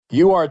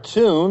You are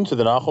tuned to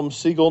the Nachum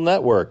Segal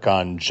Network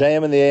on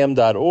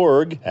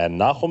jmintheam.org and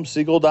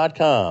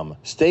NachumSegal.com.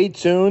 Stay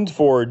tuned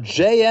for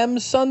JM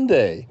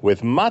Sunday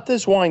with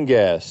Matis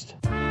Weingast.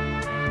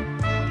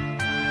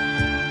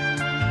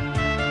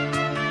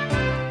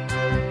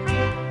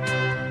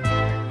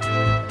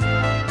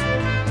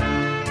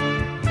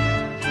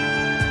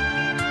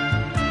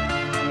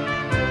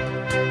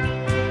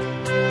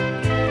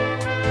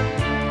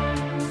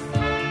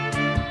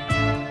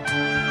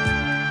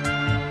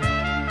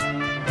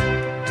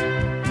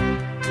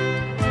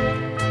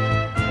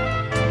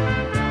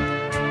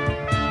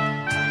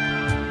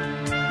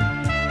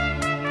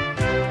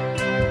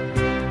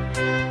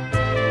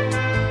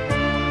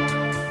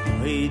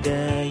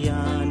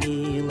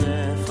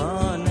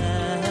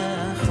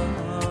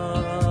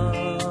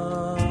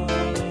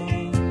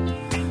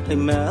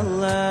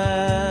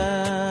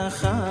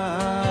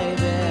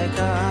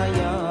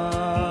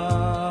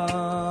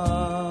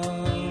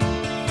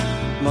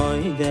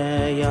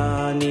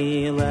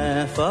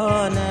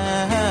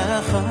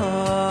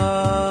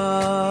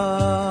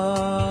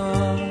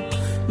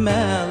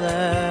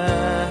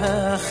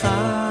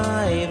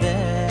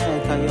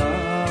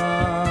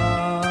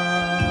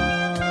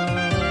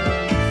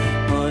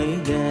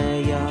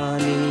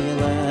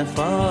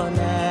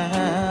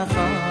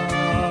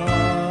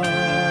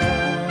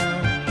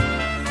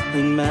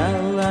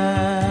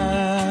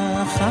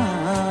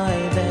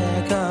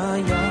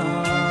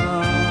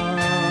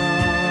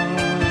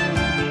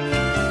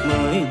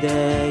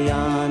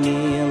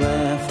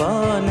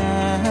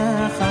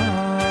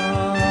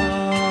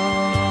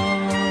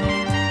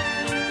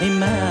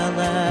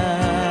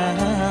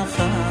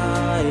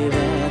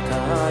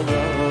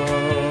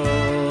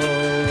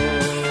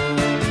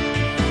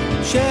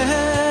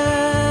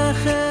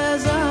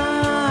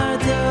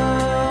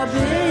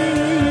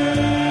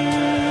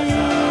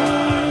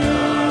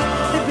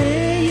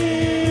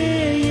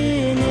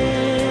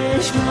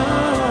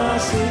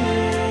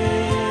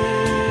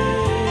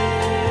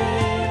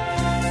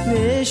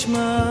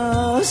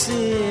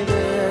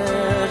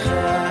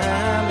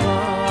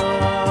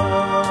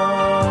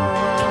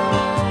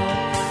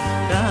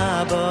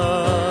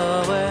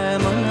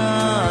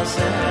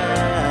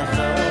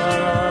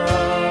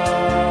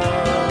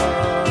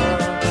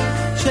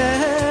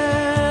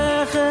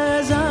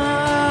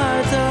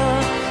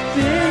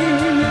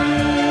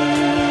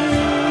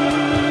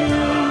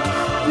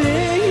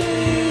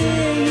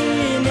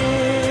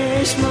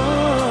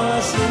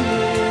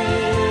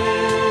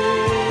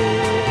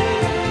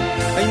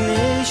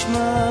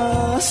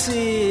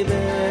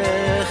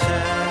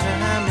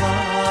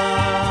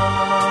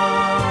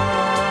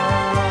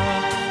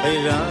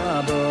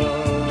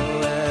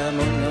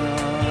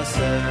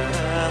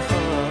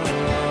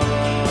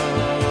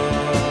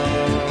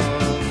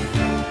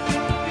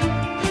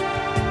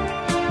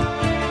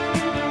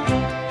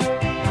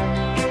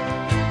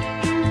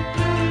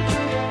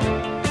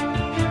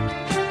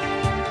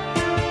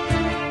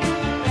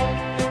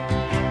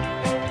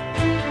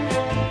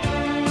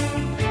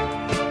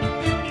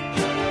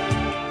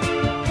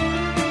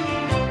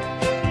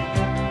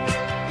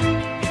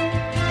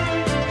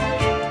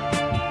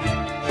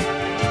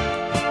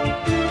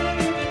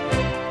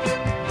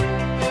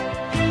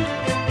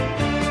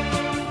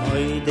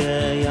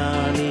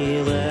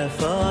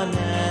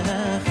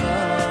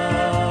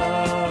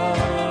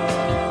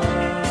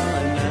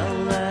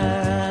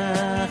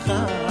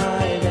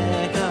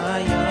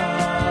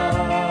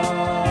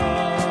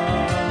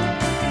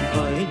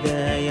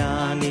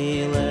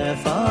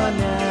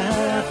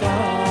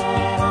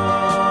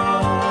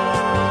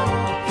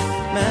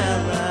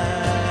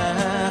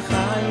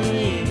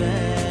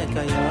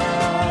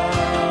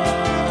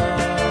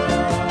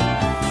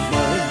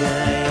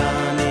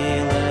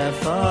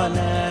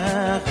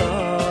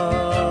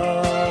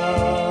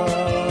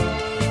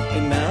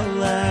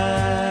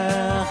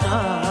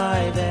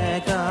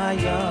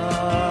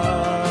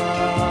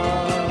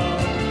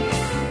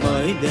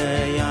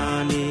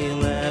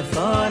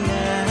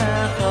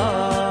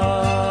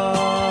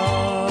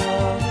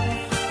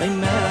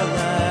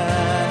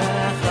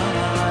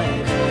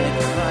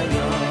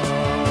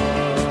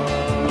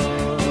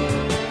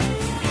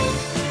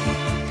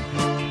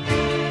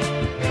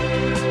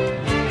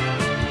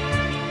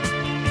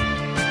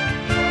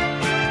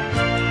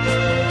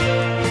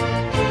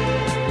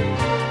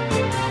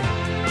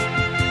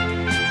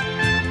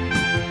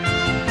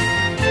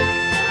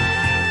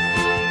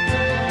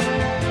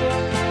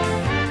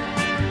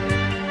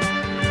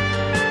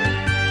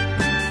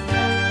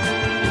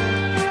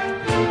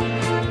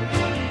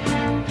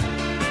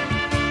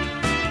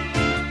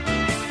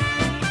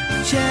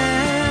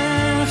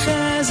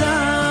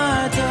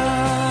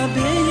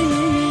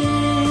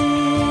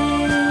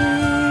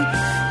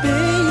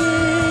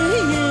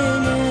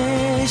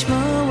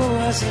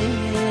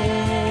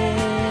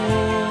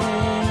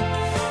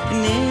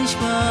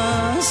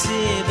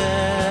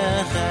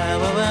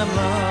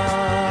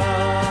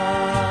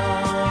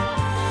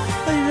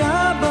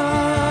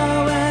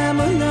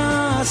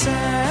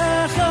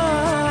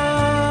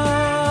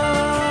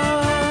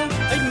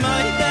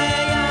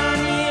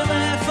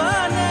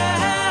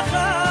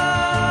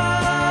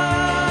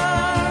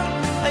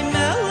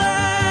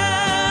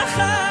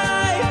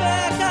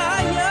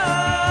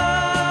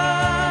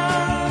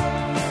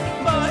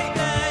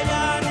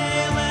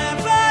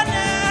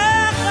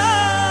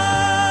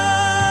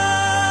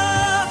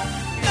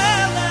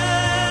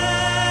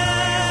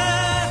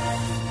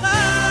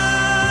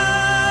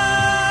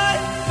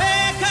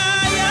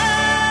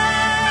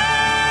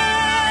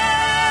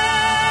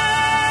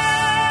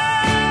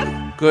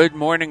 Good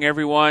morning,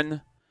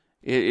 everyone.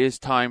 It is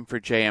time for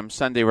JM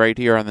Sunday right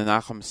here on the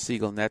Nachum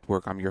Segal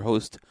Network. I'm your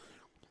host,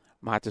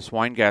 Matis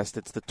Weingast.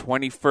 It's the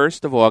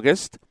 21st of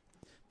August,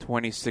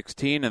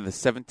 2016, and the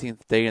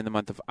 17th day in the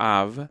month of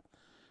Av,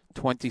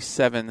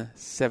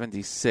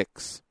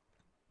 2776.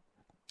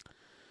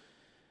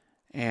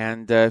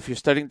 And if you're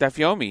studying Daf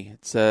Yomi,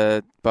 it's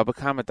Baba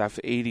Kama Daf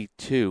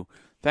 82.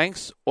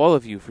 Thanks, all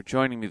of you, for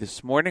joining me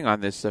this morning on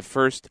this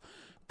first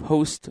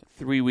post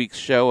 3 weeks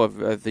show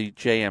of the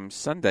JM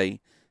Sunday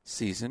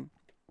season.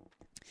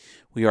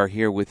 We are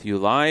here with you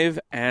live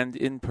and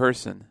in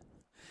person.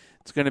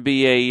 It's going to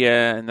be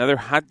another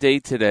hot day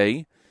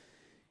today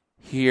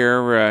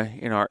here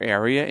in our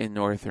area in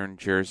northern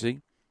Jersey.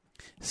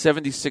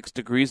 76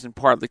 degrees and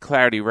partly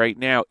cloudy right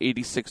now.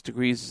 86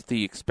 degrees is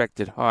the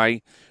expected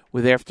high,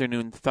 with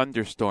afternoon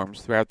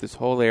thunderstorms throughout this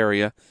whole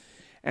area.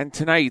 And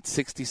tonight,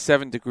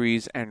 67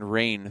 degrees and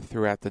rain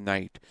throughout the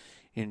night.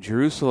 In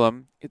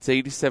Jerusalem, it's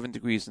 87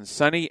 degrees and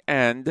sunny,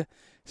 and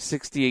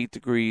 68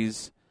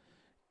 degrees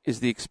is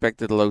the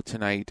expected low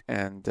tonight,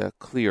 and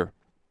clear.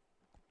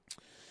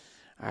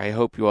 I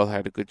hope you all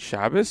had a good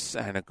Shabbos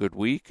and a good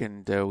week,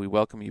 and we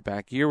welcome you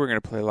back here. We're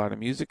going to play a lot of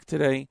music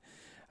today.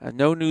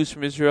 No news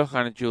from Israel.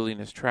 Hannah Julian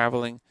is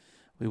traveling.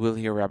 We will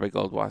hear Rabbi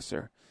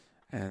Goldwasser.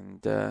 And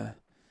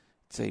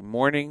it's a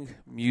morning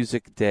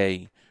music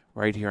day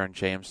right here on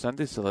JM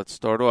Sunday. So let's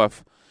start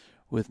off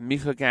with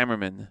Micha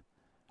Gamerman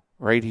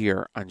right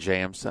here on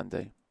JM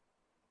Sunday.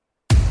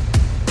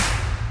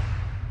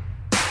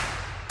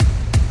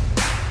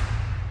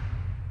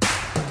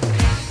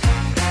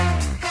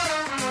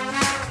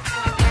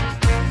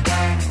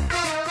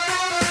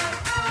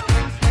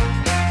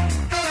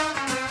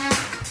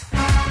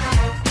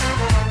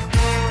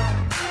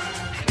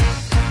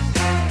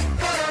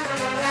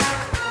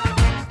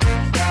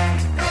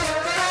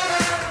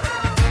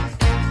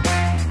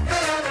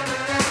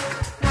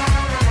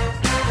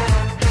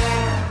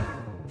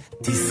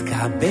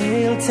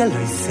 Abel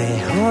tseloi se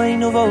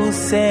hoin uvo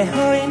se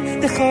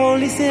hoin de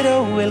chol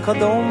isero el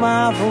kodom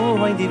avu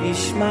hoin di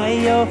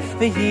vishmayo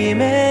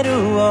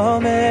vehimeru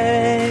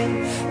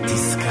amen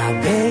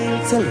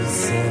Tiskabel tseloi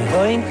se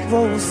hoin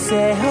uvo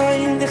se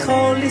hoin de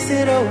chol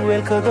isero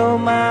el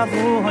kodom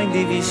avu hoin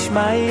di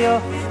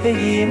vishmayo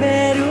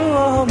vehimeru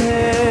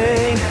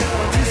amen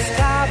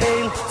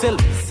Tiskabel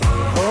tseloi se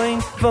hoin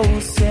uvo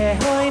se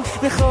hoin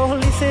de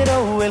chol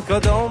isero el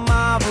kodom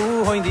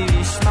avu hoin di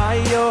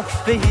vishmayo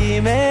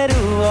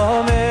vehimeru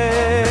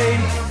amen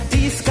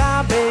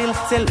Tiskabel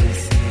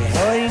tselus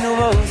hoin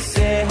uvo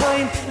se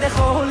hoin de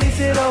chol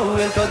isero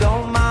el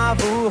kodom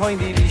avu hoin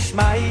di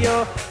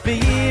vishmayo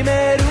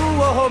vehimeru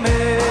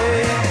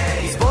amen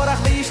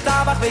Yisborach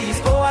v'yishtabach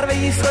v'yispor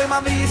v'yisroim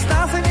am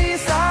v'yisnas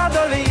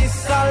v'yisadol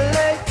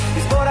v'yisalei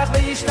Yisborach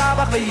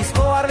v'yishtabach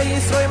v'yispor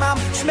v'yisroim am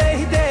shmei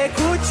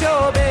dekucho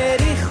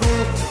berichu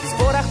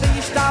Yisborach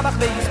v'yishtabach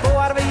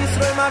v'yispor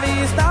v'yisroim am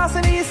v'yisnas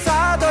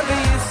v'yisadol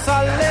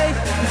v'yisalei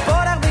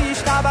Yisborach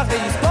v'yishtabach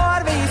v'yispor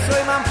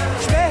v'yisroim am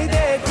shmei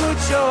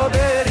dekucho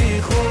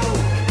berichu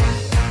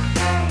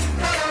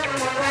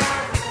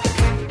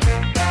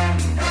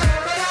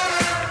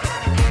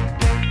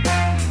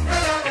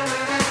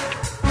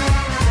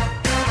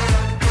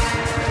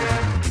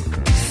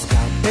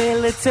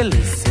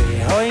Tselise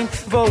hoin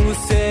vo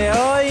se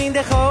hoin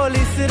de chol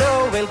isro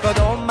vel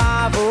kodom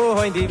avu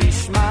hoin di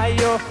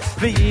vishmayo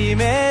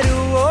veyimeru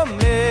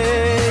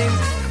amen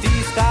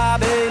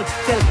Tiskabel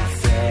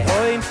tselise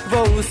hoin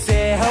vo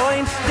se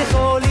hoin de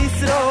chol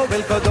isro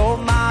vel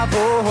kodom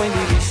avu hoin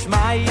di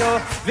vishmayo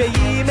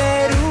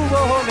veyimeru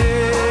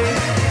amen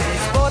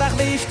Yisborach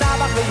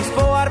v'yishtabach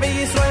v'yispor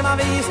v'yisroim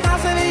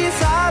v'yisnas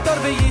v'yisador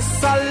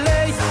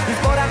v'yisalei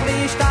Yisborach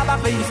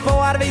v'yishtabach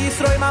v'yispor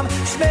v'yisroim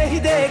shmei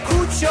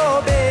dekucho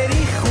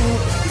berichu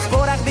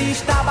Yisborach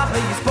v'yishtabach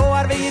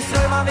v'yispor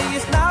v'yisroim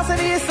v'yisnas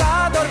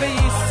v'yisador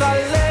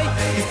v'yisalei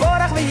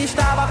Yisborach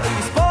v'yishtabach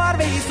v'yispor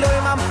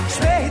v'yisroim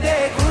shmei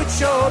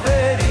dekucho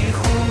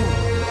berichu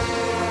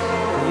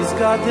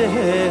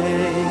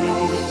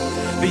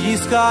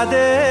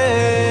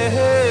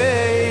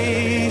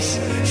v'yiskadesh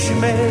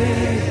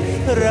shmei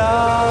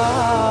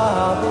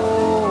Rabo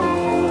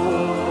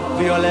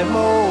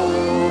Violemo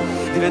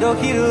Divero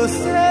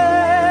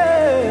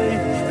kirusei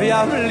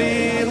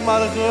Viamlir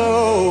margo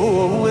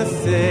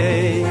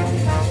Usei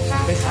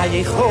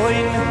Bechaye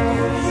choin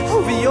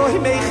Uvioy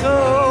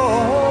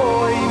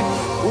mechoin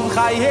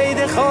Umchaye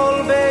de chol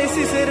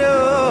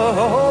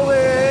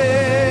Beisisiroi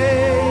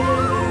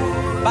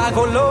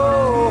Bagolo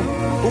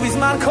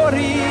Uvizman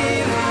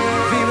korir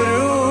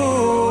Vibru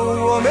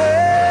Omer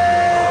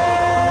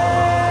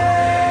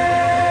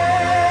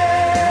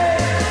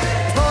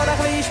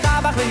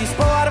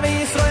Yisborach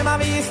v'yisroim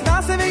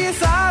v'yisnas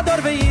v'yisador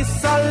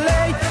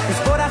v'yisalei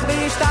Yisborach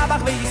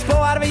v'yishtabach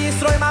v'yispor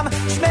v'yisroim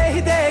shmei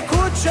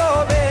dekucho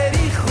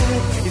berichu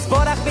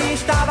Yisborach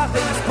v'yishtabach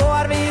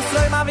v'yispor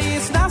v'yisroim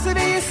v'yisnas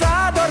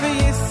v'yisador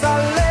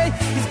v'yisalei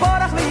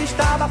Yisborach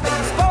v'yishtabach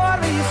v'yispor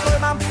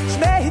v'yisroim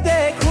shmei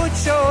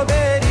dekucho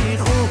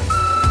berichu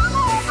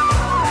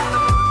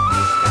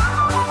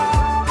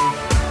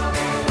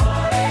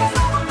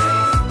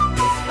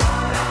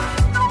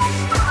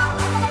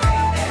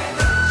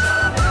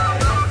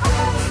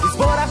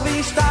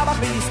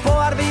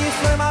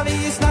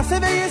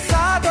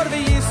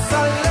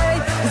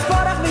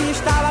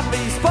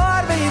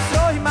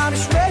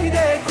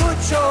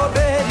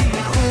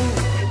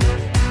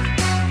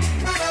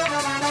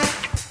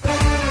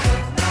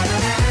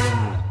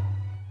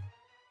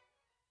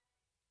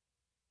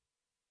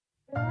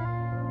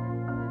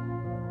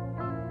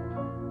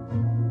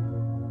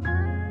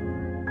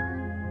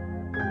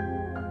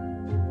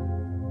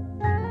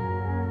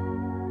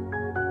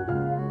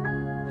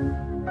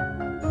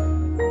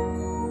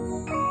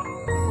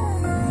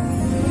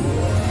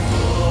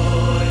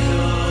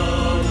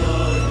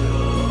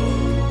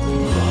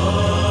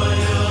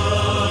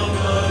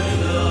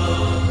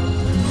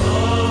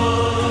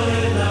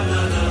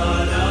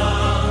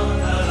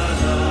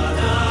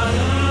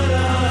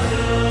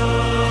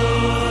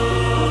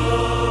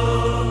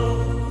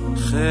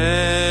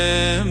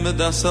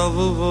das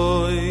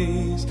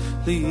alvois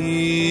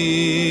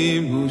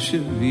limu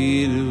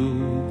shviru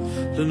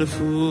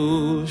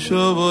lenefush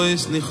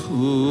vois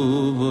nikhu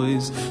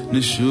vois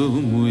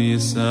nishumu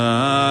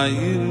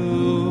yesairu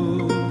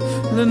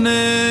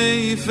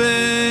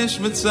lenefesh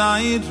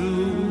metzairu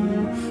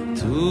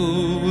tu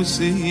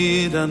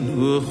sidan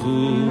hu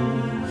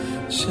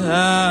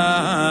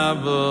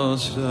Shabbos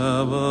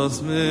Shabbos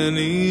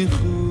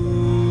menichu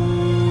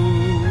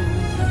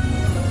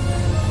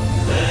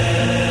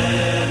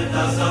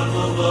das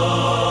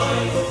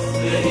alvois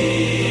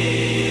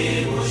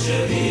limu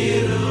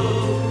shviru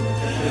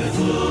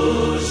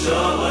lenefush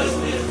vois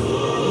nikhu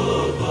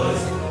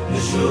vois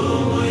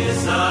nishumu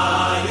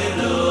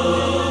yesairu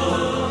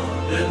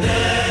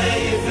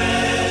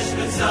lenefesh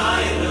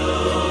metzairu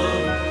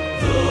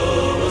tu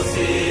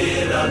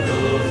sidan hu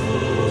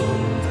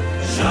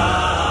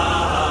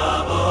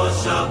Shabbos,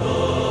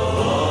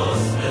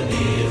 Shabbos,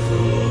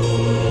 Menichu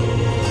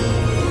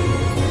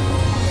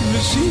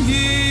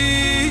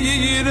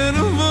Meshir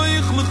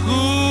Voich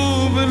Lechu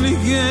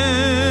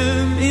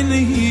V'nigen in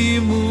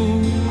Himu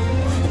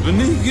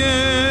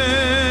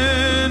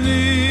V'nigen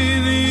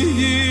in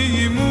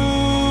Himu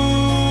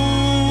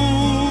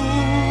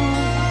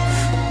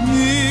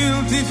Nil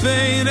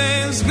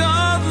Tifeires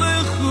God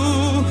Lechu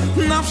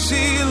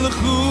Nafshi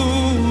Lechu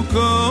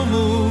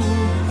Komu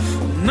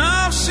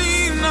Nafshi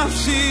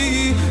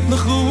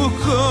lechu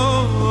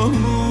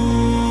komu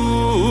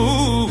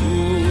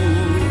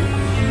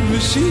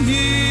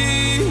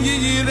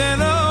Meshir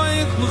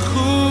Eloich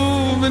lechu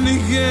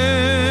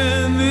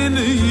V'nigen in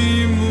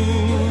Himu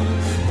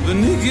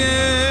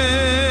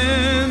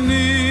V'nigen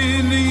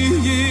in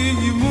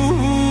Himu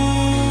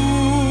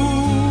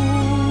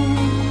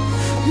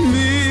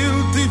Mil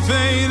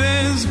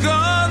Tifeires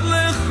God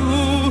lechu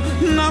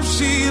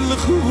Nafshi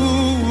lechu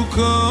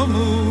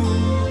komu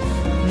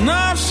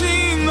Nafshi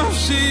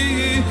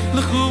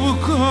lechu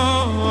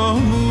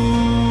komu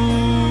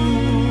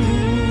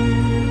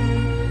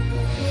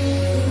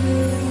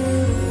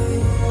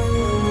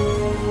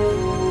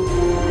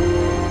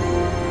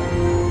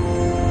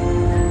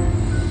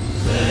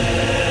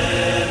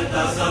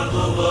das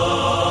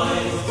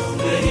alvois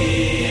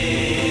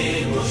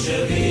limu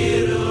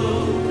shviru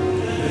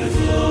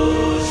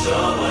lenefush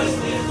vois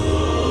nikhu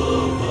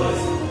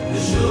vois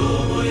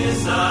nishumu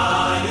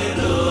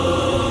yesairu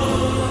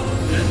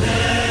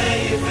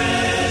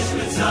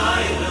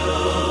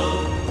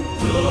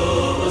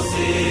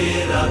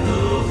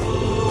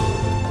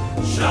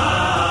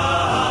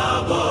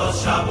Shabbos,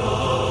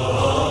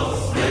 Shabbos,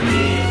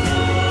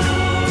 Menichu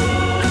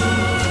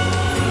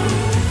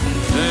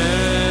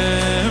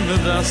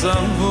das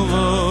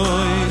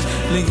alvois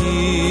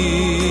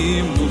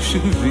limu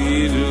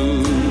shviru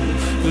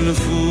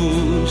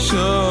lenefush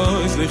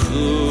vois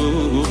nikhu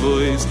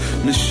vois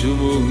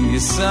nishumu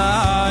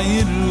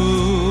yesairu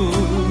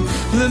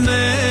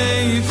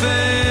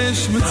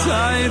lenefesh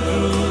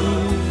metzairu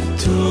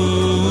tu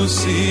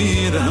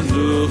sidan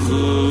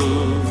ruchu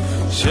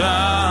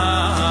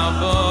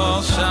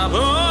Shabbos,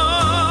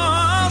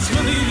 Shabbos,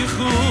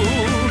 Menichu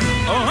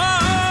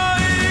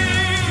Ohai,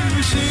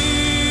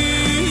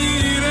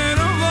 Meshir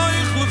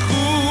Eloich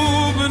Lechu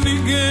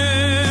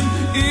V'nigen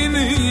in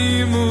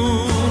Himu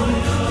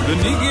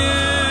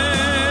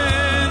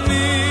V'nigen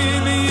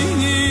in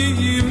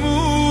Himu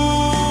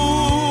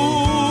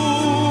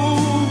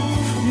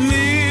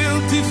Nil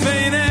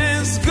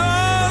Tifeires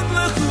God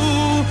Lechu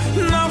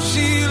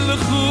Nafshi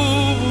lechu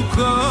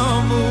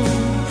komu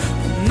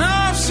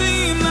Nafshi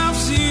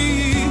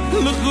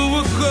lechu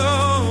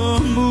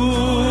komu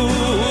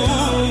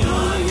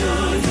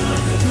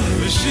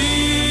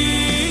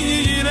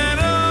Meshir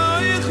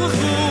Eloich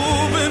lechu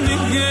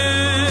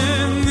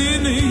V'nigen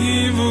in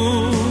Himu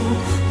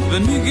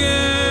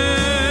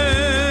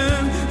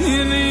V'nigen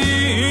in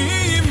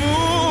Himu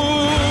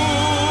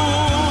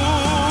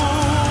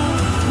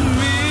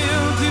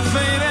Mil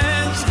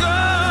Tifeires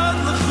God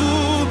lechu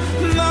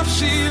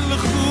Nafshi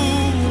lechu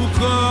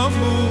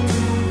komu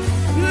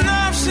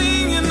Nafshi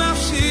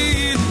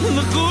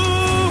lechu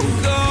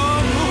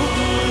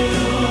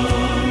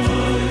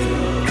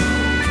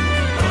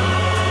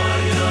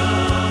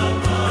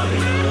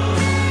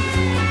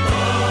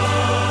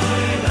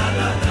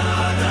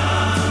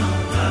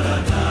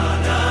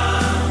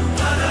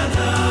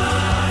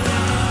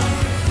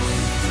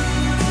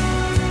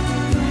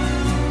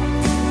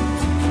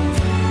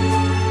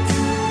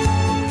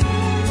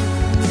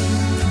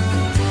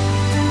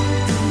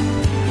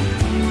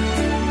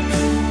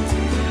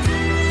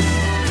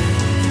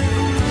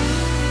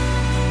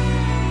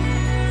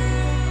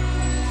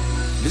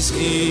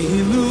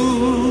Ilu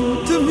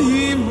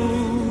tamimu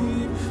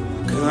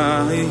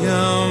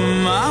kayam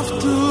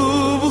aftu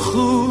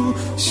b'chu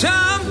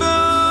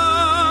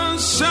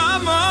Shabbos,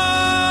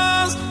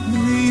 Shabbos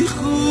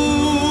nichu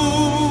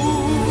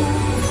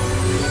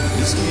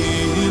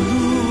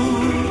Ilu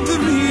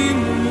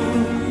tamimu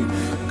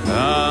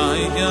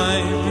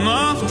kayam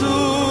aftu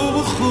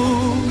b'chu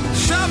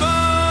Shabbos,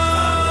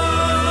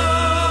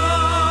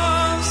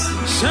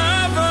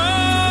 Shabbos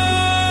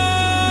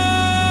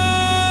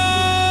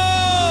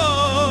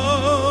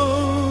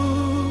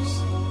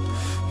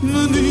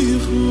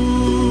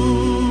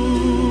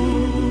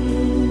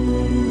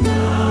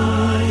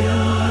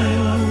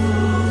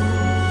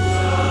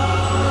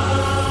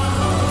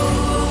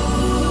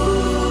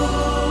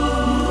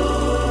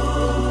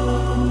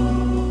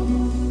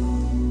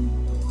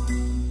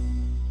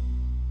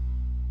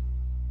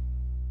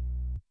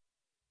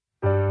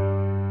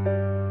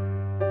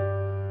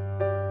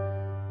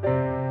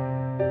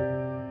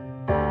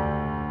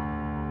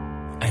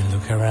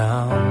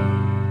around,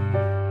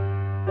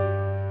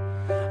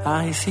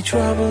 I see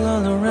trouble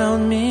all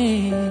around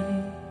me.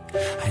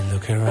 I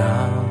look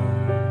around,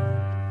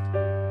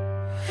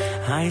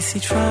 I see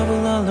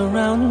trouble all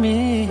around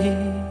me,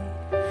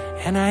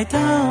 and I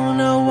don't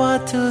know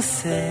what to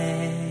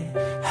say,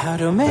 how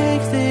to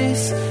make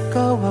this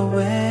go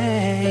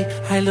away.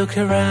 I look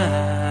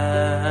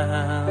around,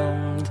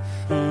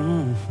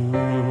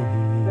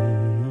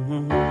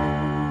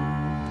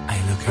 I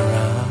look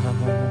around,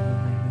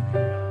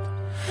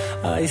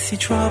 I see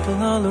trouble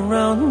all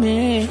around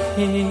me.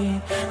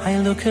 I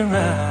look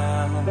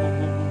around,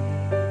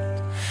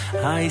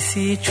 I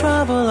see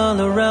trouble all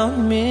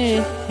around me,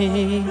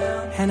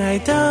 and I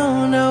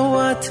don't know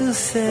what to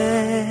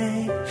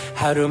say,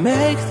 how to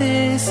make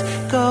this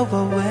go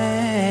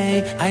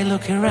away. I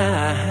look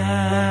around,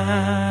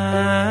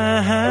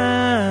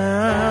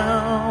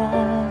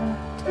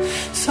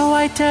 so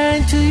I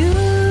turn to you.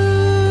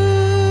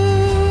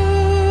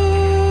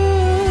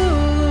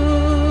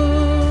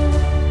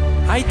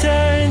 I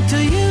turn to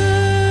you.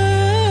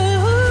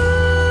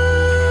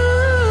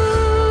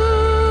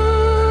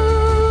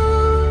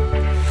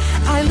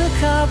 I look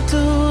up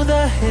to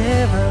the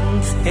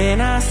heavens and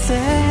I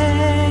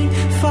say,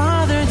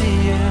 Father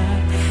dear,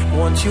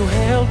 won't you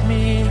help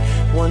me?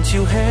 Won't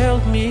you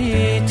help me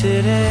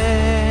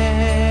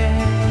today?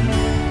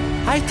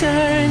 I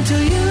turn to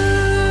you.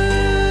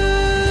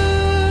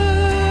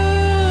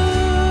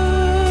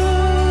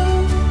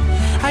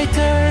 I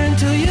turn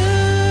to you.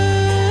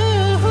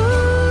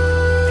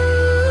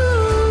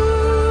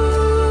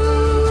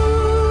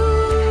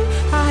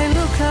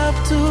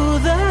 To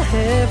the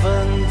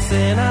heavens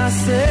and I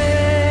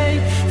say,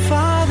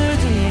 Father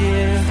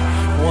dear,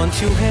 won't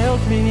you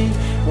help me?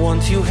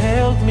 Won't you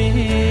help me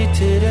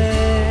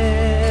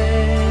today?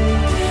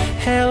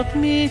 Help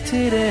me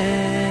today.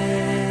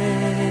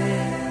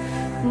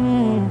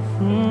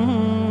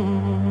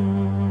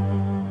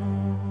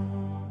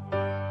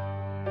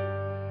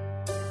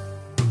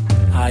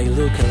 I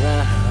look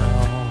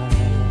around,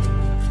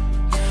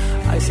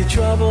 I see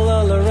trouble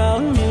all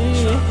around me.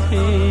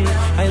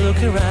 I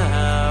look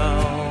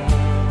around,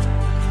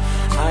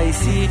 I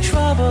see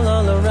trouble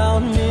all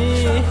around me,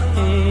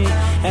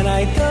 and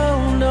I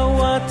don't know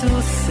what to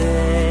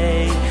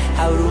say,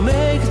 how to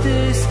make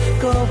this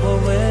go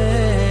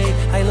away.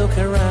 I look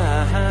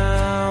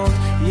around,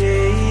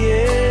 yeah,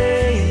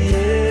 yeah,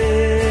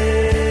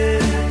 yeah.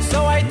 So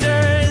I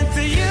turn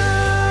to you.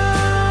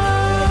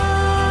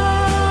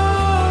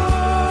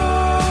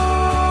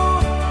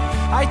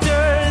 I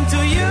turn to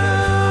you.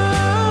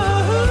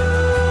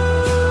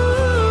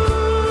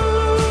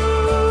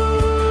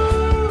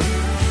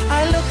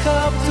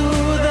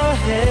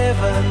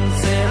 Heavens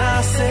and I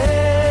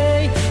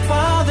say,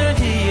 Father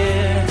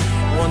dear,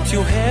 won't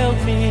you help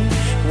me?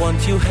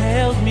 Won't you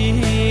help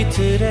me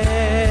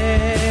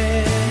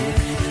today?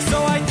 So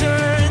I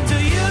turn to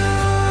you.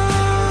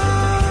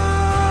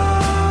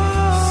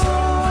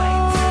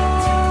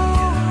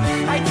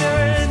 I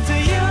turn to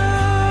you.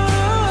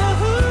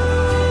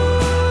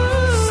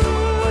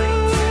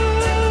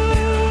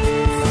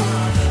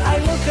 I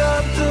look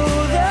up to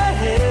the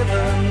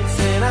heavens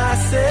and I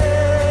say,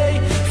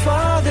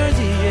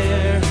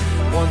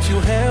 won't you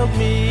help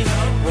me?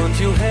 Won't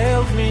you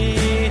help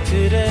me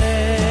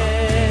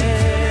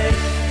today?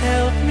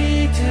 Help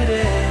me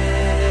today.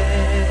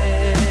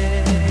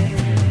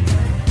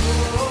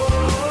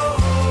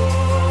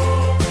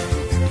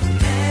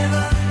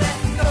 Never let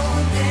go,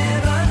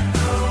 never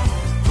go.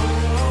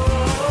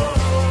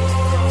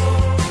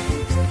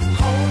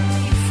 Hold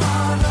me,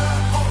 Father,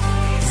 hold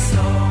me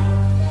so.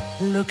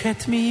 Look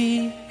at me,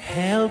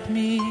 help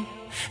me,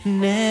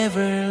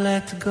 never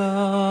let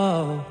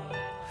go.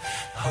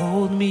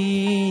 Hold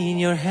me in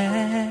your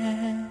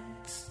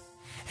hands,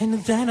 and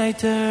then I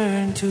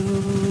turn to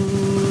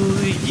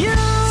you.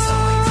 So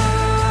I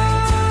turn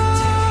to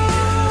you.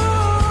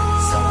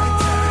 So I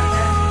turn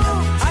and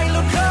I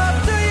look up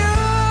to you.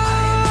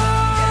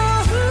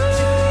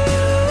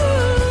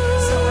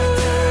 So I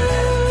turn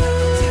and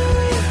look to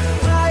you.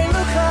 I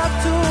look up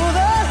to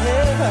the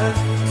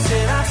heavens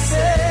and I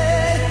say,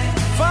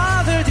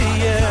 Father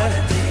dear,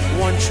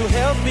 won't you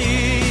help me?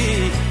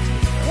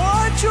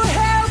 Won't you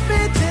help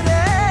me today?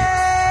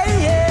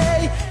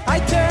 I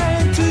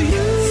turn to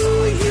you,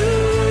 you,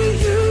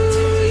 you,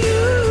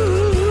 you.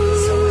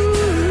 So I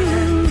turn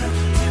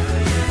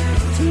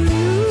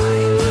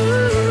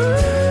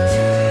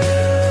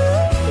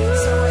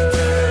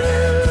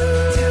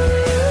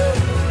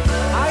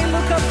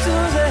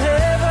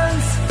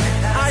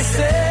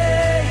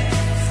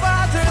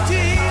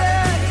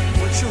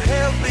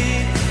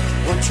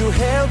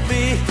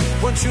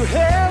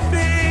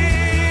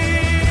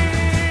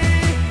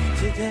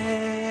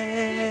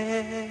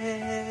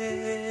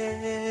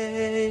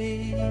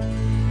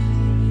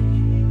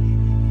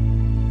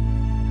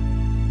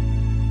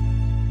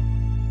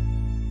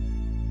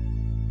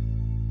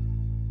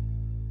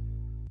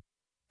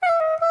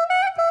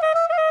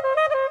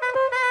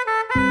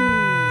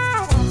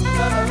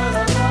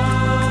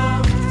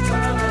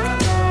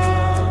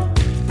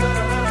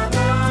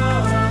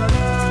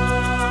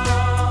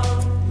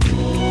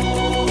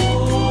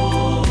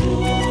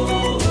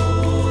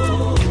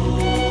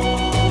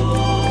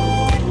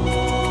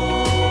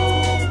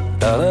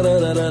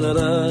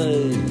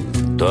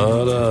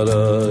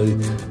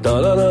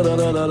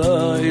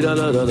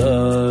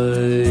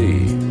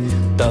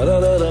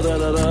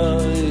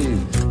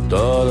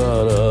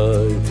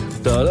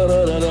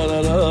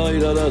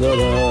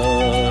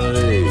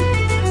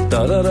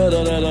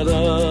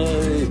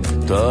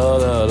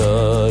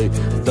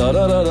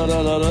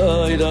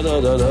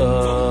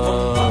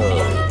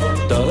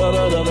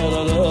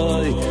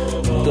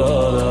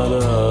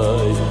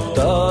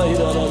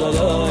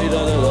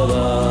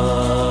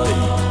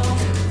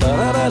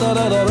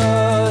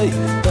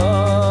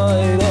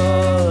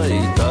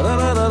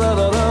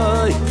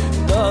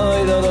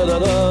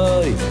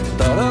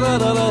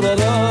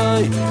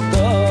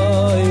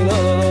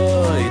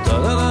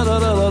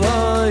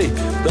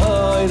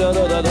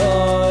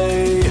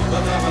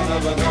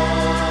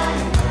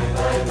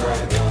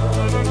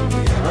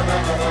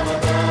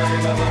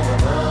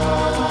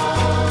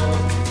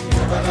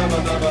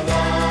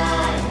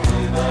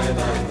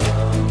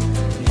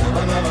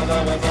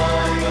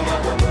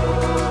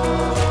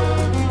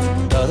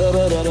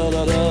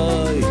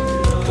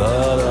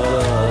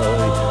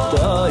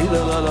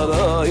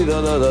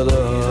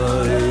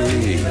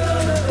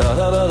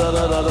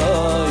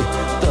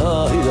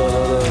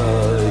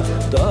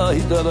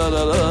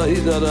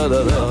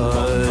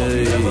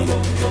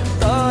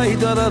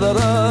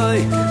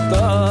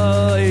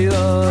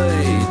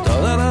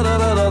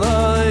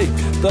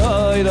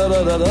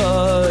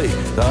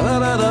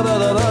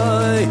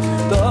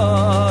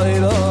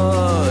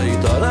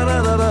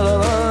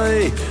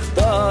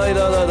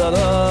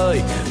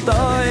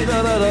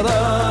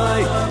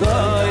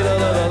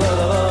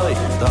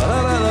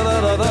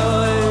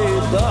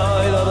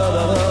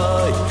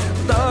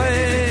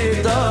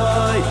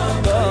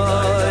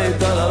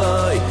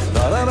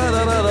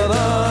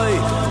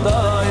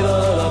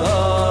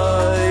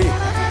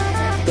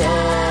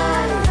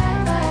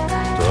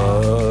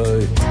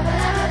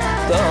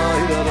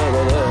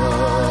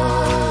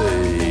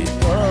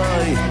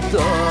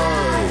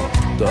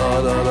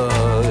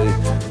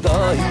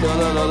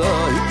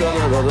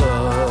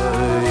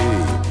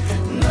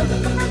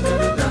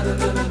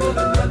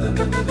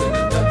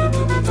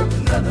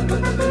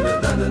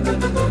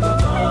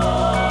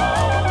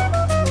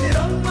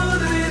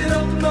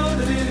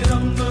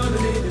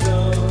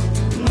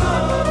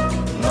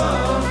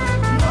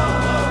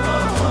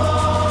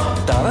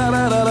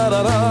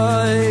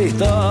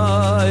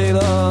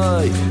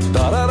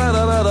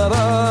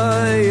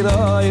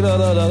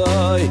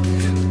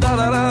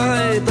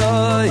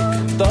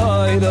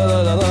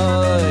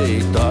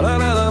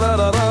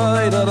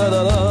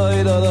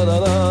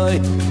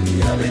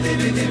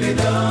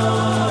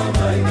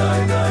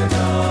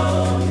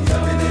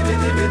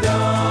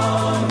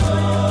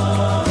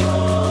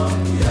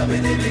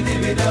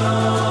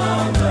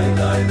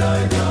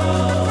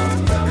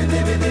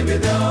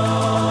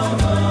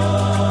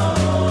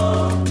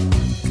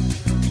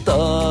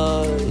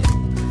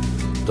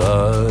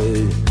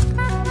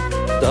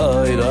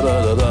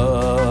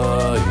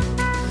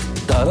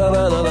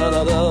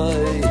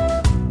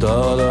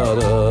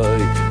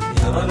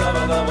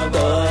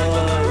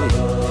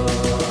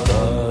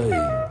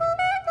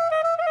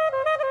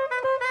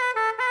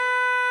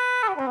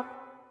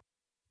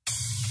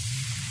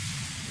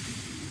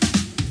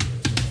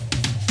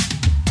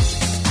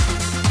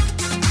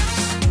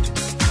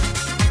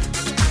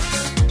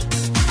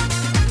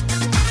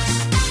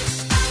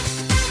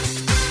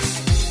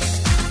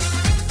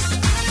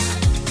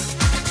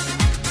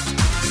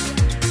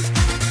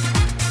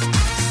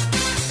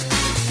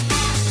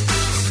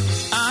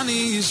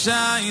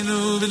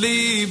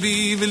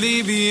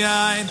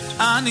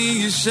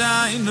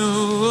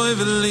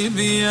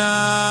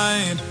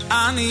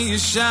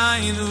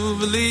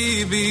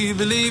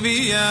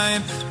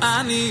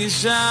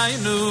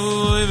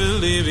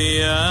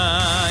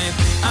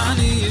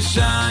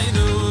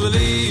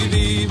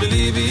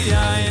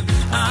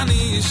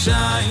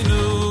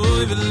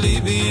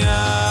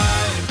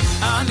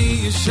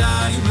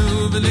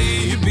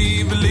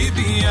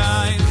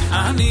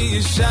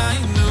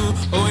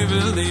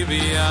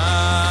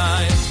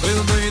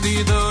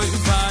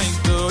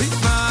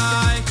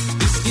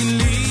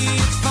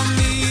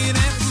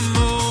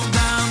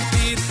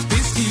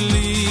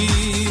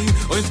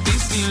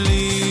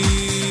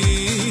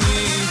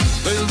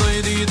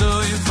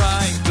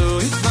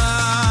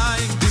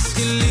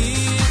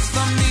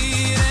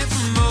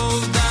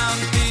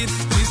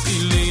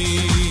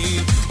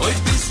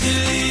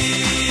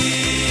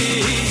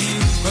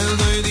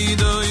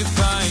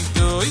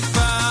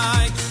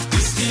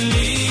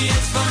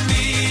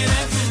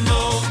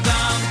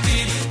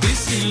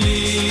Biscuit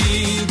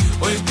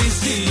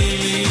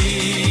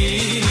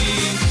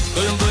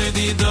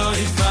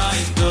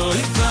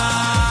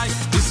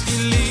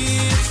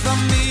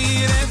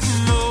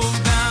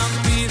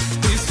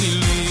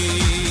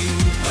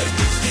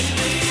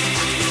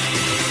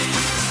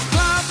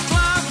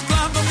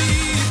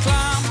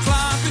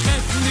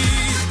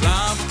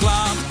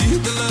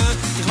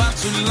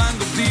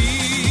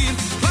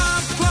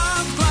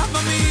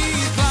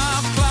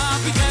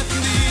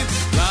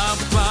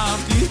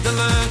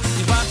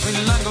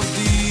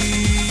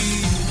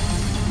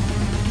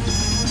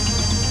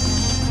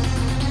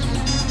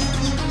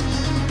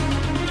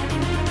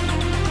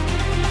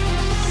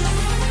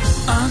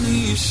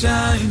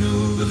shaynu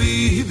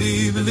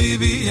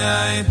believe I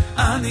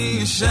ani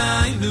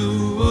shaynu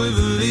oy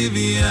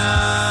believe I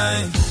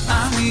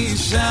ani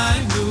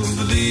shaynu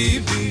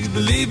believe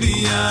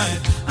I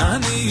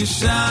ani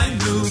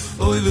shaynu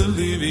oy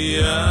believe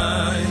I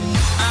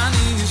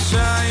ani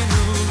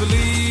shaynu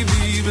believe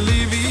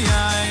I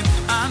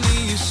ani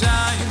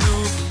shaynu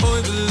oy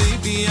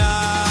believe I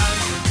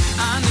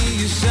ani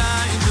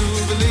shaynu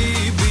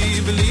believe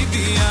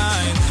I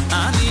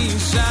ani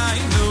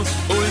shaynu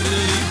oy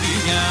believe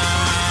I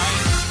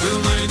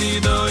will lady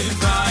do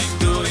if I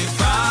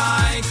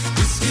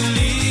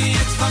bisli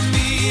it's for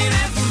me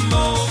and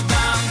more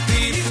than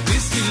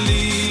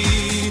bisli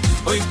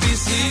oy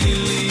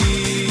bisli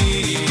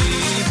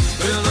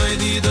will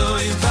lady do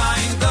if I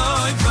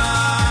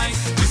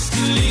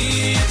bisli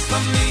it's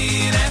for me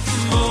and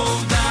more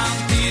than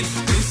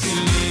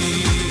bisli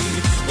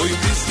oy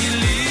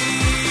bisli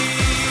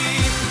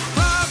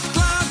clap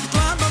clap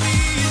clap me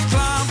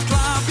clap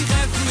clap ich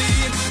help me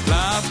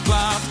clap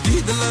clap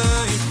the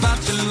life that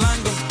you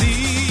lang of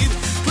deed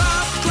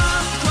clap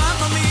clap clap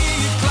me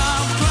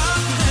clap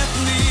clap ich help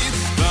me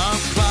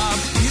clap clap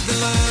the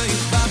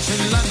life that you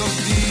lang of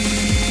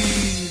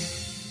deed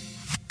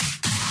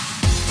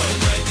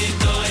already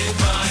do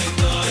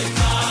if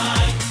I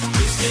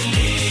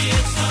bisli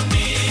it's for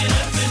me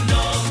and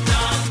no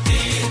down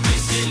deed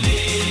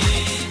bisli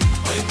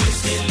oy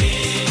bisli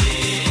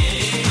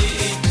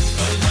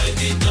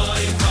already do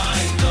if I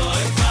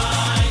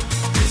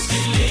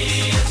bisli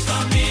it's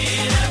for me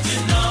and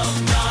no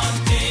down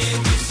deed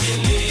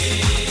bisli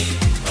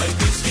oy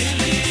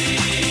bisli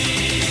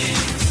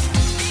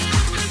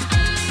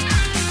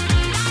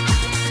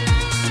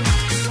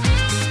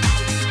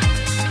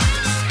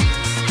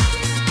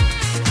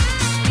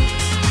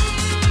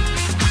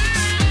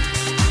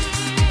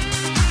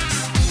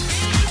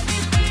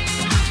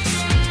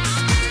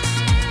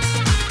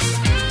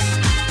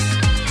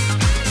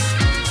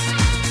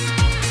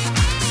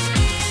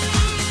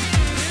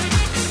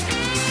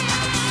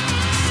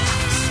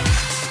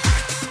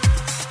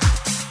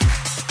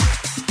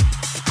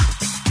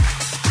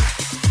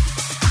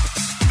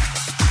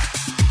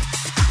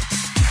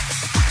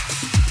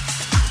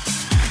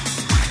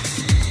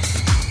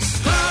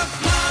clap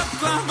clap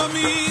clap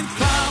me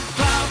clap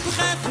clap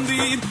begrijp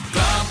me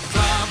clap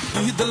clap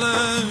the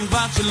life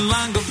that you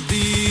lang of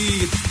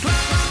deed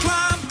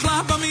clap clap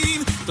clap me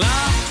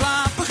clap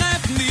clap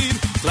begrijp me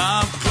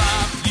clap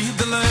clap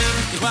the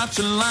life that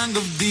you lang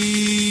of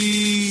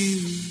deed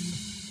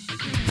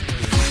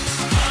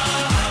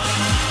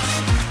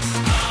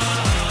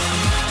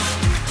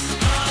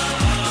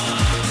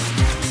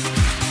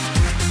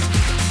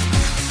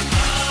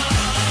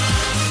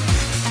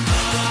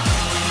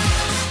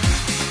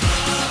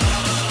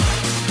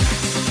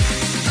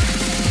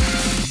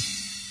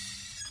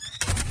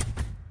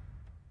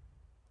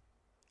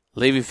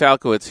Levi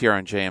Falkowitz here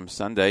on JM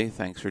Sunday.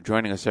 Thanks for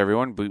joining us,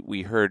 everyone.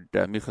 We heard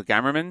Micha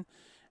Gamerman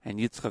and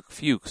Yitzchak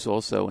Fuchs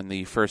also in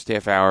the first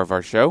half hour of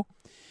our show.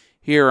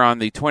 Here on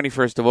the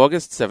 21st of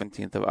August,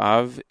 17th of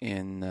Av,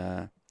 in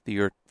the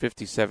year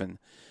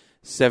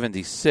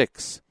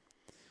 5776.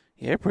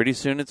 Yeah, pretty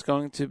soon it's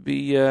going to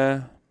be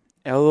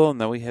Elul,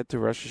 and then we head to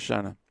Rosh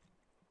Hashanah.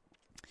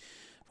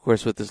 Of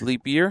course, with this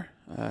leap year,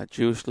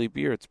 Jewish leap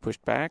year, it's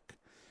pushed back,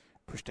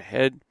 pushed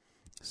ahead.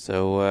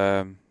 So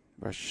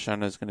Rosh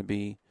Hashanah is going to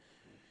be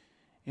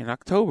in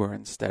October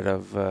instead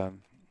of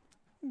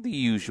the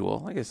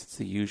usual. I guess it's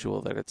the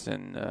usual that it's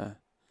in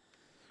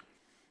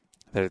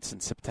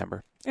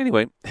September.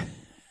 Anyway,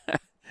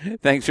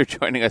 thanks for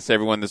joining us,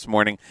 everyone, this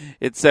morning.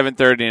 It's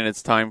 7:30, and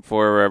it's time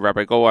for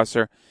Rabbi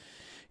Goldwasser.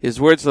 His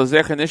words,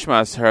 L'zecha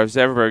Nishmas, Rav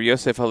Zev, Rav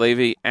Yosef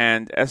Halevi,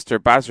 and Esther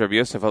Bas, Rav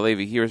Yosef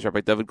Halevi. Here is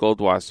Rabbi David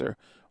Goldwasser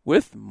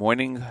with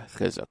Morning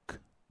Chizuk.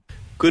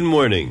 Good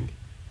morning.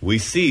 We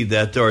see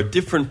that there are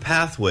different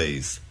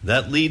pathways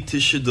that lead to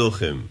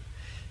Shidduchim.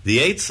 The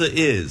Eitzah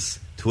is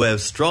to have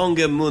strong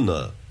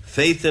emunah,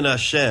 faith in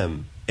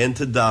Hashem, and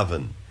to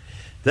daven.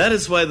 That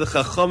is why the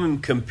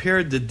Chachamim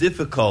compared the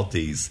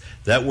difficulties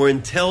that were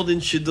entailed in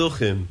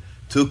Shidduchim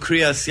to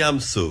Kriyas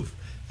Yamsuf,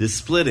 the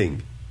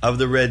splitting of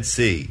the Red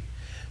Sea.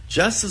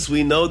 Just as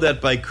we know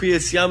that by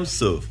Kriyas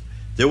Yamsuf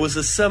there was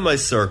a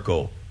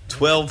semicircle,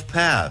 12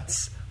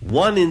 paths,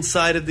 one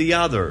inside of the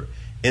other,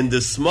 and the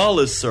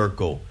smallest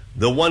circle,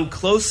 the one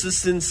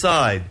closest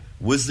inside,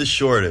 was the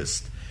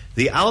shortest.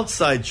 The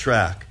outside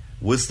track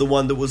was the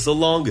one that was the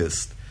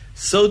longest.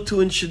 So too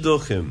in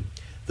Shidduchim.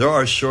 There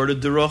are shorter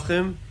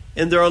Derochim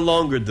and there are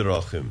longer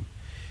Derochim.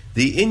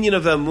 The inyan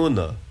of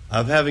Emunah,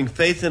 of having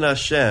faith in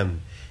Hashem,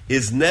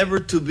 is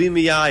never to be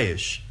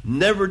miyayish,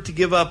 never to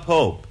give up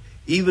hope,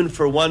 even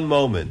for one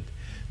moment,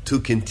 to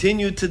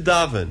continue to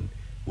daven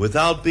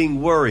without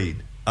being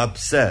worried,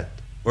 upset,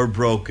 or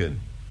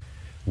broken.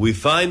 We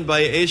find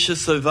by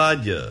Eshes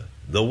Ovadia,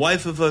 the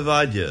wife of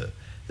Ovadia,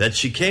 that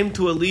she came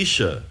to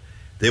Elisha.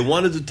 They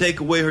wanted to take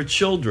away her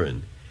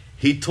children.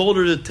 He told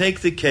her to take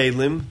the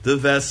kelim, the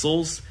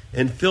vessels,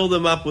 and fill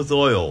them up with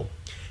oil.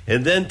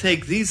 And then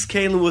take these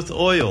kelim with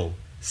oil,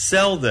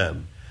 sell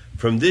them.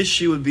 From this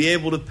she would be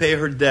able to pay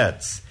her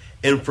debts.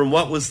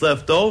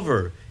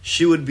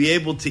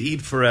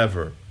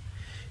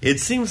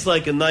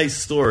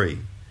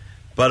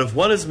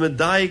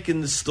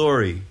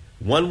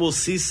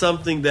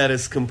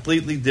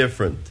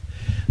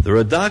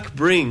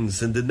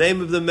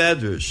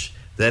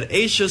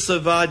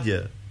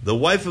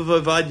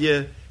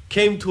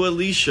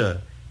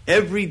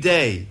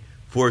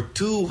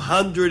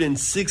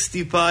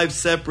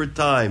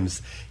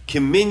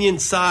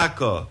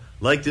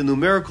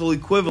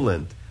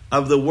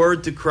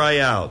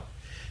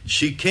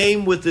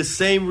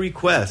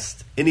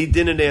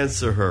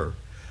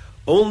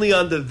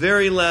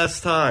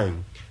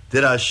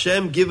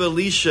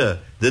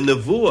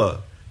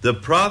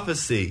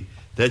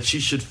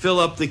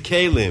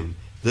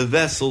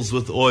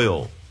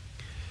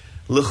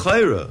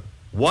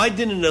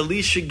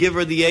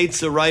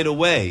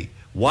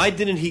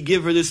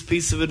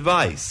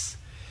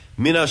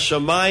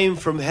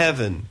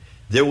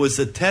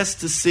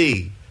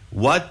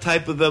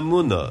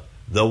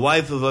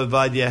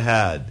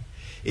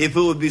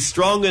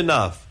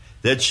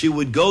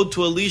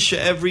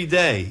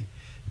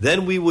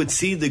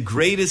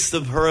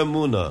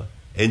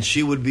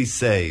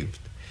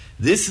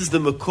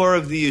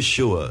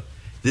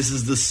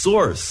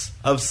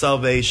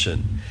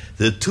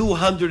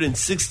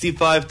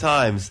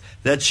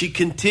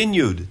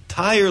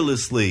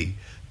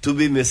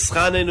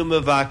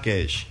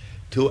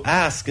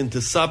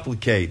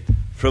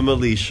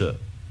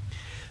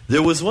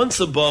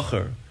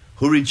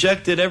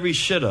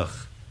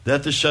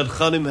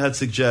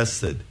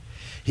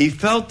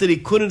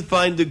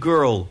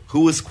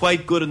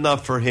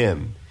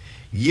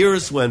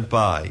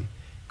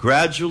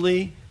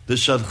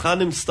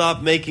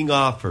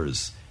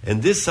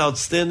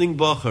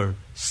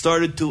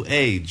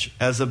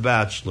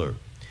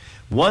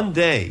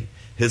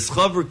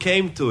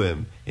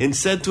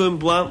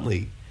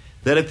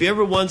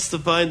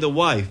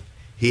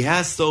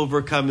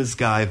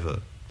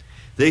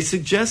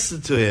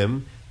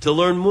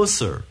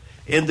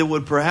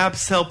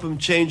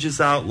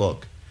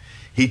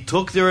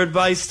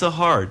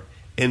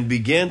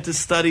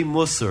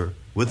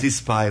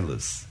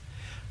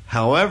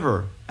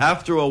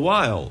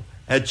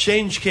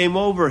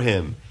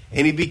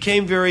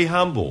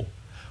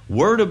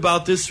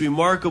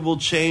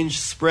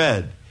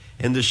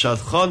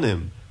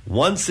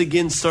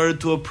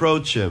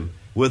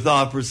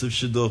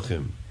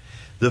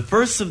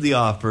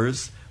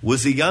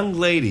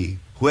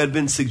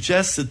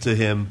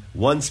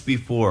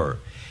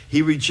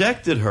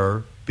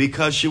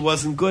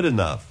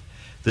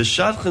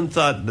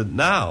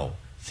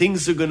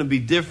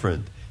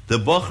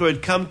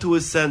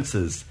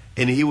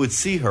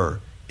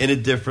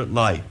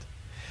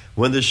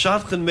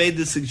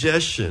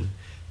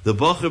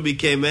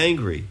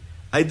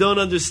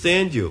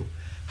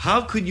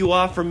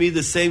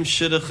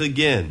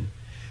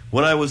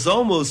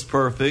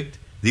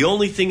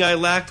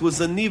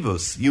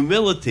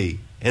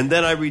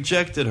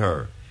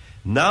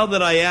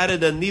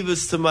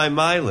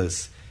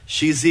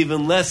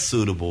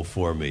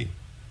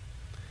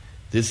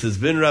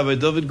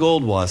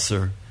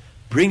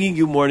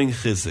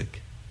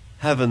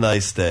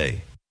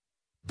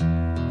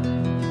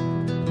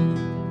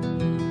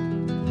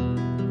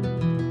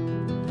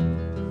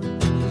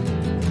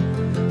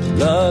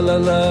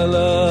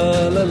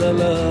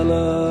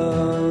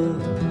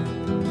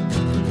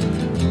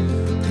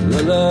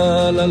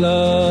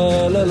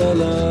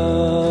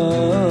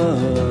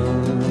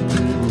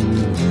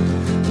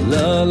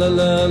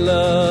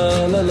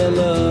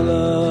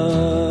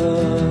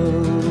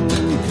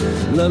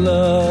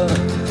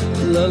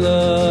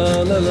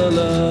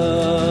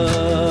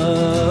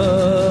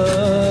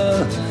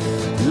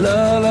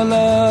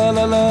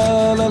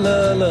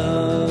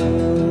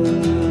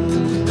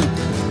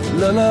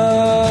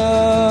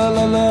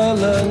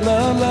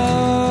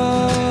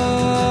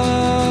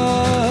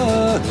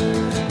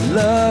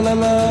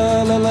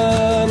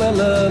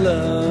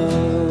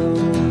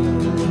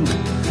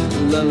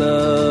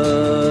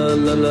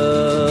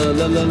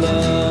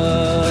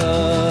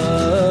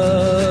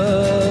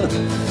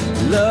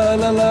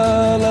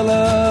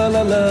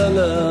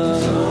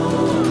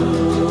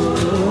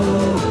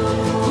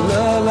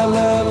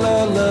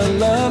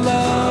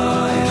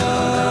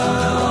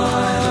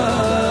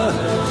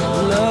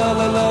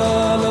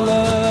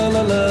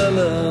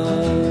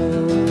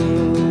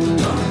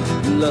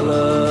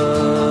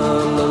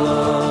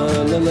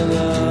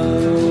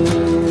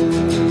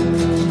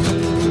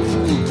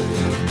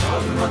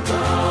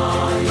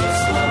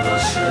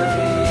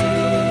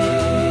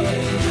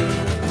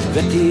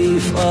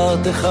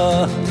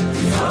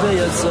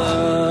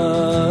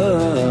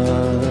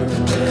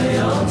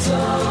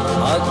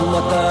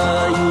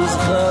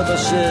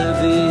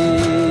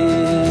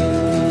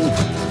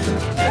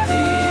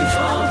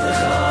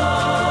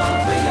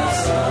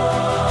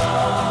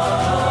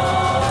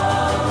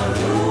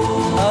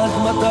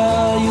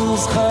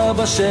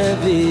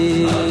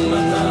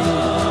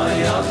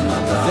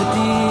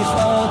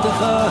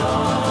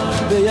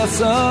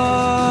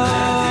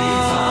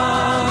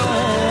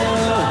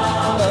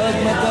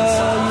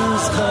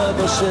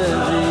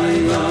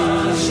 בשבי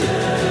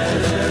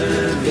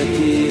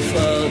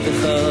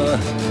ותפארתך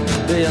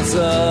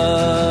ביצר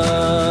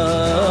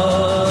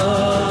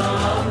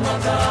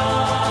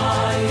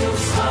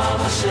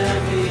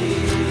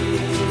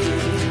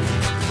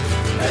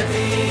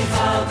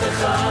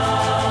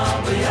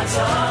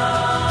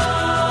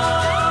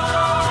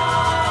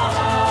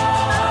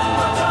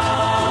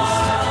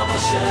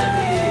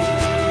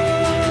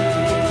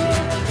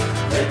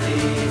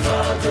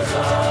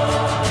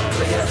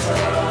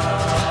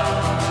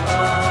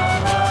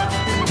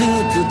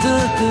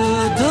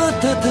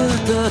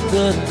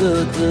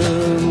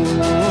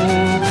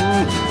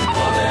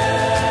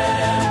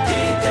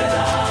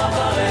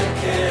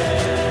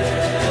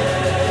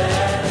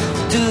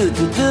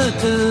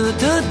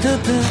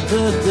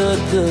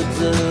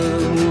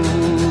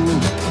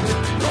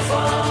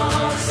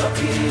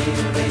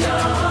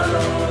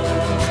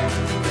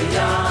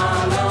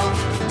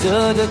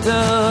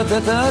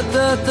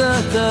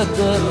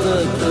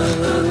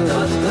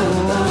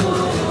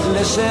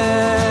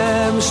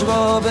לשם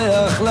שמו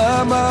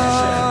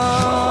בהחלמה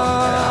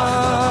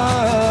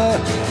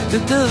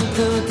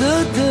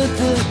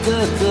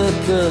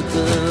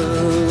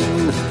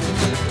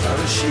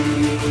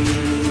ראשי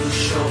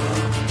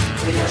שובה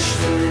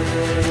וישווה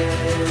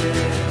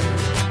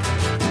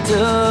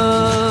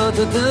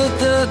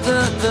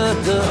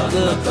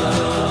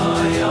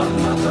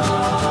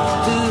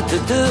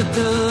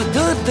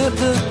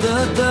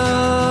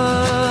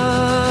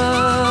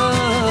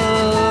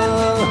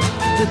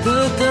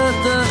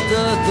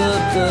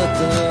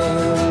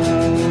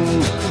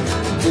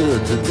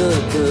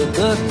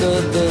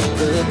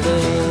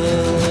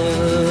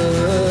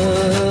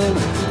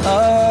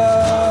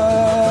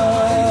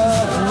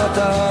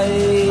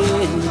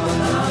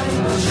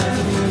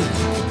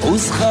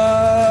עוזך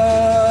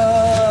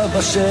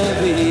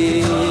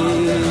בשבי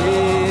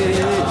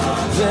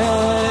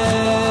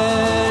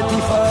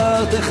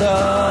ותפארתך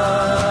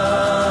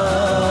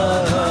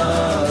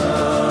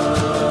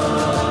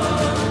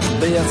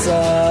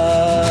ביצר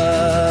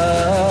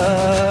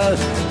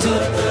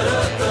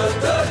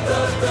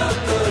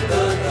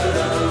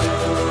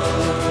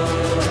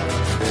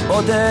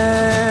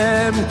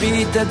עודם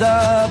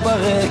פיתדה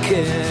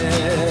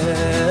ברקת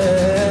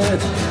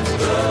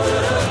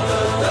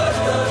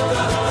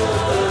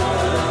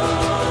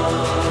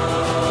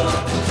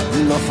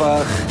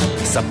נופח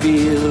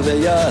ספיר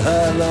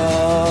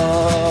ויהלום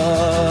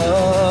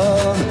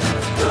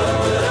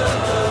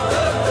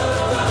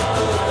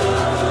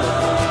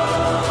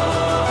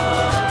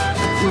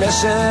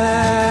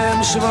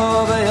לשם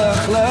שמו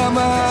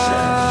ויחלמה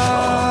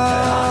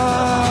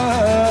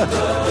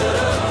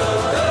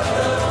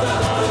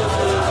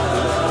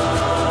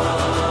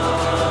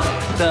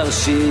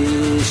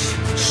תרשיש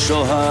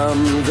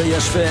שוהם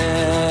וישפה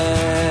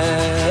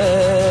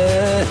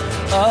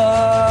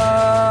עד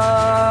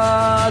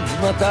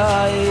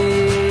מתי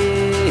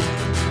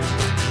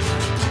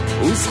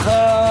עוזך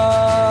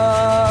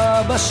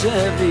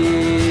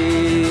בשבי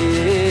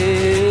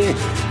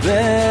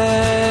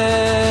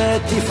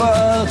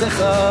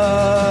ותפארתך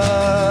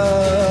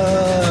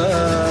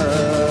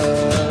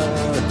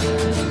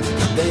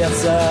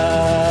ביצר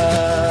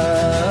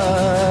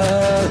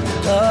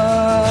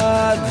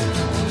עד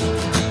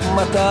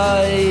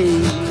מתי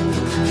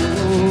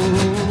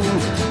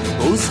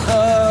עוזך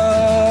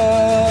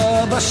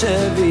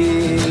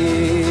בשבי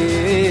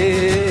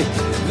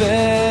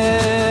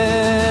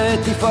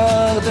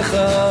ותפארתך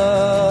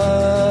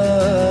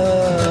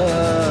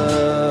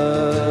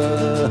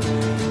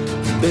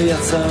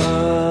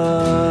ביצר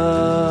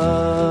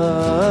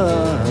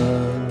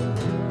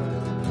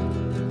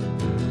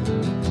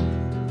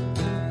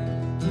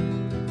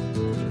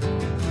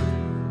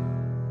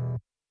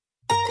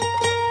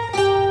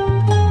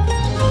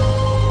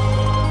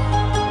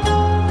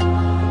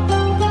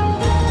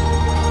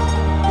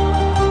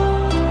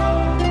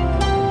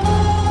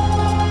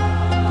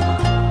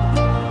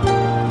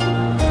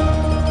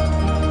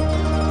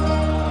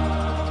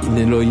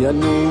לא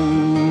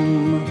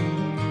ינום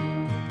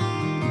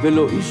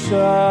ולא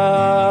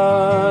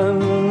אישן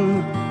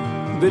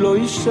ולא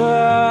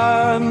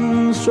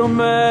אישן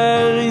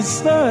שומר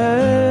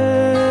ישראל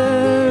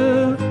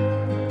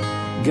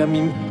גם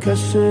אם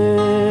קשה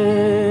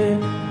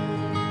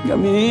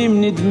גם אם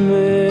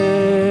נדמה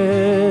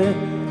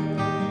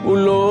הוא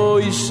לא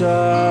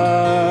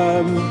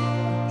אישן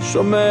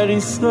שומר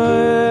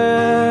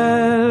ישראל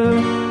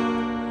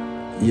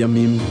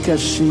ימים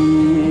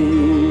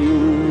קשים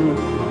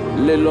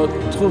לילות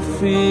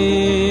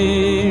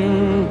טרופים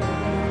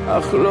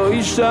אך לא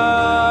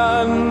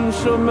ישן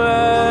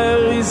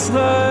שומר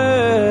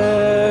ישראל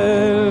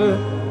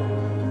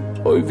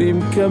אויבים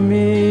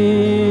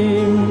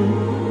קמים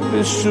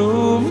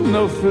ושוב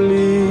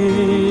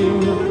נופלים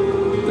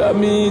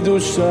תמיד הוא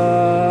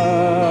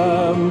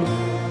שם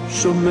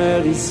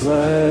שומר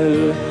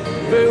ישראל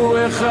והוא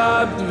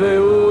אחד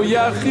והוא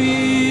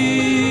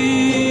יחיד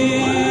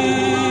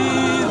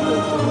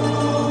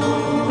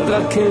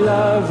רק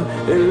אליו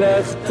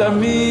אלך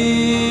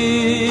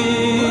תמיד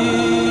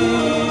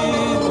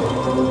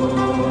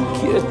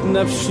כי את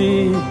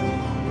נפשי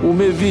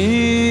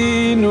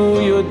ומבין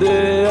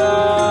ויודע,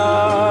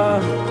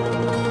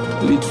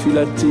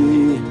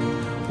 לתפילתי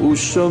הוא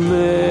שומע,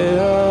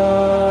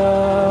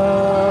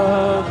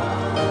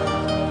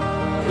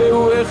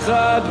 והוא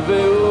אחד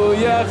והוא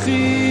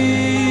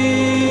יחיד,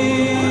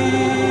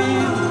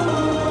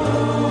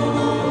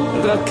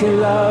 רק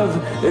אליו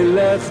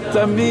אלך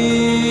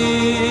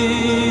תמיד,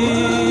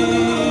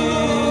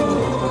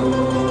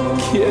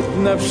 כי את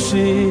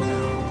נפשי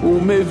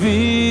הוא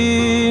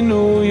מבין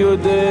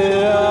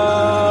ויודע,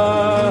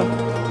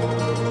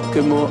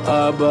 כמו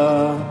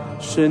אבא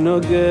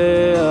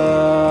שנוגע.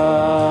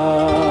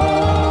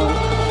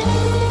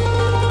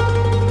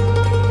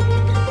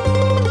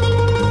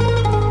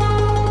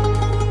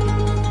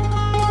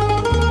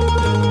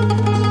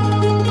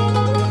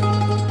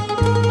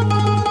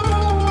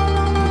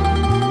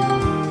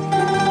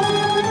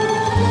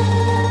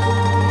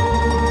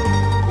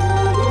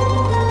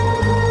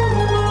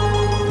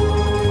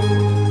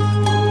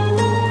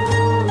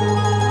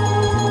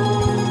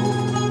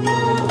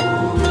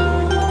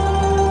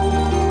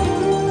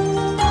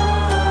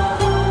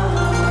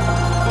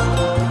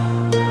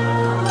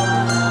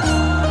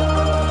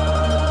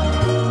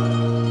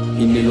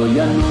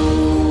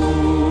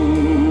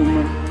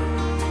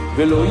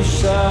 ולא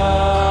ישן,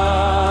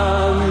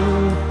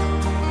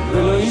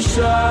 ולא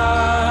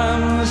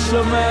ישן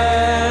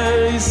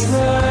שומר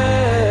ישראל,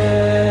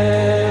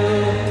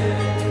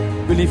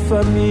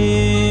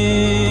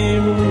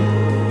 ולפעמים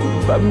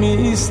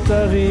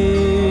במסתרים,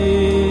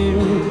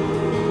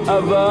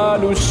 אבל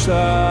הוא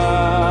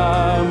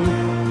שם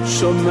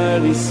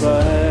שומר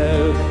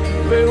ישראל,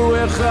 והוא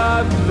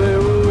אחד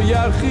והוא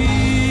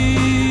יחיד,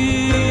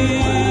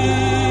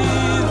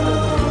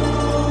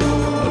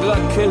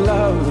 רק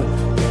אליו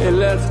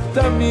אלך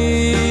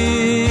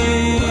תמיד,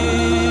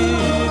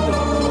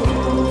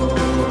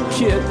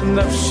 כי את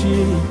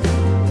נפשי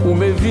הוא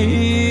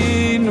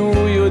מבין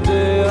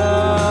ויודע,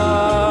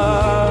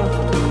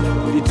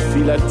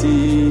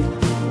 לתפילתי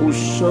הוא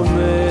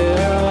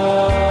שומע,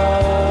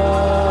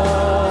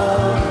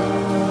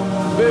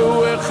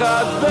 והוא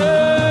אחד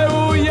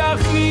והוא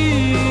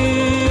יחיד,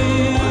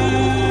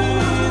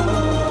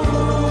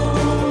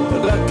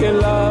 רק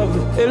אליו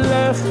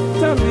אלך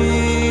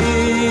תמיד,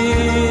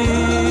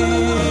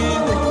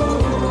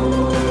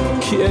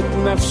 כי את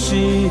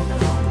נפשי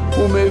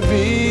הוא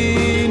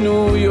מבין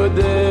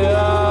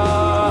ויודע,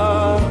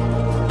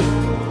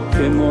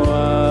 כמו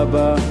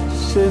אבא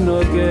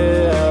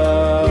שנוגע.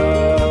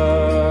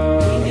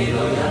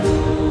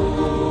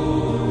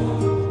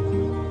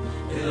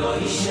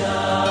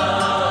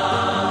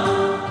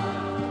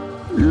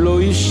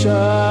 לא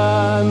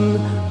ישן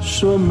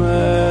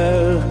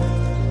שומר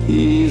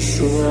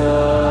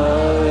ישראל.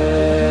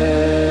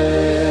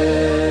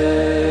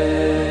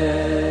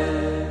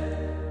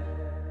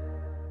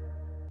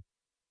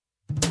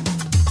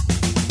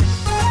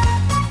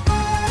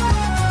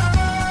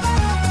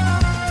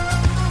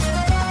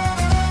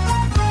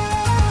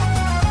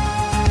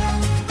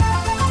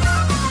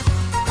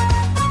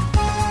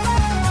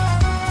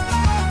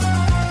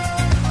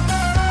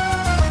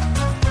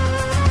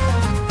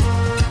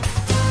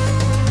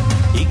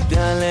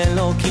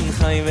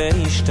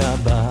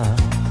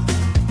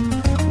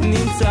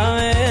 נמצא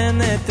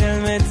ונטל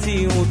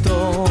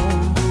מציאותו,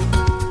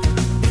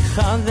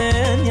 אחד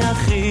אין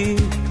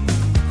יחיד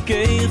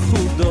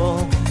כייחודו,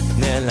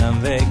 נעלם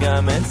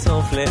וגם אין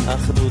סוף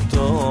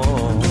לאחדותו.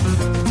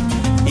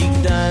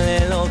 יגדל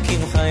אלוקים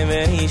חי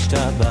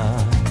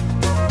וישתבח,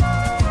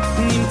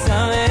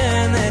 נמצא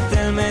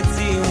ונטל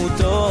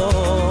מציאותו,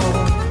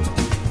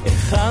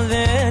 אחד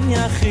אין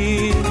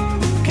יחיד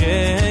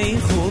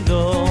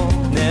כייחודו,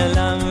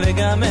 נעלם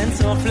וגם אין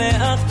סוף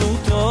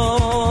לאחדותו.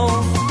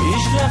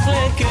 ישלח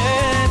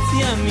לקץ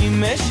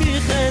ימים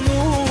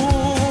משיחנו,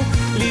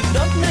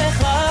 לבדוק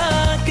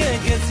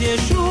מחקקץ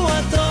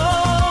ישועתו,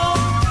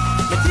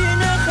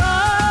 ותמך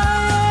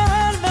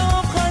יעל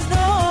ברוב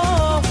חסדו,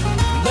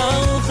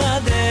 ברוך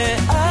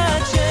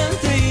עד שם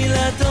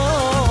תהילתו.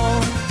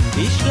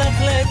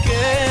 ישלח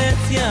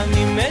לקץ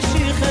ימים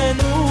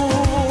משיחנו,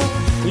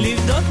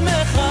 לבדוק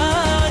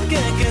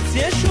מחקקץ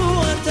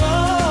ישועתו,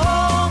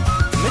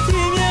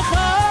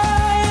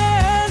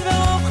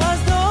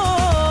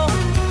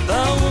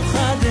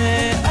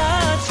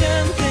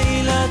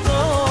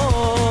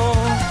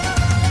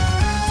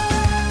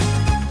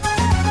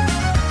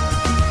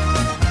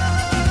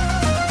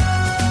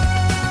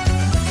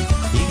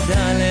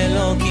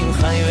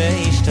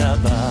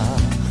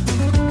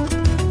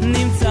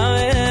 נמצא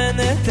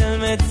ונטל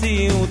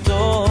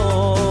מציאותו,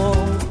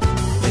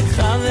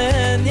 אחד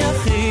אין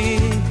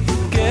יחיד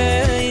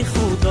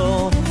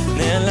כייחודו,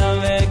 נעלם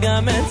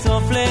וגם אין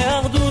סוף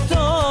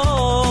לאחדותו.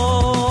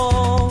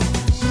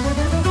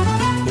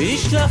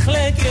 ישלח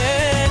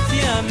לקץ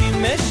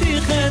ימים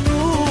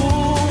משיחנו,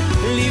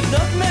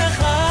 לבדוק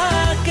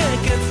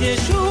מחקקץ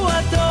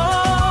ישועתו,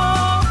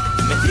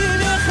 מתים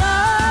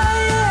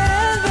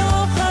יחייל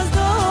ברוב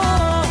חסדו,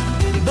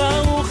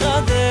 ברוך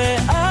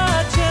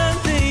עד שם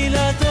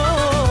תהילתו.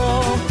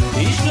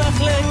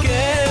 ישלח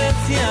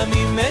לקץ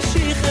ימים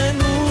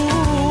משיחנו,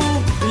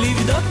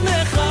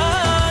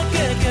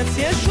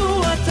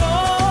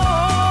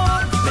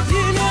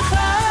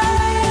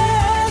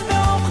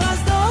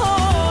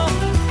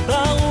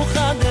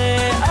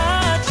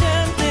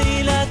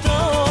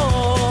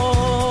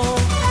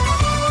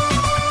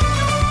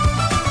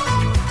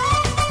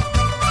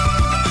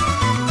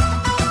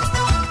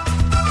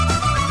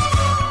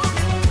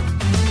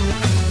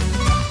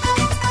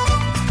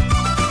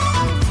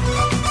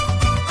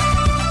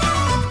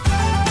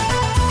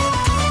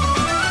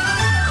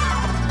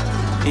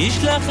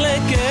 ישלח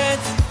לקץ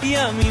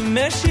ימים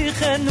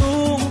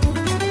משיחנו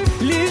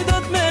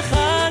לבדות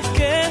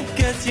מחכה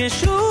קץ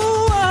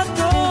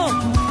ישועתו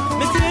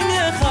מתים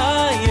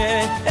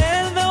יחיה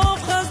אל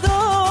ואוף חסדו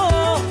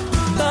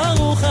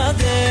ברוך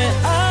עד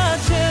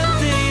שם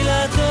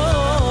תהילתו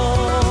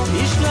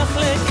ישלח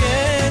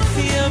לקץ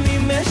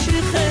ימים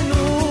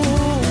משיחנו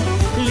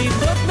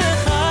לבדות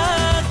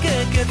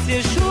מחכה קץ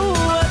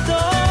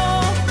ישועתו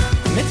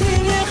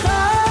מתים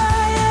יחיה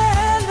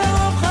אל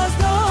ואוף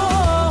חסדו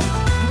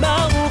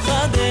ברוך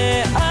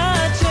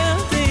עד שם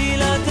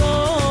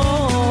תהילתו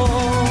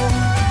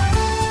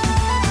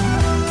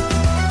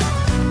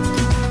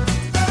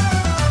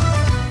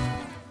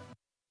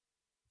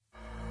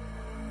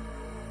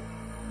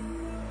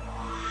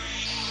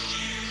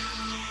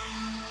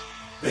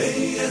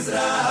בעזרת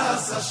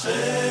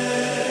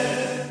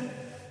השם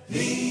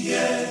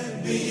נהיה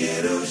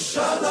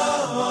בירושלים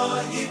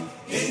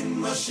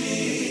עם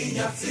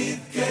משיח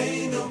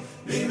צדקנו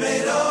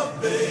במהרה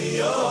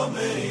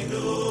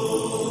בימינו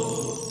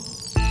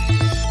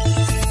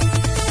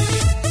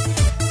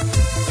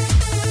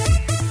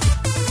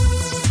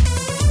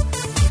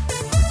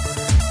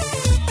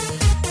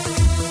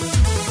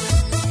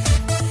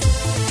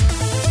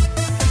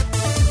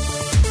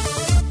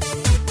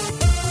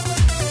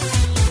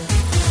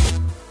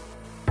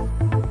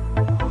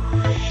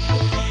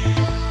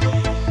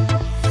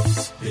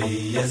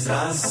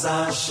בעזרת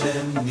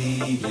השם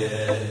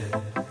נהיה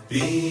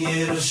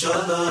בירושלים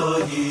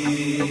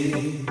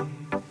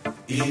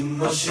עם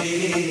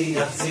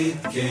משיח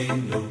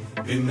צדקנו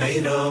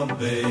במהרה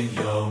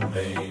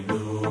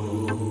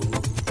בימינו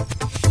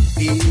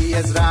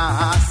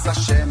בעזרת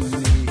השם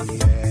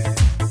נהיה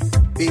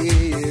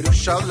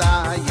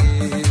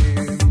בירושלים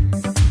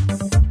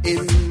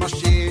עם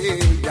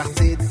משיח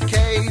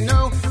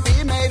צדקנו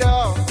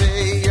במהרה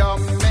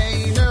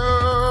בימינו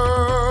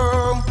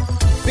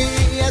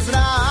בעזרת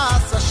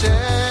השם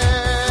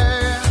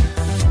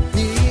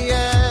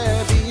נהיה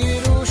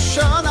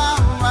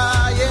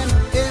בירושלים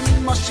עם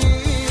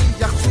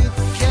משיח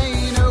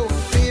צדקנו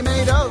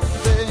במהרה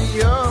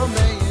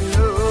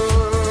בימינו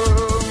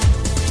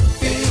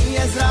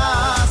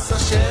בעזרת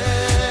השם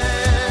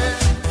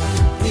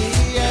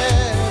נהיה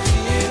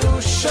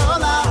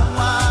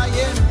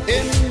בירושלים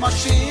עם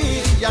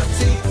משיח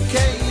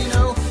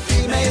צדקנו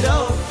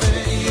במהרה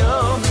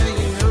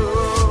בימינו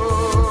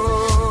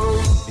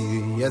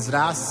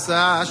בעזרת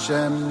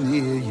השם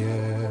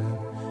נהיה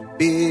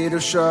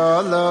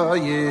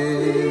בירושלים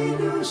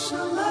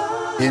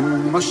עם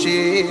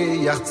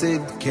משיח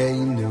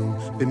צדקנו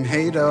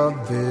במהרה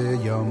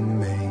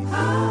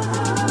בימינו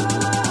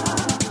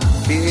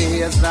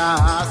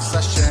בעזרת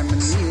השם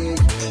נהיה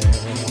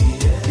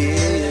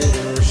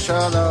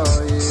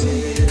בירושלים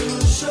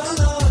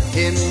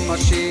עם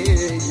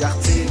משיח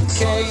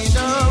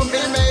צדקנו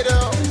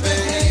במהרה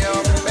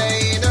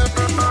בימינו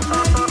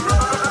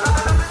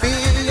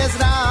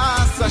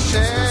בעזרת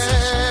השם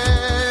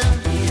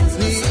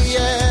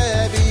נהיה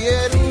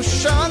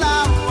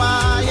בירושלים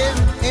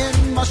עם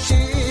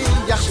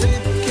משיח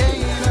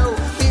צדקנו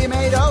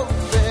במהרה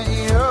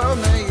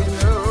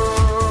בימינו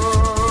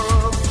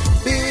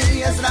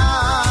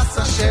בעזרת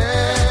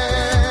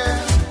השם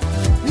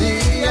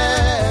נהיה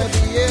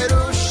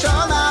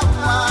בירושלים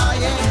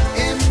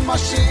עם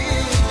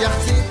משיח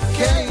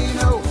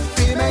צדקנו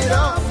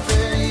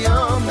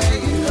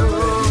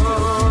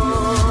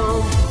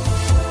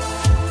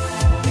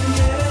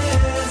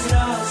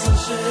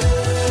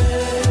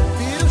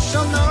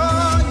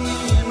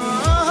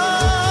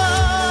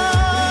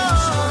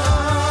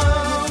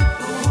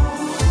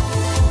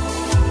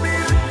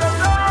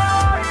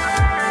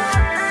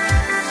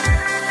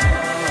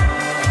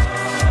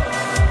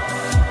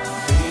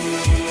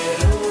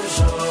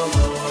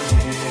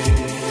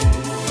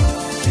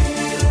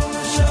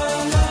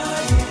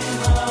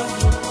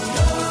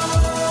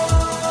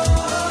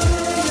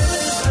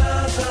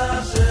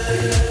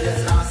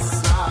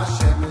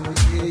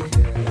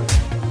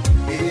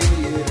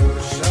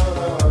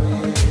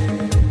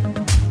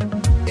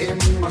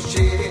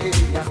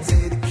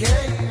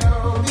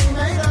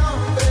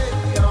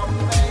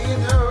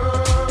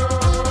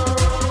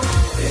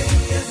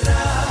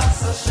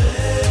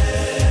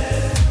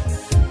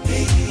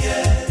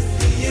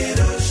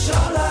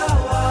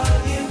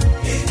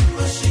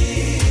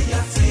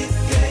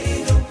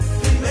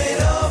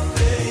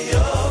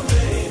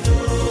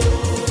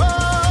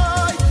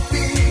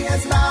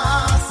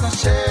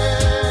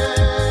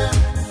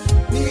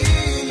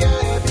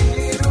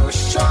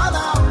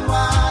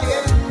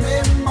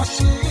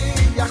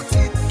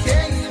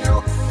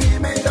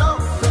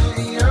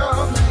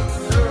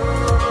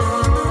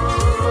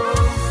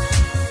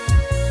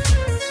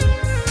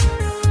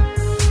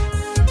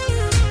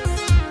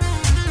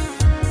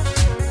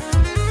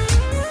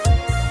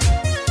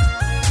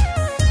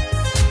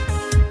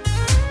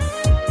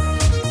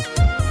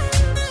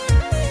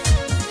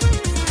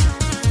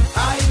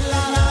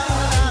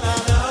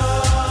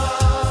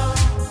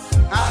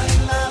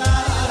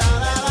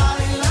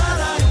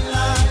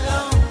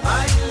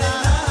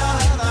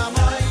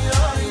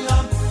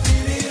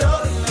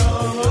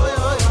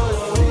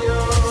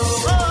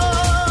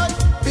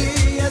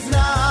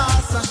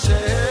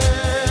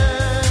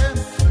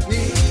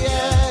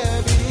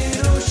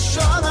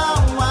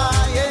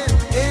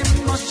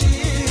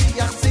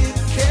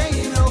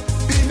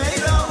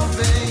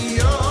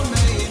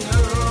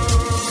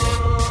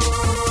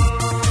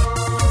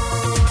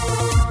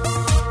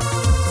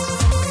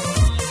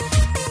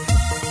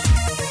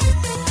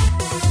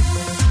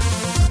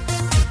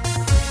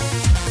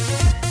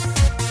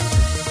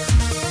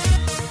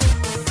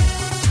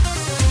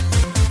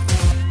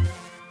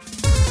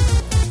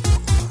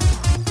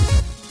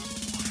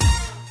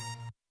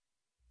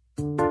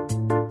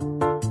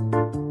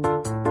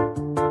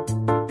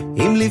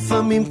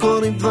לפעמים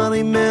קורים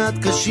דברים מעט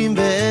קשים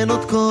ואין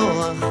עוד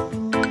כוח,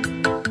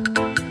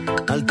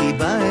 אל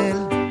תיבהל,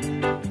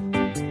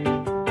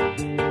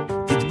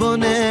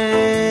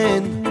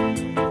 תתבונן.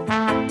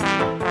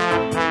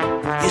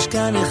 יש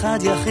כאן אחד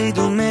יחיד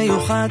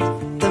ומיוחד,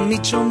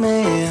 תמיד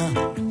שומע,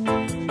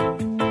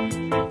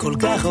 כל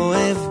כך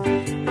אוהב,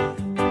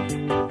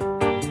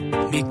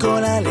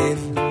 מכל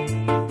הלב.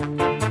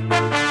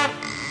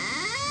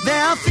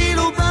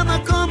 ואפילו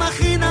במקום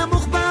הכי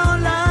נמוך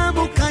בעולם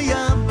הוא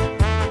קיים,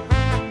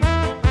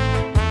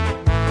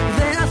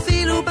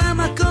 ואפילו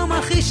במקום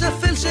הכי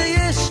שפל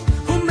שיש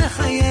הוא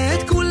מחיה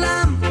את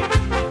כולם,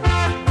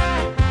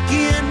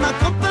 כי אין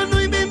מקום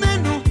פנוי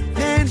ממנו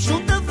ואין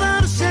שום דבר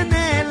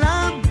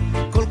שנעלם,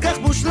 כל כך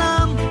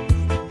מושלם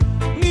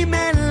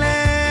ממלך,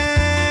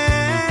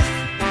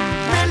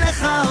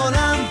 מלך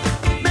העולם,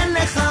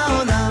 מלך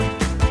העולם,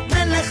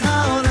 מלך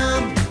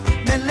העולם,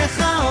 מלך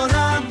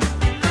העולם.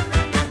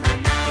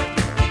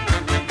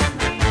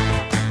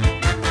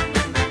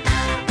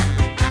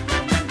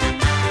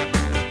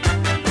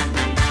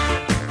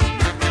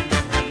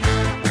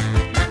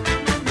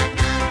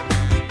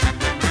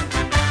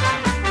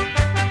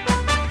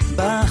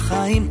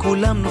 בחיים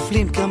כולם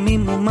נופלים,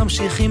 קמים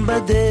וממשיכים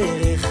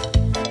בדרך,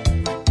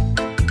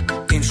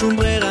 אין שום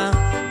ברירה,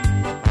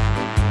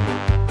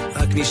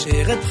 רק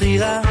נשארת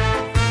בחירה.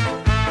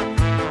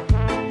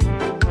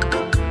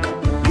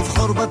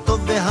 לבחור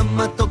בטוב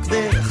והמתוק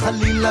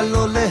וחלילה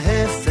לא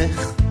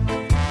להפך,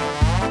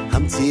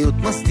 המציאות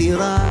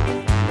מסתירה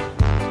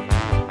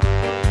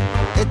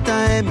את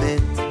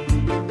האמת,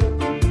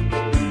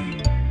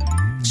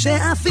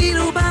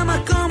 שאפילו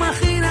במקום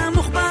הכי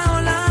נמוך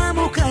בעולם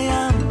הוא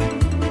קיים,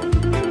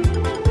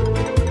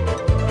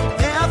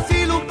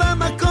 ואפילו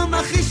במקום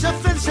הכי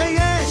שפל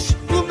שיש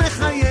הוא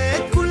מחיה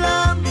את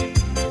כולם,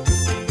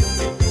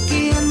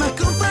 כי אין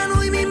מקום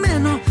פנוי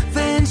ממנו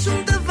ואין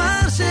שום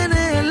דבר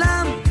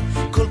שנעלם,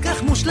 כל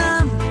כך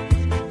מושלם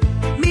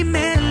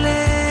ממלך,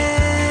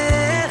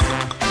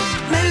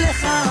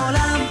 מלך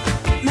העולם,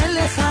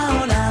 מלך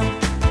העולם,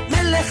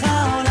 מלך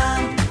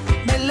העולם,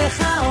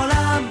 מלך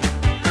העולם.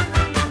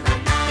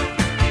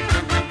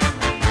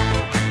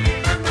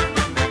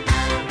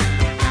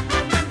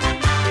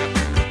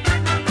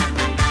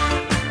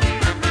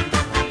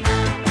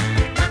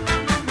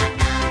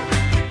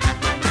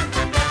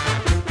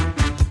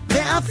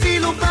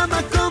 ואפילו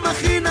במקום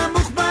הכי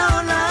נמוך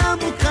בעולם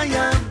הוא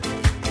קיים,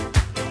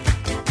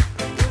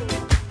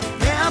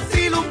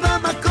 ואפילו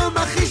במקום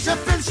הכי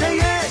שפל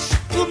שיש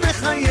הוא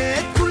מחיה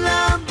את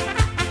כולם,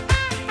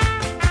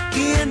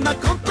 כי אין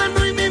מקום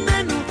פנוי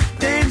ממנו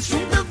ואין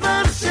שום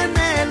דבר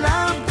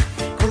שנעלם,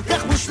 כל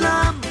כך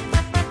מושלם.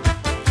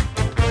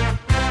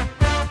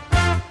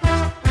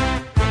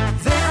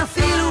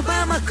 ואפילו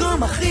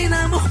במקום הכי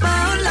נמוך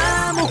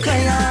בעולם הוא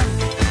קיים,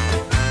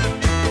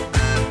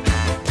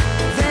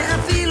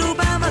 ואפילו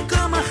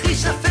במקום הכי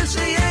שפל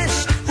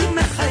שיש הוא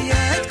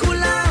מחיה את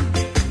כולם,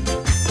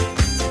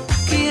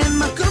 כי אין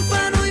מקום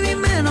פנוי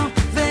ממנו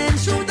ואין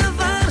שום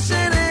דבר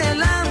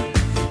שנעלם,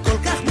 כל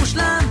כך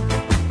מושלם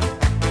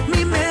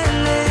ממלך,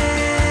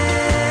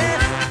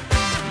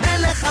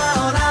 מלך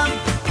העולם,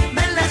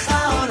 מלך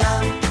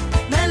העולם,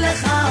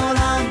 מלך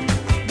העולם,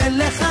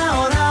 מלך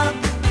העולם.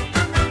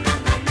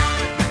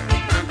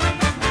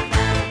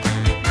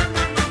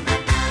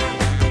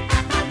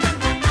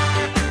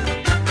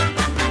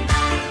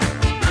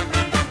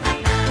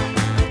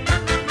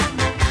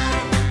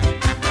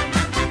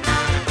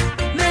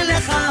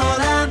 מלך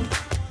העולם.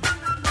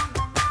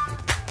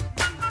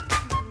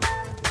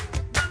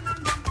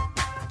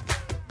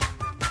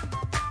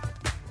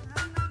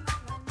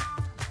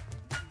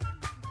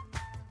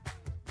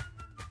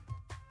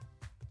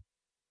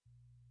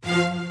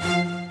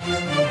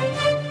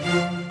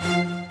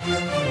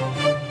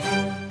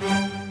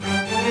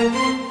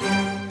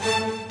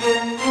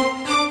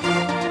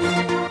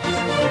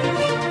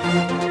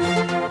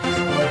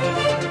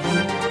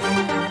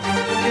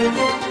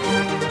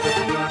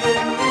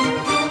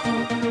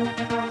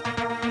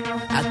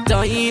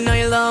 Adoyin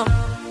olam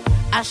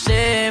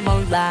Hashem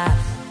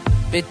olach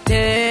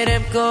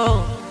B'terem kol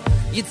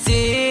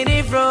Yitzir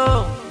nivro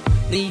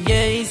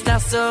Niyez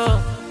taso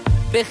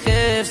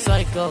B'chev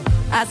soikol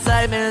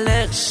Azar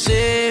melech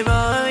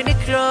Shemoy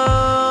nikro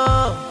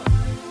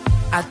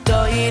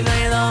Adoyin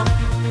olam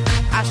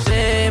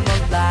Hashem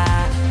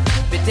olach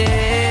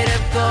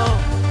B'terem kol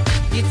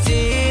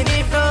Yitzir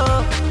nivro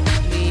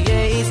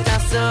Niyez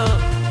taso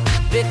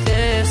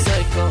B'chev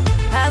soikol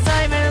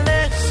Azar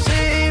melech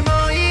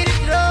Shemoy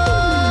nikro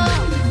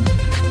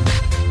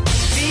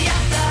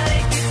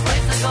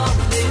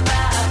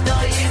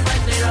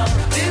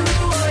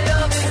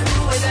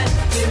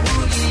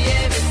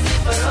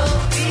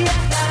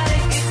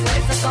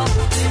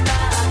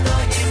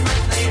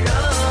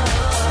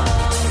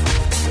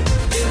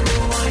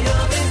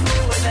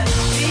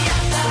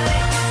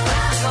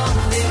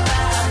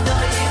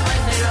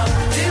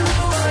Yeah.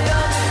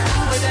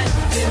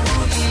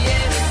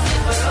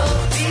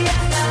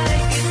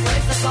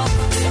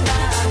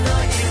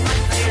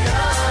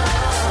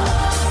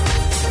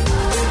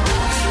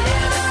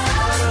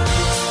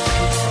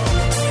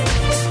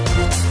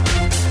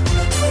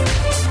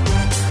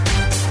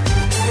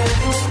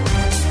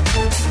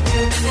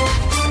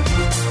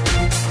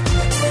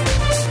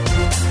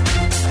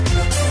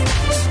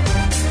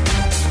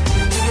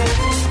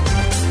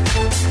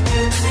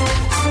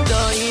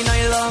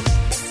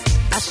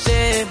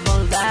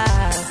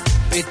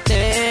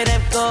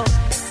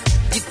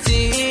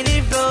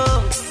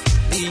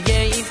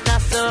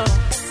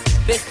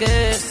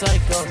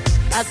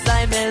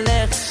 Asay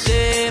melech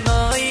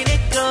shemoy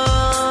nikro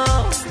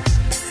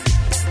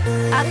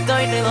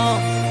Atoy nilo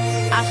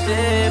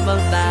Hashem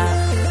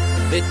alach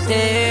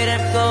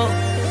B'terem ko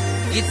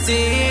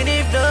Yitzini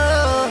v'lo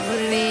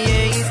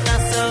Liyeis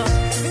naso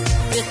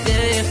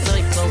B'terem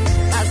soiko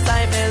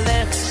Asay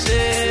melech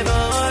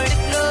shemoy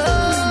nikro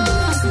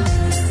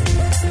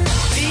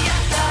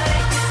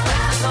V'yacharek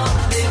Yisrael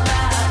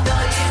V'vado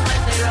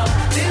Yimachero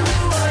V'hu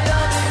oyo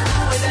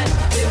v'hu ele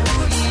V'hu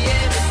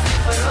yeh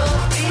v'sifaro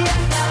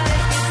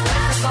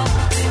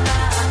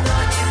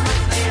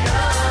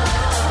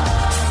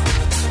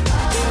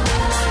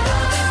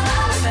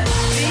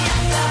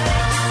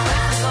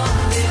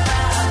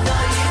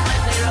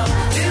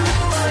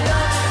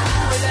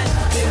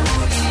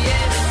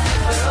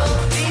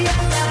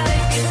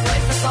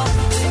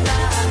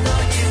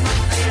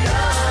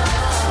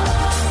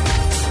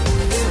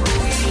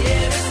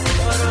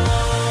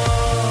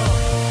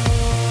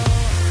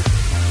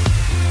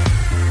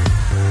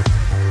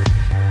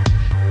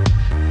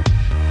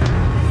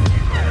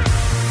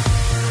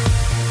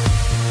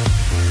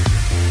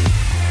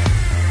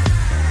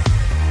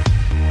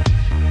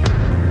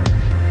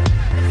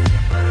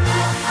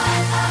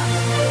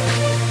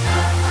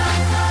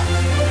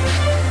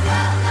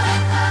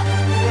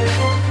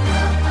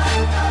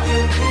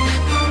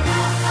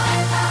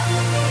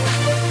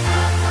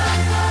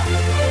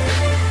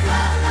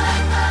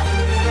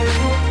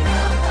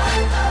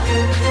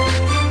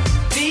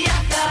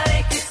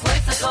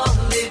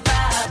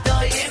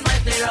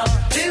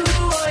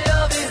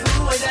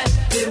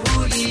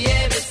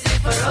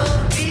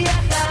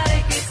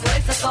V'yacharek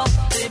Yisrael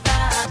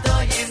V'vado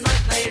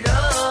Yimachero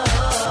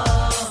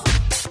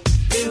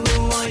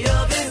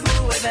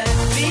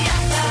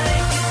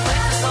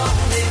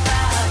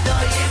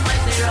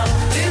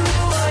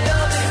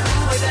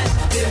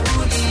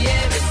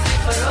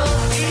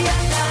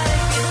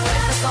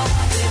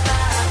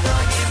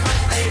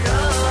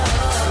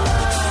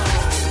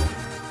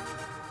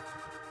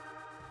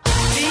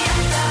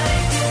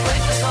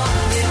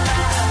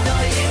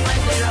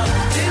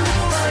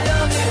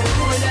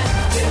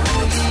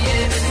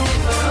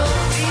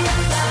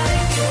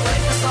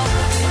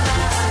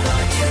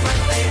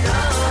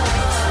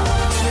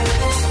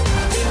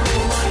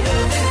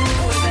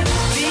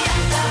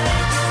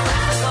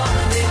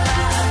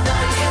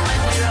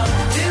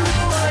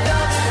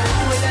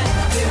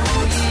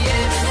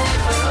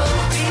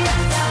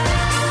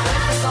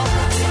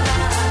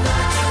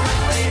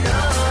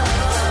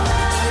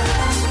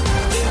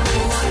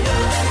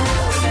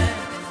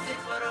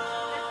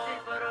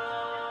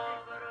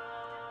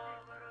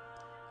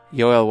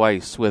Yoel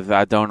Weiss with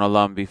Adon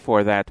Olam.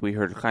 Before that, we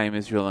heard Chaim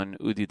Israel and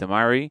Udi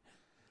Damari.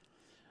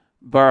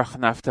 Baruch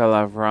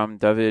Naftal Avram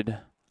David,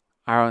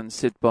 Aaron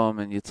Sitbom,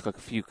 and Yitzchak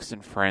Fuchs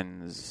and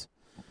friends.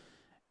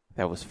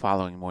 That was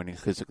following morning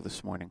chizuk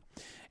this morning.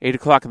 8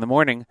 o'clock in the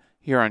morning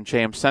here on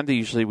JM Sunday.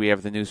 Usually we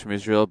have the news from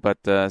Israel,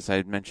 but as I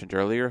had mentioned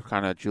earlier,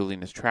 Chana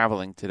Julian is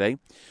traveling today,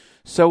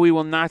 so we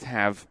will not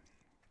have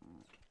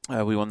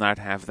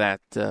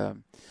that.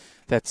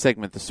 That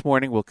segment this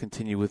morning. Will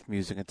continue with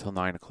music until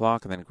 9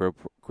 o'clock, and then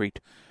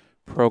great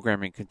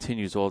programming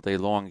continues all day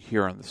long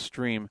here on the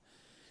stream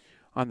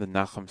on the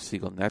Nachum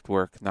Segal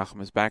Network.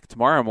 Nachum is back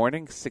tomorrow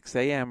morning, 6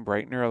 a.m.,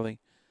 bright and early,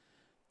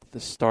 the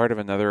start of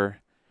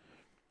another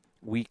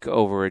week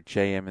over at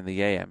JM in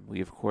the AM. We,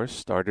 of course,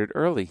 started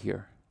early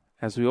here,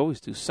 as we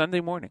always do,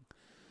 Sunday morning,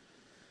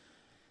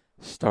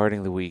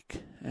 starting the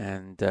week.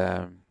 And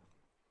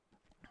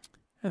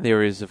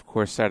there is, of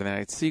course, Saturday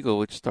Night Segal,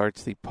 which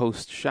starts the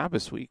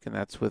post-Shabbos week, and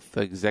that's with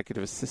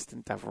Executive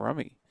Assistant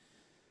Avrami.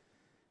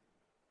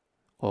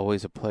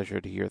 Always a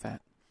pleasure to hear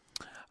that.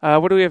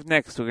 What do we have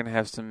next? We're going to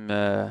have some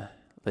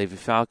Levi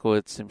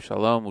Falkowitz, Sim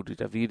Shalom, Udi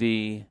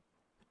Davidi.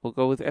 We'll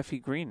go with Effie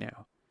Green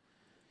now.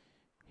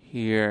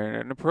 Here,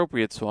 an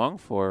appropriate song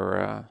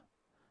for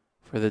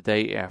the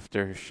day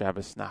after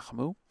Shabbos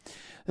Nachmu.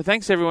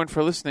 Thanks, everyone,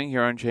 for listening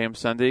here on JM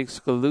Sunday,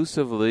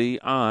 exclusively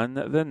on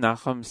the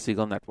Nachum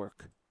Segal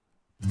Network.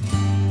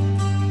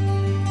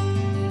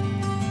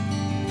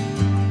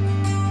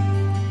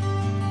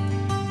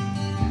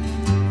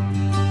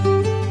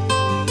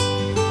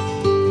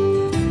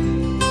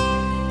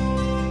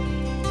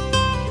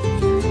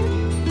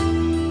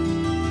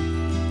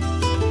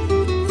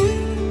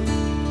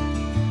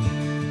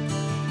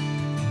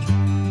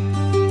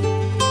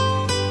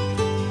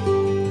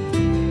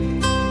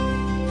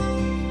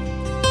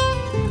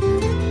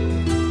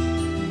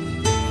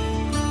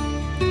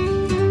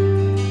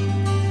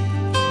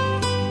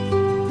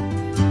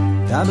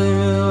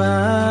 Daberu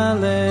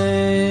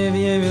alev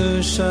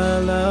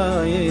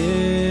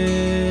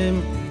Yerushalayim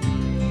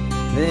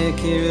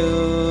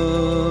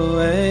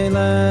Vekiru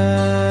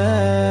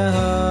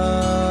eleha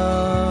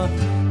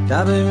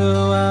Daberu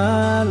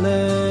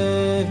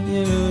alev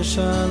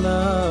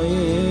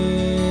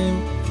Yerushalayim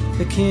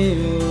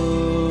Vekiru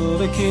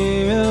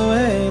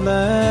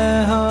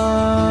eleha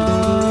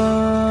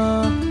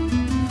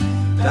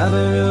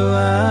Daberu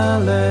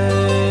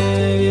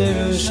alev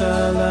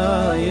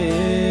Yerushalayim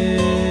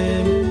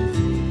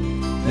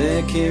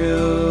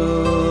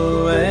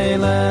Kiru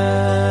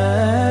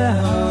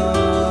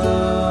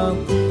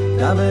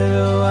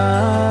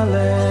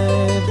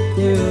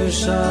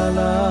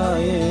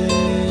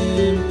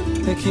Yerushalayim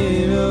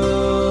Tekiru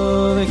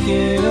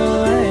Vekiru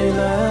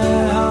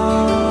Eileha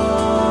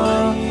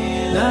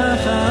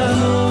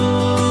Nachamu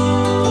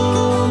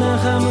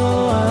Nachamu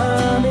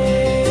Ami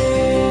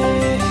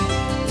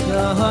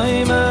Yahoimar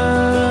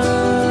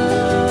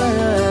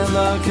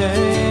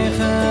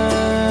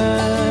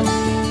Elokeichem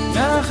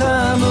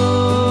Nachamu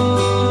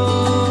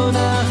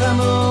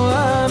Nachamu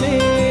Ami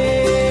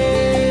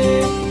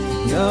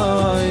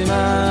Yahoimar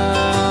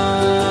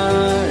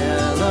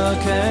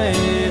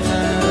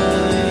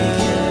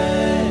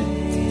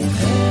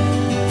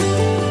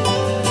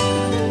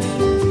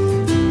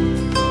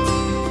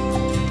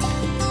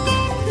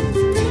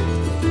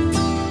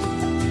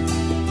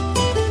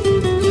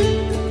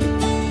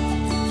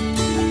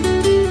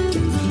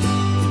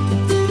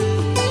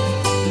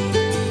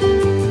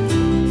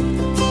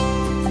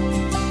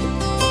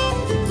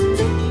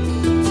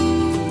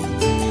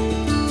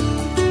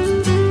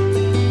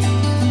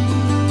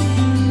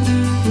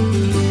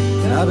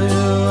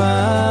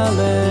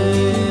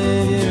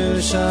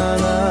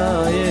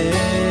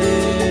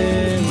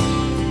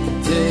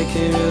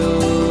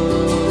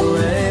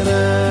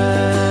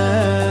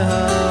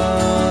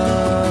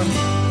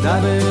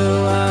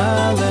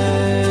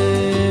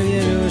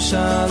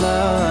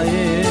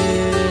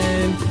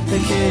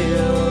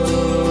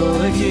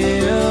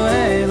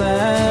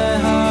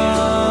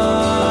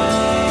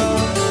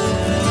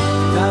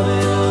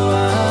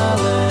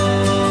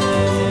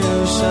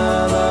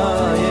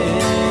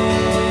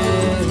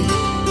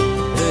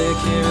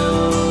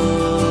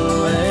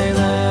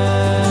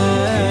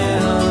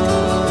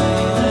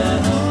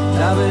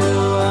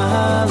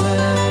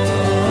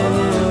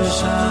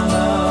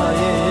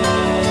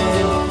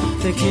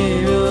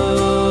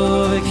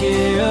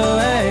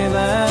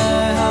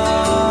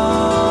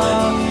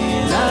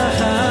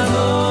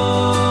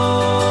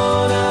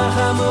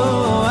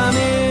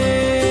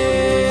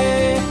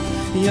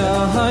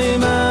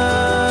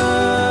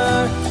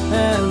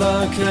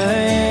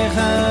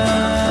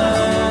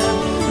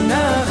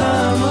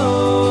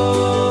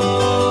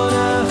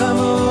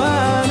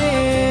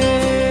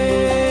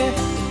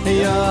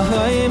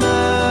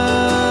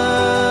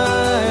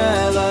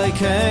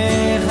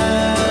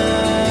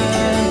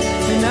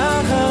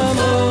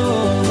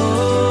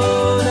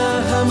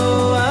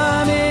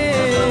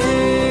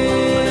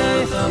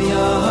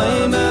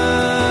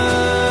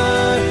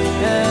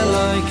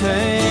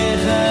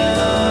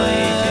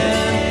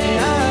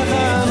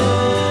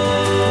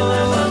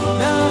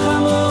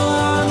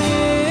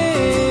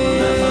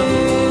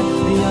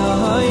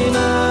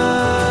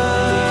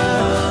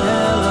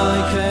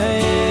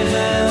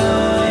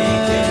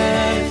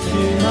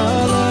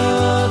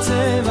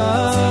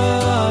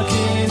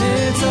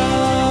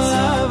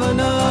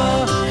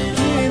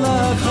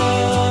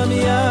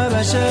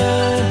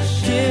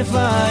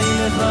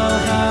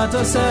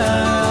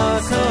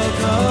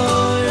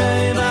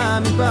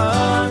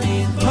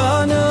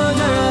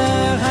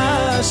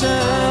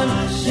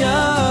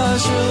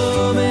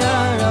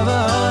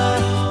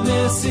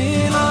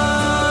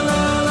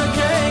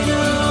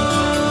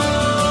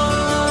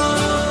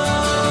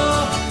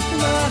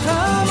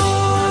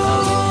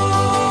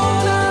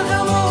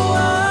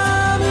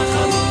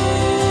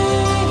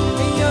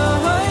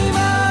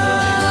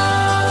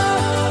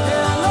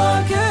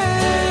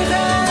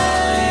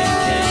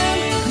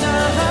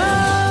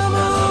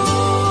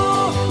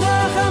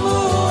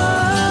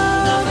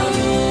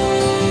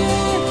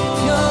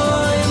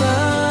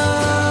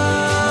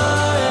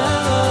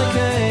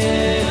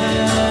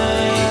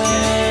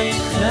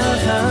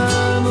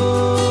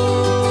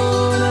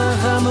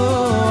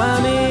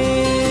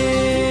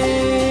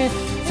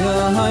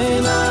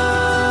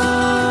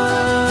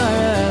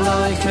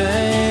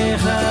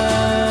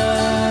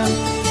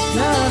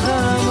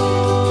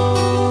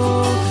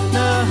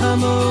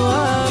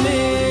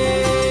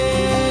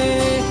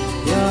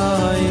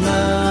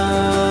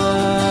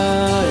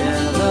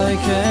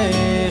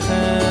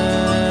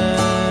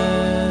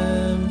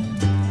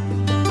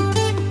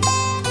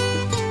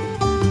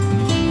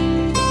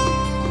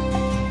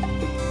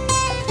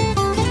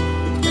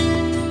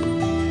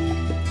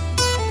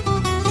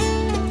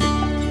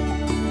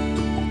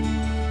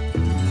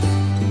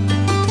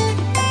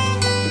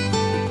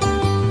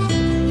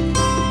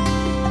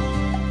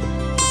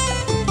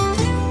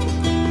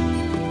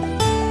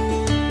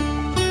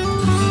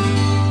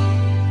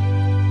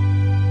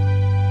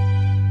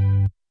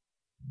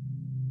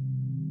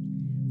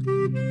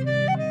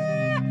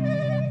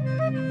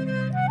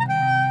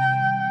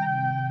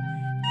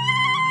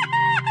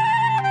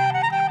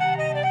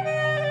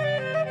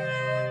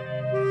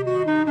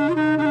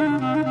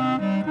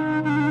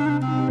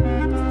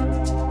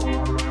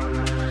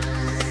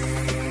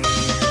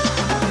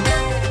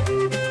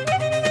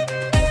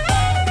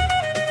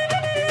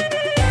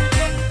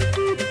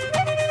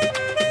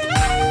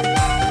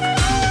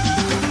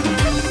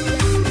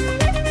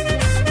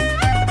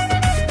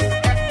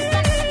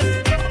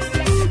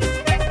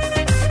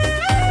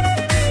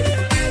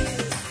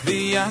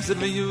Yasser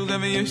be yuga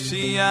be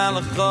yushi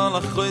al khol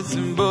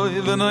khoizim boy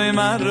venoy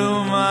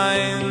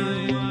marumain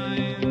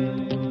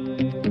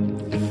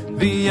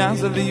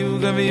V'yasa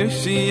v'yuga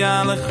v'yoshia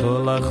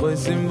l'chol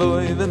ha'chosim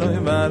boi v'noi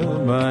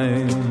marumai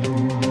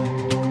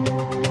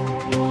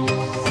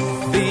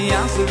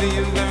V'yasa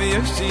v'yuga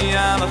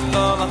v'yoshia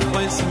l'chol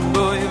ha'chosim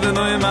boi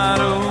v'noi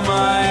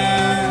marumai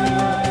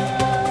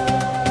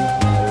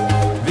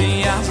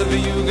V'yasa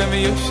v'yuga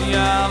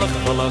v'yoshia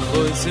l'chol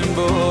ha'chosim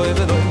boi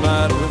v'noi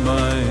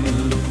marumai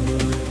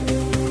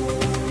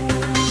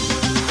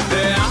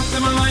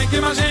Ve'atem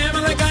alaykim Hashem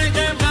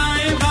alekaychem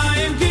chayim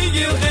chayim ki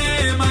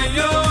yilchem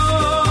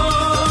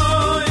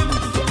ayoim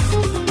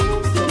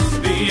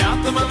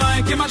Ve'atem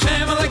alaykim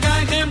Hashem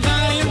alekaychem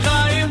chayim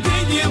chayim ki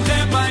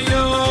yilchem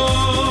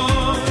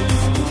ayoim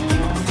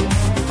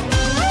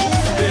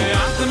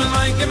Ve'atem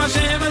alaykim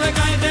Hashem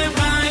alekaychem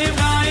chayim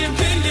chayim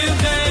ki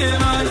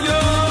yilchem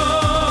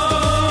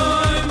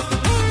ayoim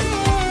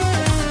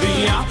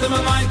Ve'atem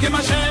alaykim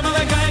Hashem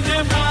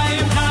alekaychem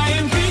chayim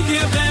chayim ki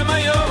yilchem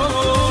ayoim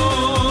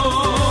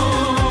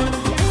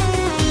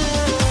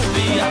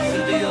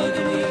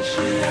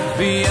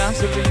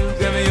V'yasa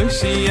v'yuga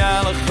v'yoshia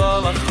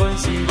l'chol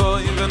ha'chosim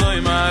boi v'noi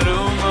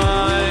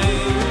marumai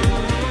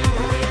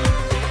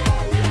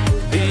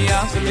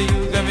V'yasa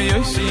v'yuga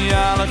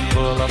v'yoshia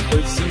l'chol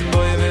ha'chosim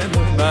boi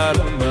v'noi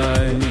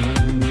marumai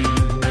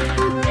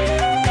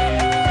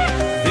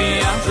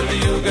V'yasa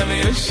v'yuga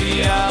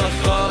v'yoshia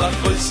l'chol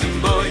ha'chosim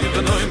boi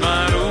v'noi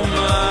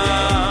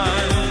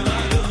marumai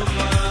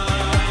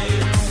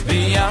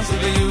V'yasa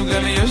v'yuga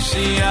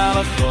v'yoshia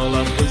l'chol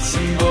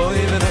ha'chosim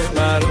boi v'noi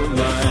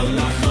marumai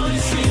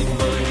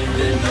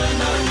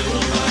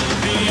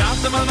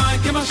V'yatem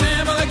alaykim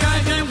Hashem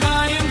alekaychem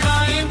chayim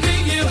chayim ki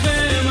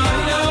yilchem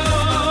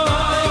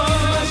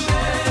ayoim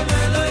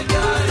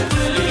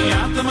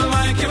V'yatem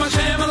alaykim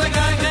Hashem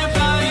alekaychem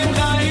chayim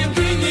chayim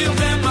ki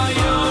yilchem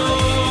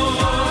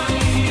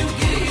ayoim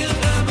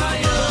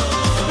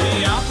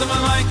V'yatem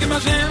alaykim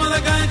Hashem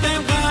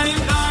alekaychem chayim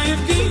chayim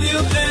ki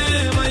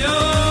yilchem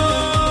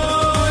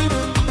ayoim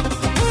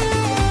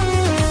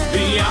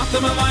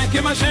V'yatem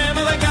alaykim Hashem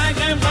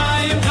alekaychem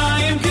chayim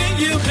chayim ki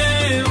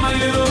yilchem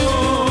ayoim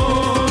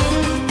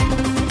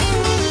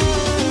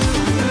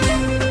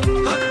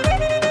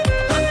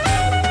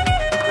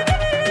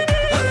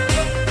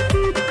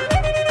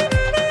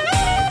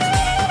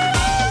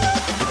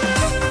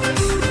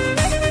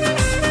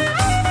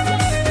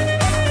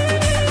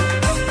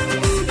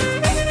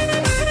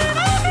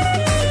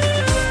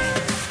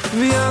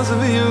V'yasa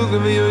v'yuga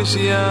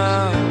v'yoshia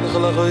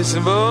l'chol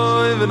ha'chosim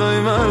boi v'noi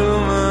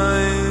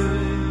marumai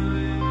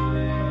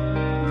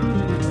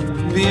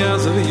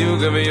V'yasa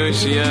v'yuga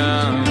v'yoshia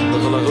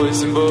l'chol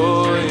ha'chosim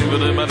boi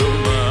v'noi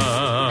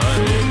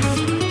marumai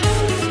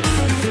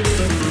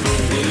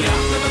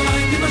V'yatem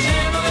alaykim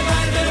Hashem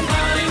alekaychem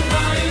chayim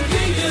chayim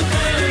ki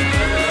yilchem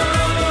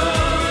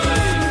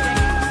ayoim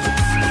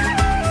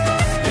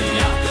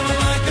V'yatem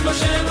alaykim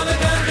Hashem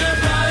alekaychem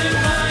chayim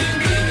chayim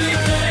ki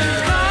yilchem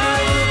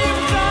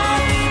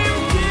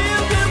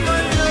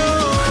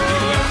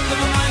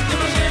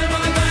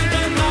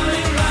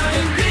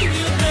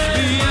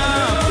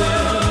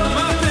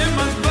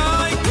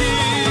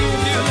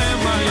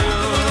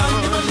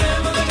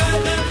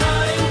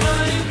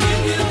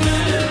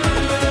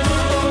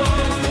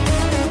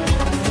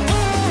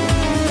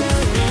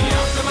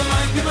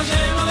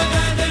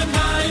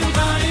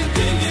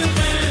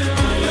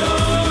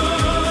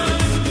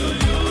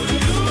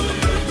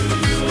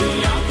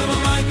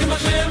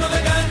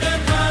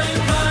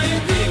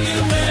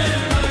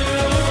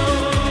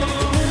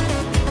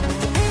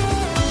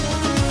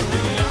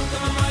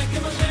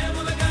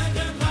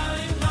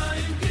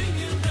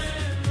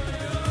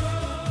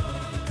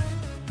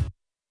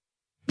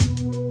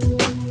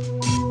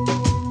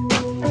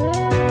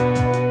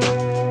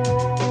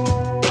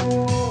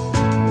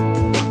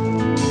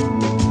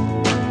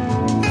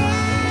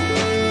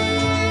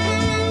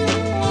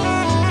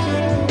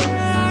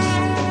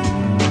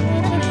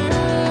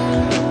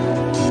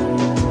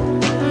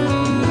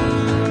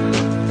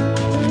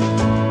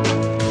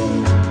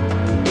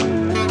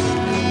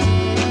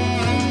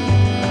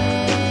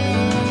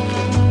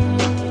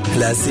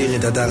להסיר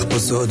את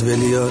התחפושות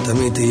ולהיות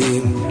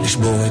אמיתיים,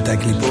 לשבור את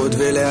הקליפות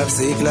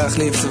ולהפסיק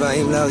להחליף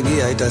צבעים,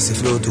 להרגיע את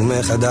הספלות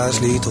ומחדש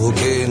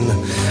להתרוקן,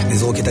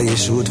 לזרוק את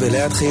הישות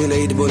ולהתחיל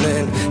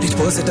להתבונן,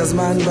 לתפוס את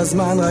הזמן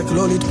בזמן, רק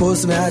לא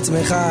לתפוס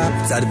מעצמך,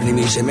 צד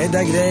פנימי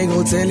שמדגדג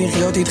רוצה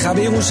לחיות איתך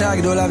בירושה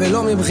גדולה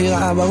ולא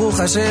מבחירה, ברוך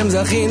השם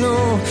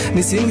זכינו,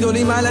 ניסים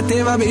גדולים על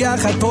הטבע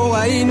ביחד פה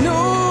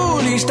ראינו,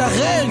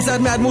 להשתחרר קצת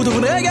מהדמות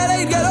וברגע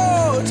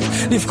להתגלות,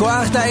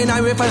 לפקוח את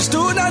העיניים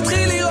בפשטות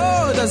נתחיל לראות,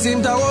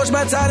 תשים את הראש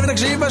בצד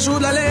ותקשיב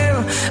פשוט ללב,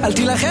 אל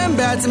תילחם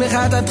בעצמך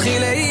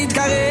תתחיל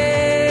להתקרב,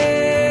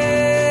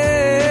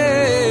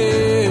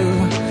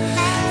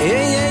 איי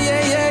איי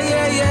איי איי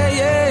איי איי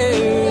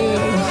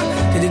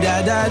איי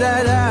דה דה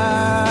דה דה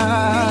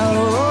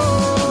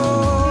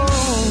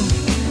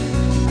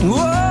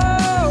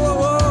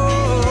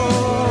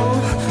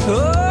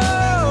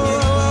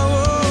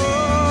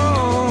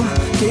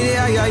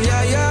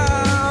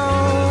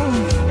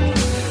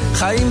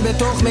חיים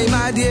בתוך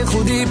מימד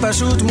ייחודי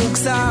פשוט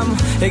מוקסם.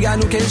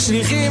 הגענו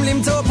כשליחים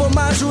למצוא פה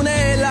משהו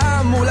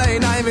נעלם מול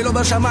העיניים ולא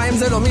בשמיים,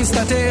 זה לא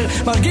מסתתר.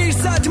 מרגיש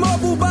קצת כמו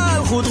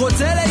בובל, חוט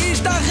רוצה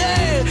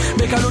להשתחרר.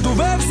 בקלות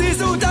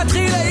ובבסיסות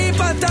תתחיל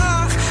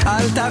להיפתח.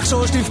 אל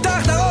תחשוש,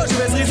 תפתח את הראש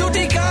ובזריזות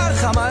תיקח.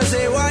 חמל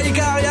זהו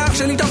העיקר, יח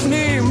שלי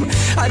תפנים.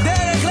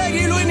 הדרך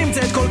לגילוי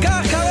נמצאת כל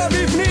כך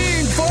קרוב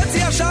בפנים. תפוץ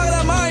ישר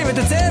למים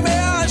ותצא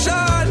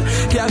מהעשן,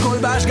 כי הכל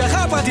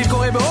בהשגחה פרטית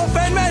קורה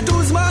באופן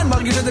מתוזמן.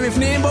 מרגיש את זה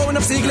בפנים, בואו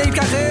נפסיק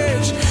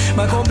להתכחש.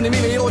 מקום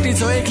פנימי מאיר אותי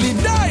צועק לי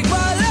די כבר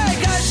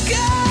לקשקש.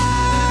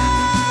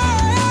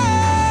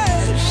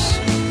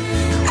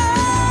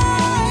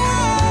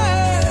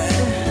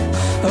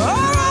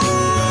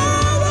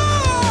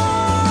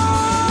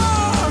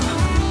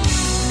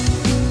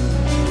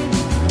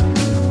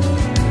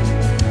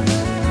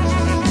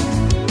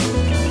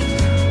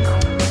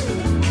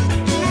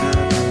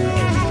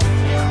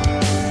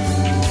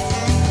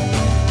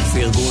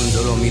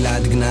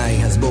 מילת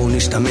גנאי, אז בואו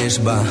נשתמש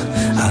בה.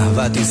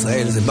 אהבת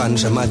ישראל זה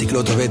בנשמה,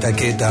 תקלוט טוב את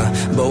הקטע.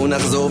 בואו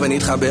נחזור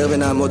ונתחבר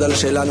ונעמוד על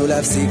שלנו,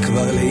 להפסיק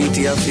כבר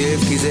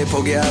להתייפייף כי זה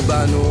פוגע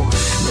בנו.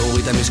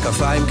 להוריד את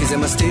המשקפיים כי זה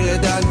מסתיר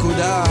את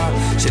הנקודה,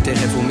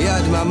 שתכף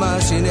ומיד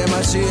ממש הנה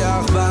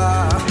משיח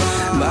בא.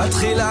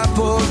 מתחילה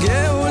פה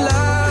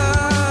גאולה,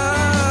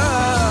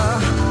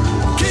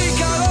 כי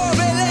קרוב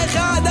אליך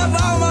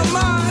הדבר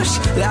ממש.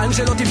 לאן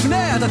שלא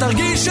תפנה אתה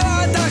תרגיש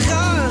שאתה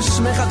חש.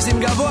 מחפשים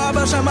גבוה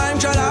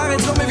בשמיים של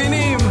הארץ לא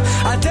מבינים.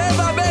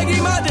 הטבע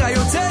בגימטריה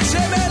יוצא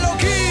שם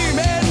אלוקים.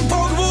 אין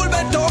פה גבול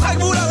בתוך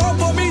הגבול, הרוב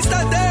פה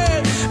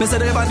מסתדר.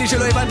 בסדר, הבנתי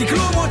שלא הבנתי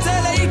כלום, רוצה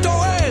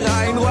להתעורר.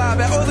 העין רואה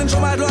והאוזן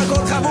שומעת, לא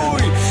הכל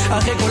חבוי.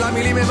 אחרי כל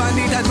המילים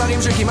הבנתי את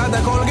הדברים שכמעט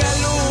הכל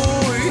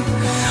גלוי.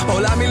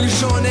 עולם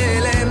מלשון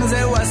אלם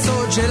זהו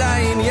הסוד של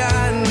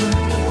העניין.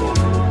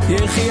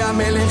 יחי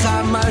המלך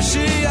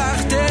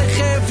המשיח,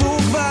 תכף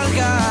הוא כבר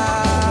כאן.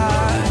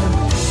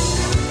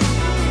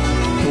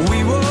 We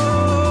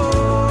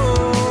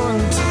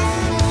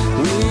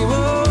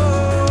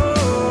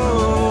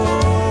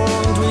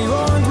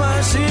want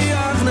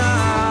Mashiach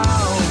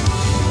now.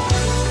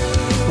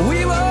 We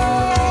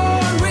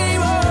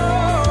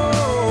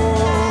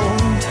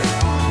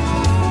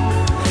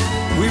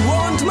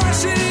want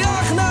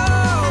Mashiach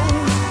now.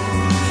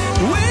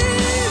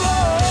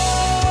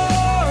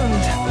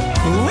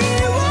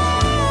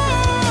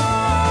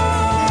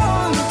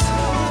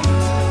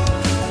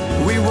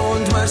 We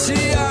want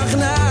Mashiach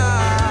now.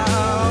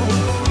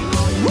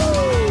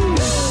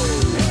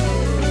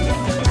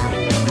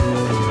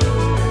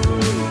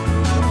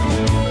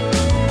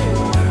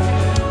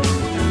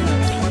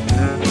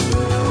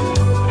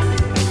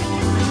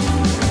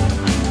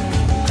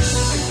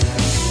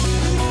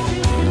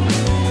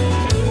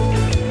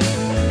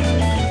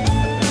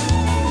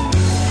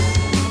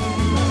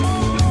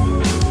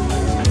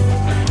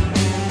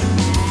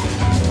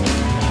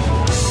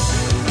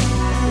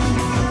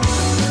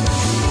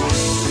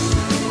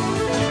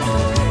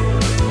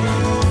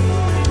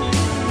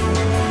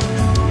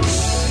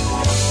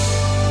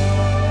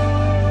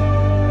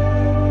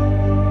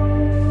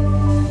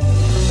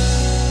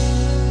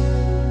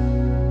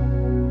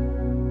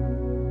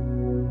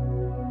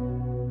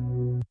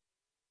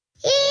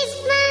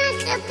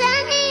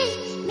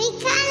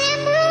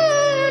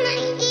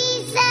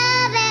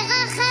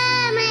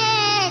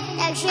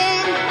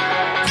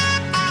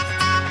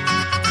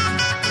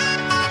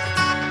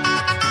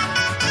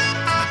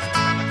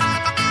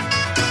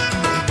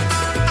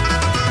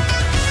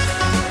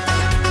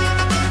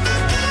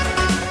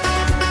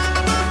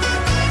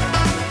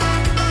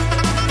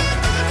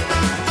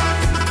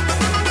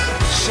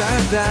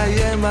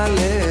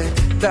 ימלא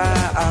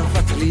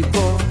תאוות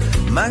ליבו,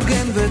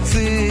 מגן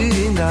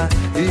וצינה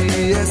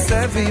יהיה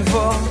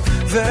סביבו,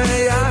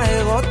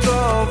 ויער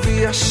אותו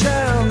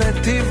וישר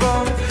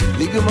נתיבו,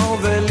 לגמור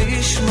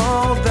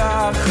ולשמור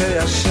דרכי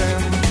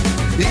השם.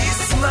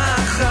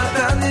 ישמח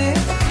חתני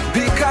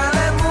בקל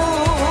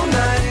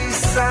אמונה,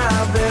 יישא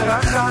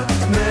ברכה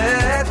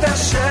מאת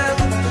השם.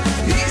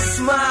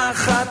 ישמח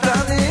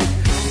חתני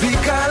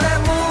בקל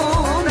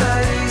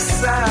אמונה,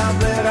 יישא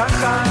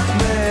ברכה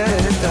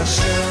מאת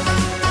השם.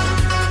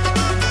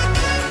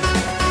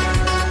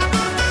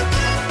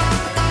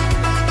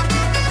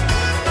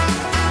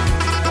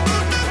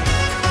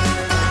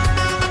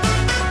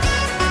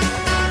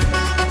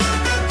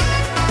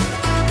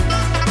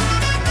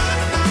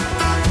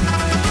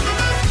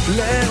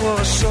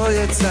 לראשו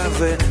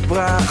יצווה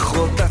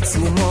ברכות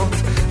עצומות,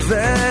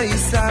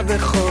 ויישא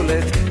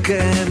בחולת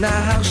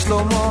כנהר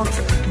שלומות,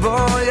 בו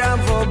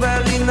יבוא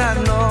ברינה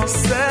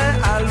נושא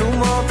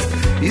אלומות,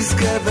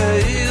 יזכה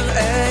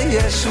ויראה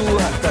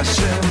ישועת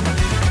השם.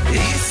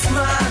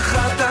 ישמח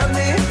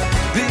חתני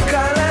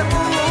בקל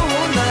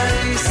אמונה,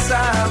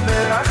 יישא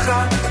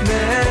ברכה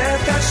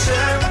מאת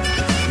השם.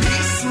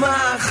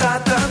 ישמח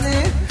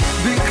חתני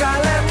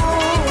בקל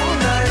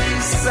אמונה,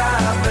 יישא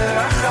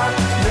ברכה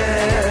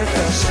מאת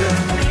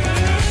השם.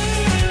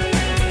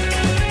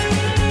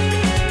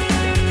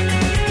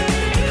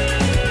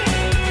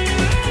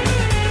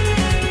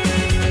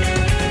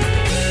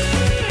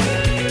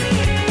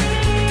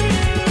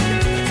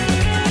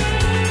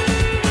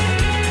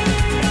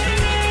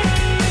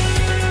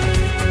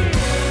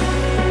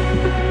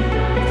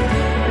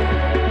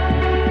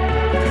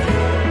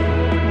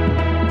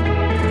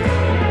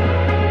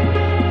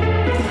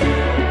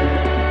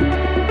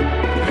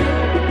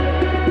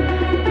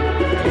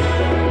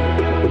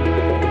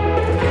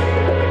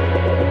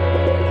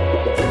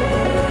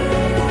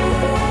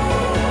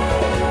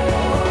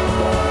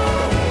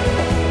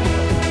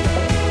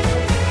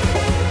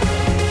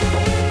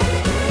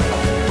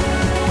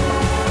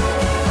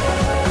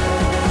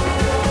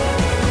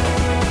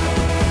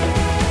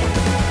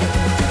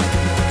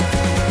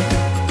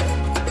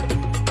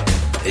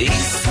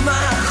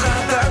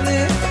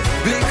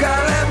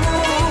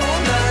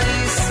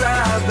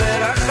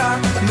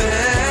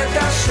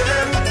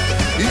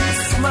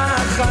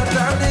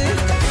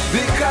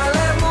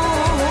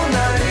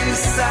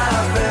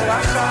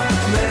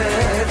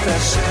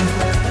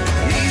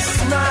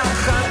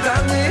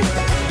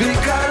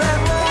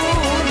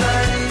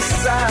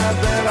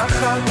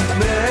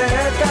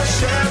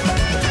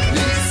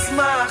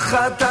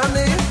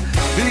 חתנים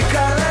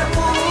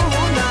ויקלמו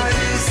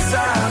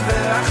נעיסה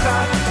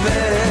ברכה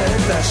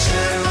ואת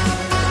השם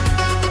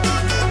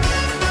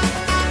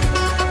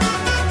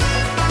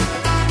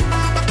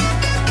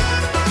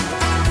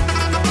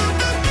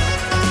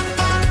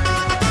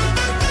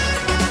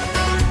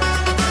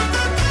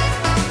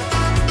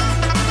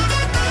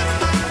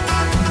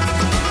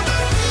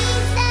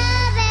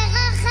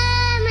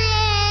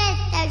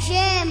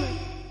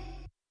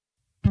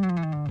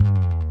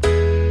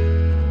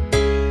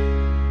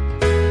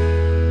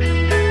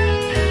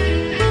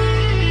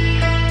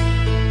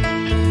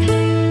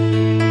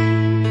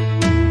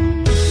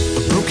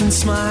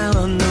Smile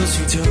on those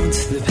who don't,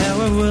 the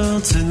power will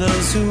to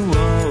those who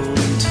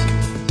won't.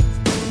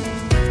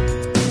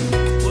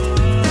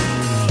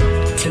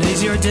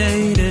 Today's your day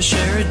to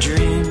share a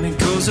dream. It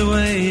goes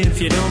away if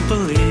you don't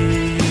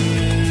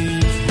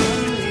believe.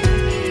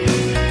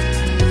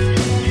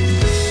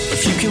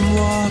 If you can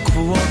walk,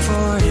 we'll walk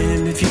for him.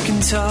 If you can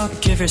talk,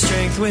 give her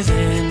strength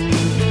within.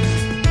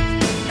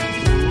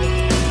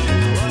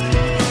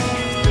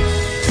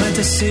 Plant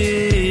a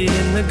seed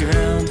in the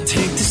ground.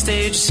 Take the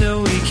stage so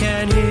we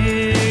can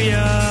hear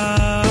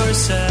your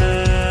sound.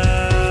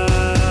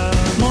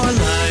 More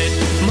light,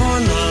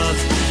 more love.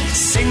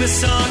 Sing the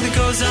song that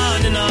goes on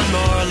and on.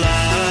 More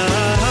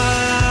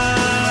light.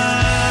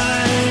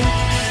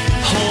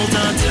 Hold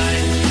on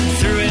tight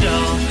through it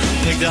all.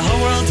 Pick the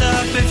whole world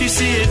up if you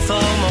see it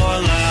fall. More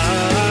light.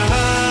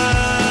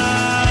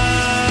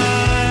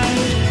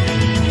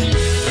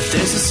 If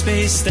there's a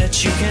space that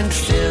you can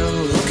fill,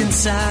 look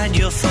inside,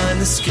 you'll find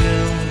the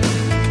skill.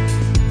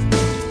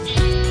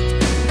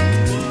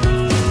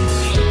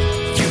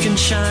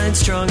 Shine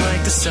strong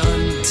like the sun.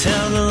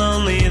 Tell the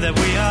lonely that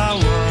we are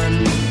one.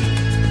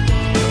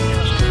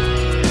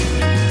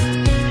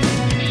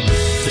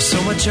 There's so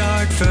much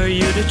art for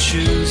you to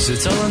choose.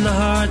 It's all in the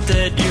heart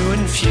that you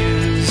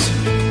infuse.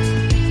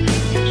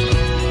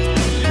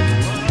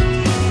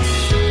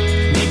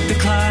 Make the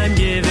climb,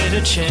 give it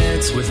a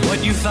chance. With what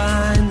you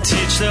find,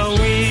 teach the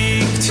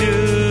weak to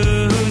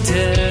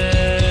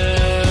dance.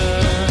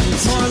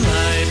 More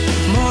light,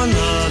 more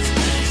love.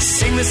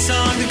 Sing the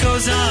song that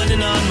goes on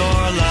and on.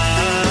 More light.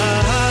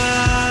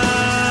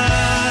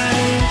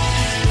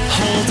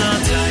 Hold on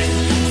tight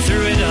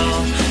through it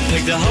all.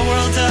 Pick the whole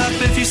world up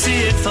if you see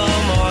it fall.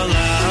 More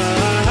light.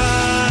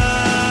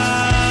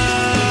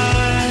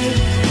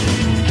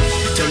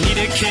 Don't need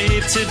a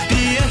cape to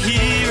be a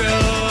hero.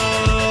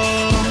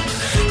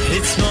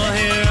 It's more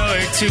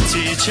heroic to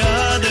teach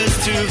others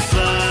to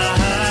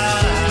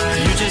fly.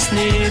 You just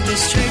need the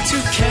strength to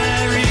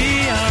carry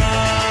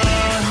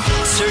on.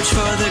 Search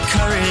for the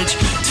courage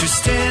to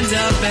stand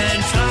up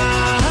and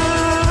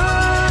fight.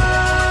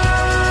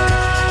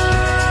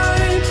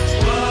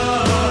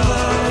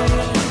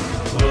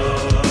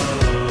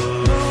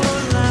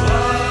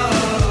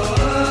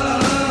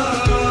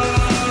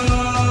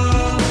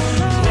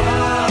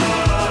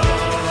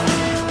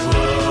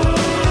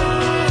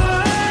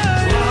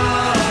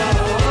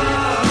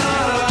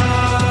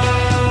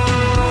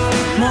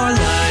 More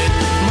light,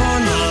 more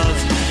love.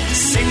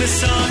 Sing the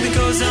song that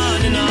goes on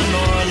and on.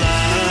 More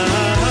light.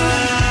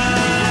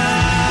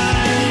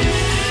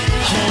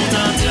 Hold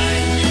on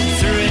tight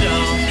through it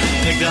all.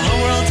 Pick the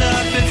whole world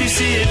up if you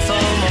see it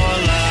fall. More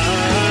light.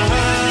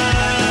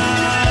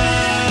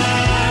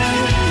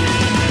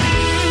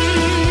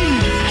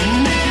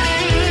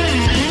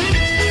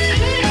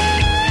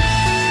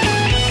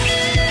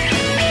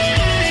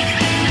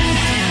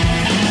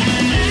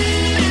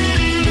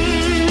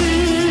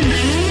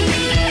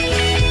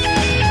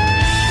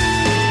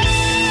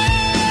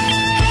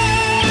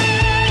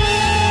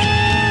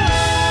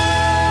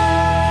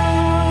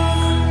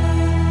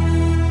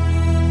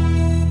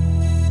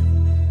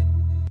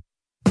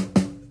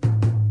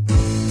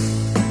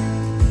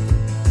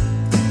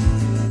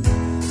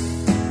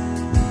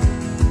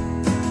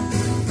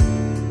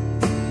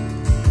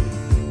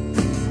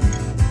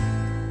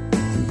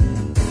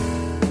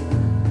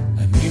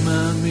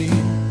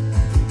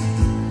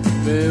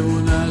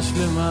 באמונה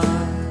שלמה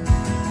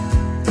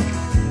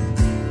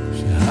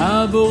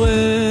שהבורא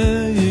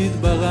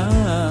יתברך.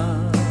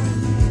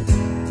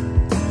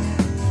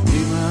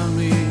 אני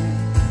מאמין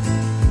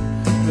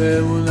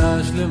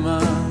באמונה שלמה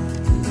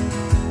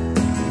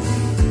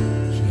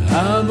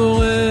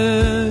שהבורא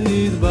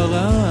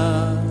יתברך.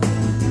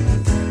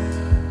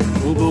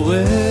 הוא בורא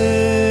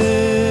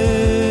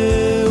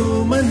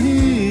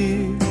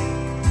ומנהיג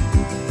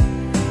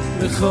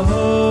לכל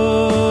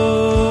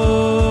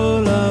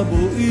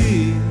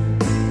הברואים,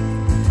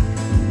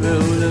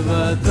 והוא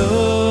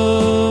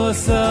לבדו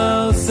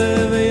עשה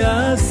עושה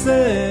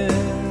ויעשה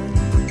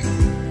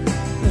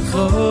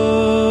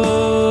לכל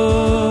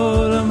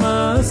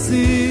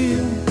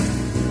המעשים.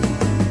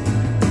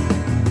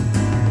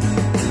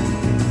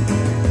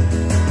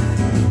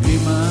 אני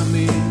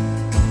מאמין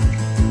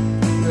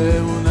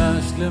באמונה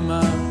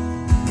שלמה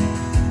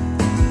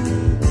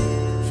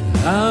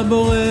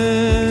שהבורא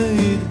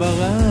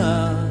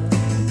יתברך.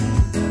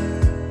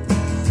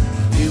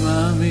 אני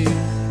מאמין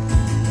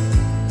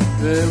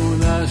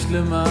באמונה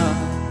שלמה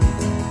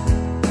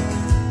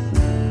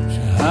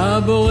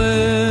הבורא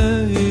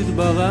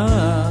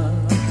יתברך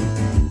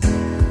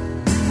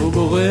הוא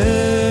בורא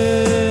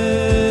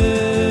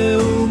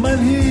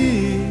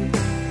ומנהיג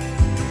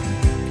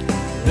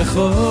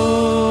לכל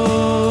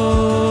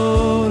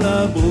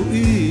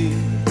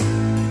הברואים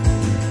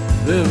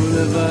והוא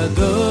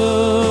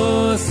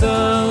לבדו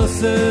עשה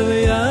עושה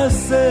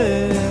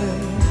ויעשה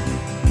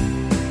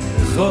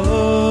לכל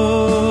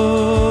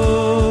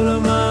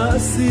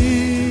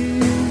המעשים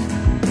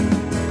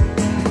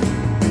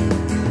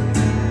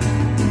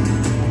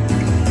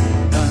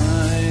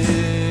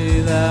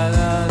לה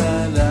לה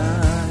לה לה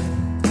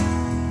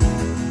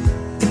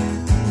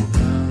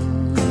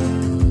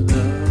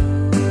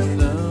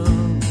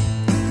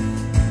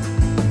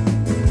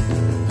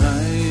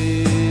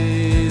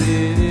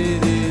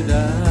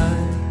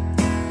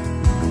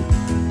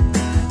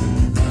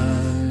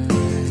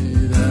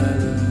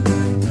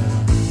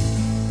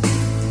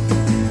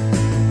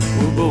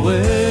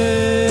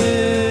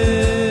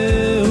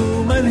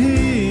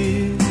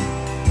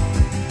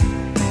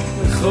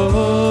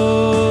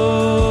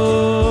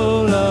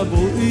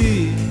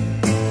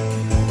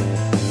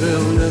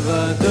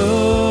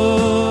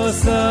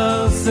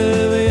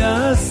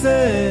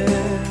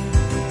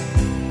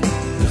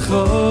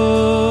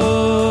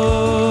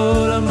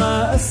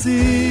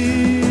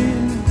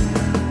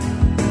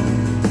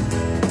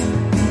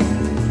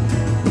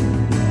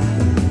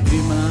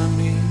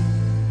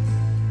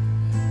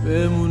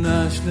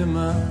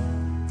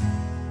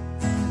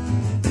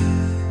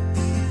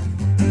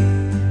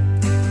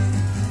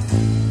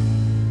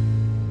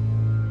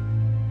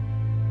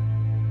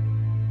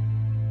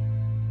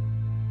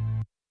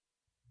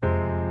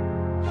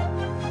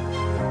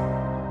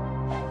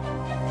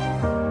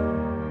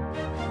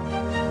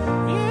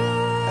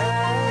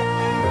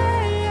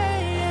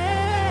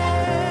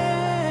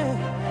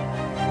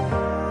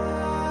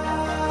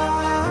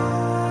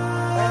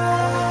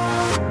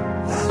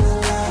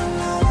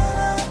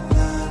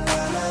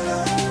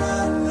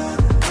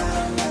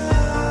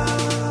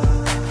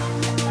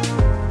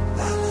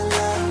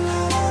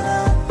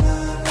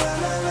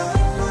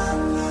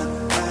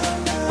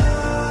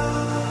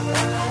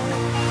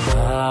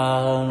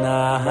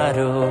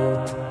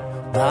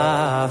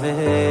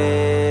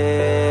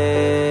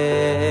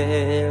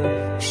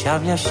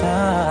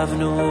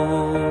ישבנו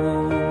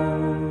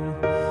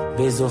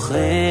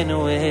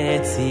בזוכרנו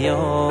את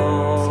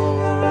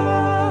ציון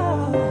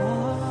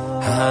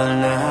על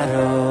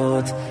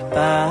נהרות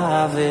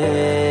בבל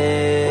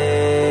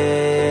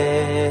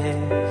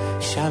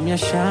שם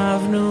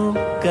ישבנו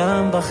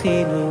גם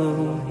בכינו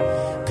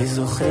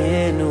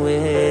בזוכרנו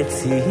את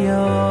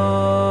ציון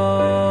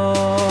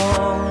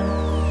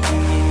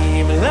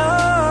אם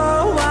לא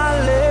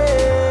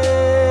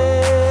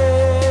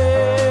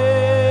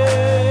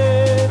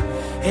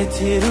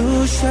את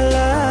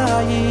ירושלים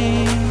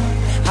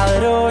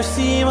על ראש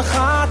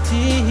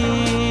שמחתי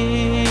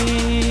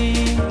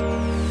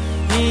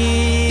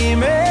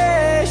אם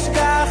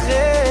אשכחך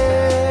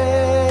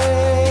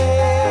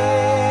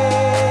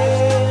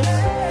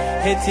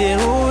את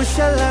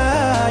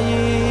ירושלים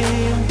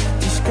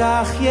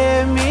תשכח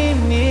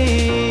ימיני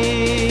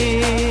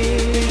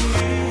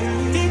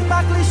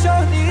תדבק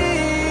לשוני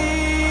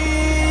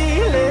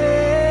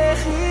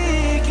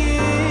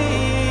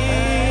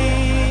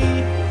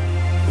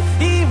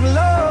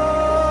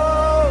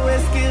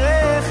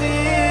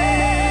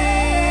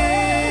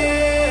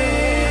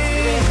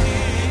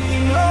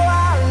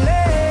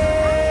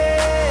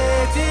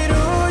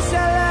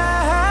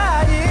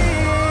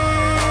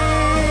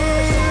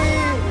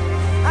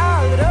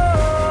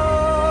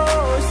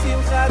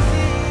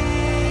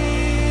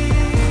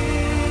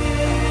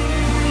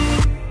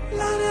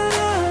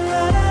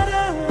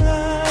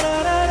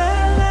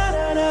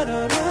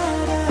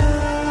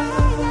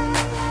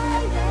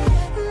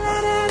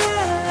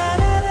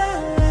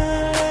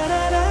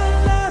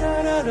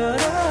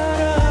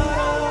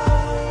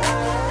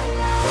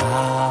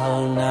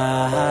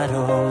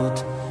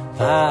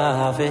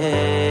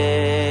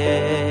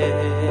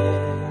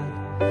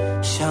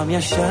שם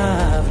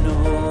ישבנו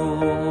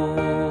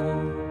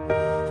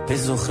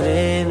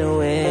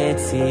בזוכרנו את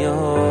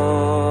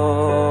ציון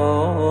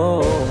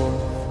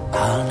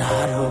על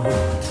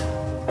נהרות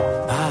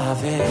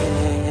בבל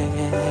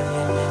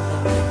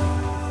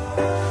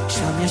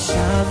שם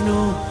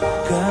ישבנו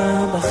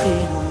גם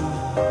בכינו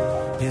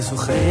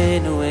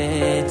בזוכרנו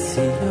את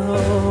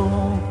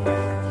ציון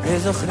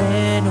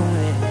בזוכרנו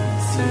את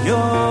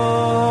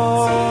ציון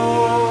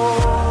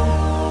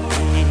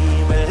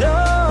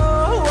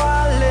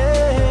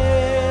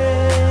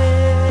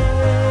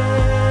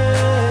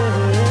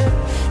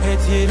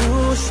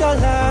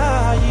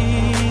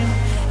ירושלים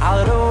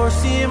על ראש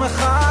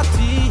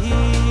שמחתי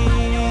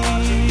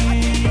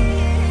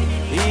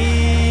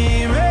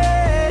אם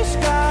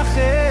אשכחך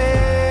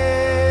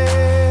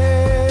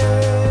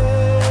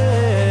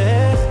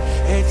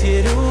את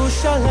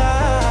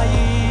ירושלים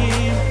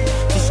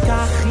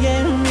תשכח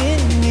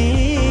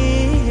ימיני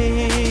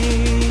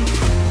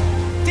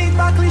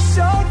תדבק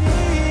לשוני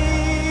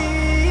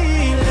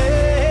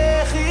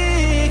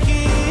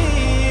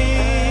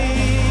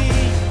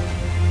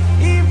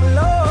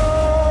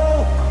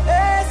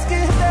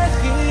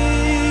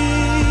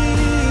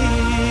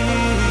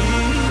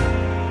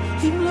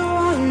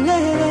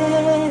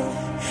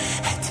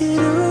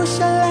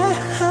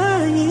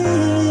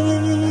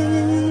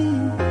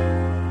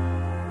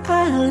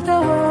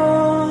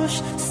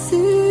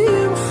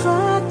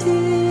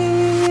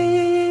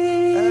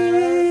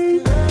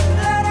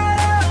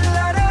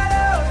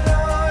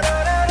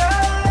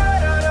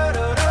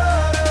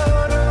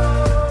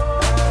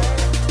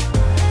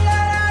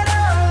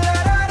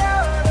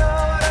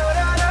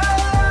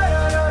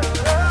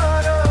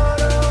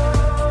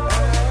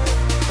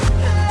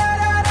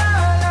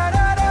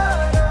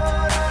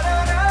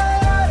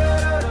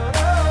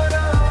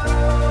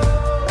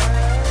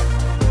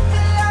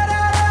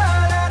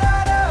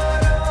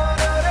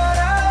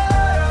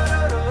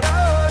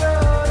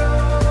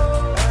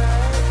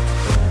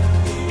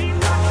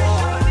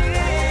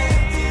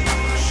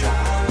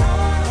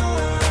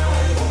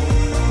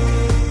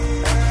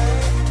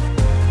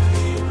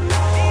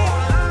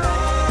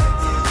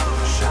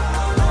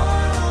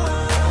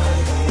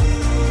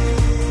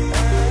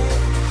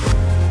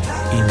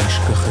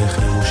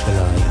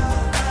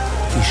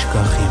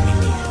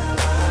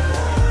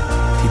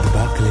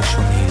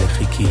לשוני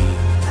לחיקי,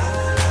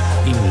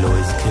 אם לא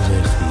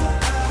אזכרכי,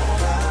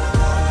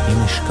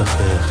 אם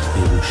אשכחך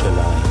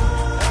ירושלים.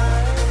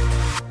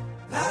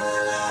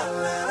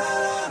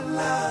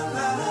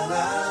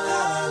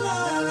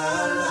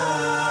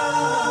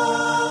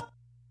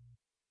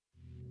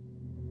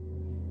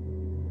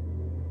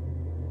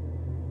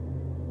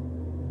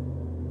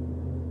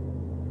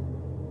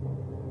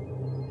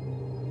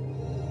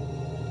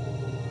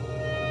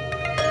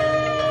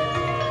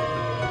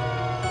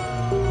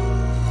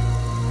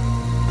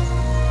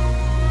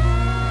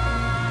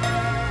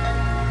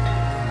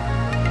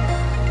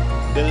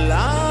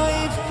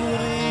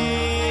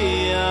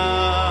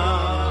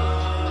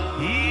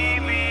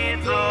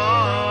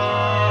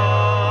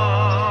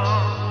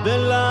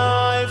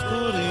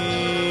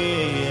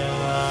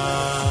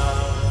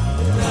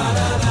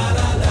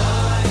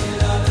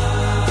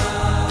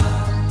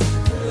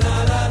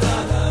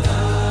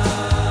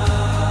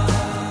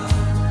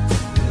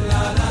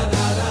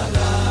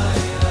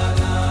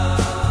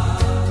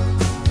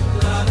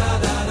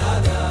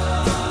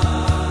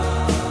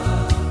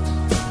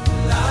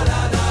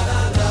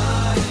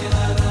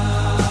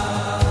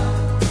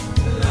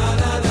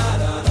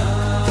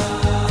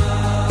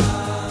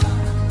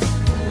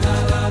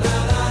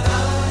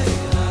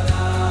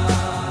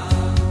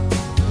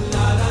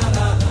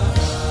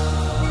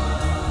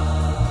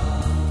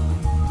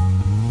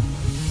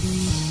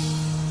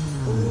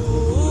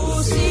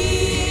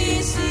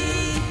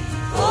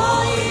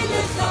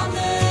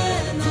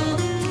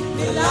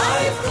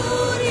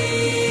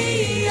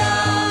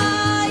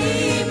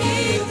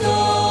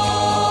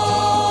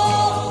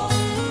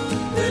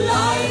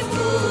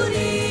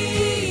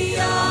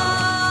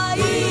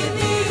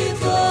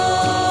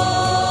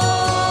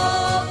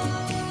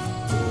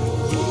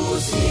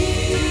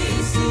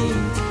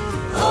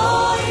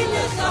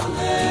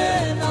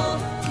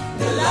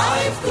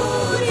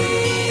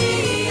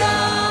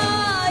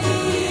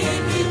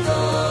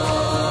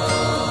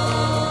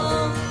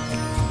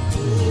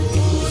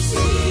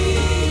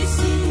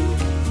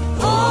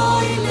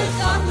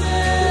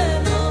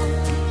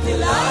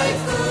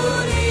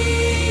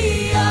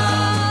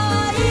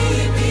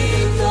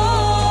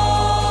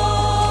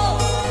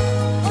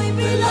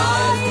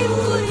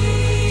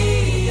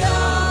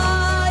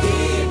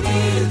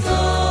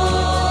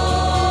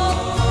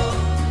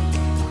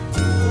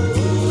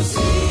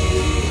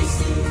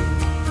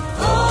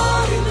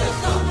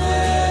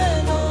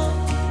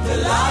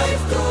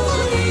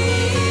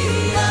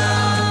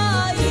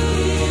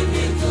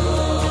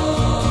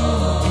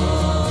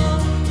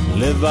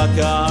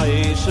 לבקה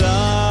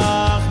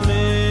ישרחנים,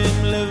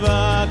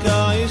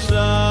 לבקה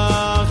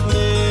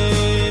ישרחנים,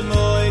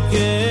 אוי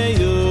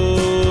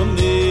קיומני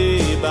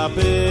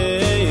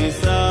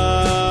בפסח.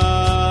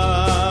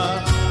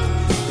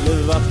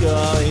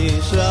 לבקה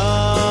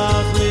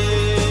ישרחנים,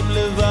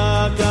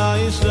 לבקה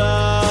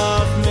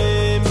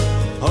ישרחנים,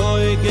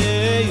 אוי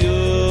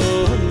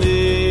קיומני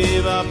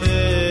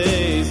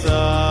בפסח.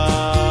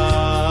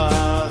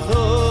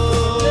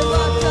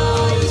 לבקה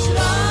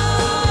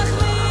ישרחנים,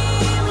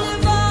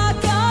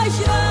 לבקה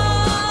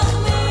ישרחנים,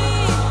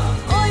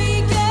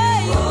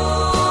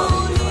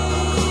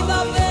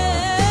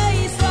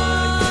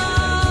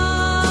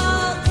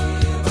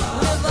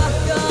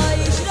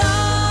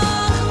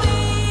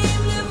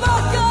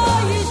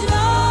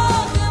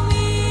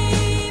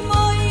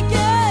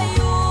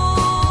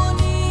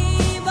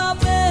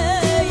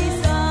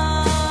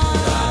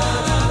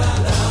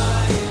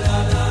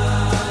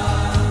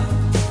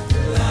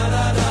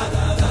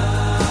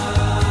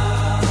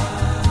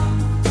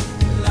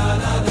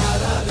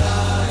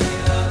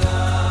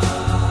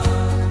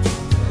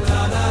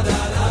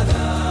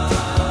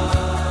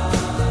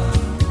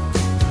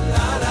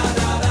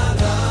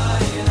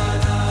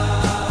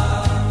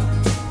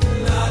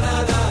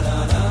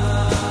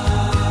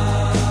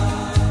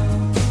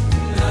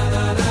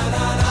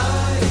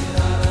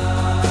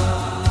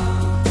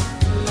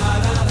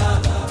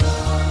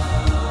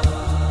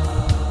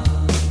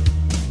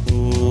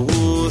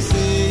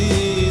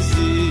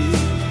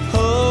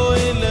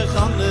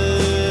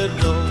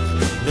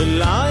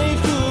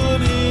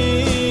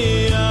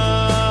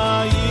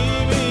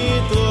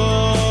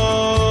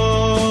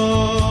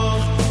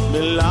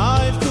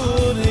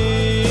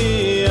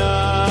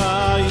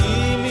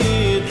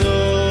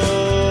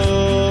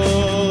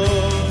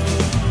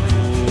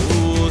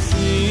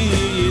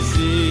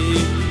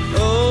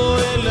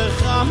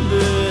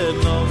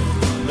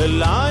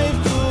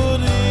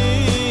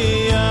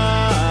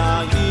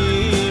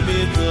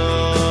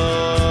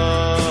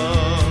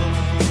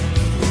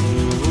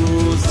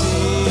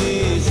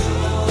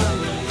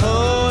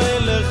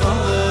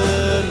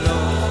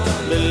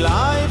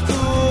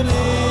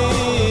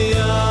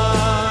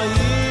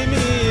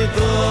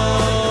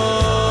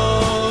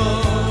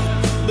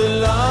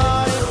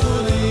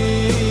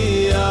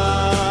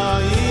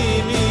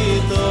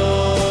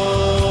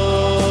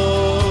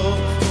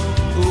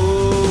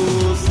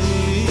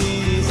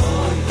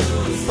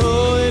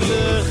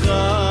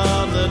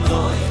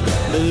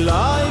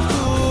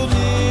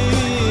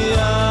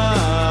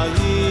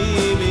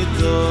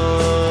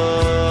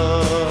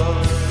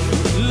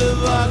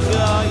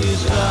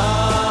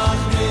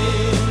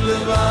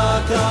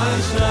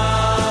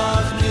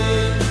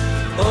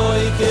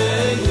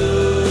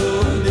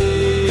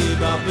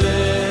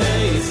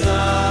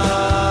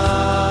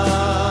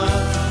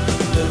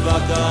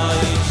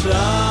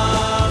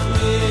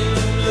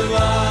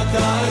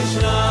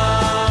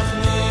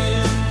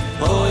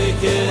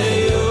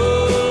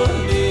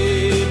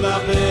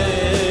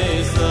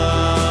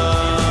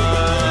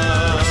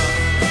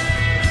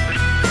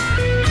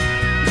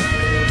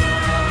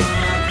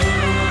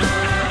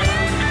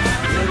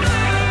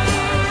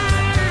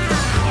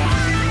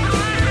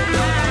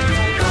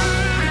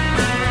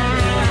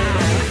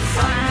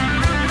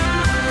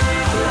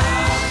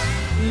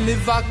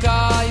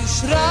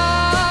 לבקש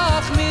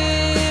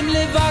רחמים,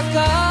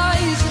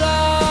 לבקש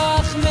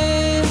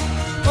רחמים,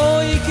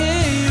 אוי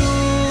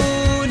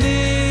קיוני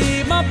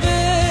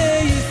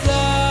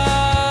מפייסה.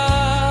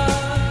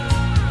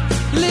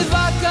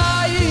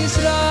 לבקש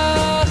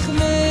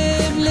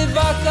רחמים,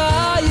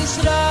 לבקש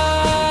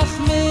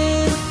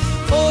רחמים,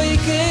 אוי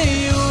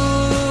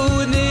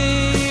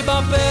קיוני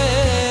מפייסה.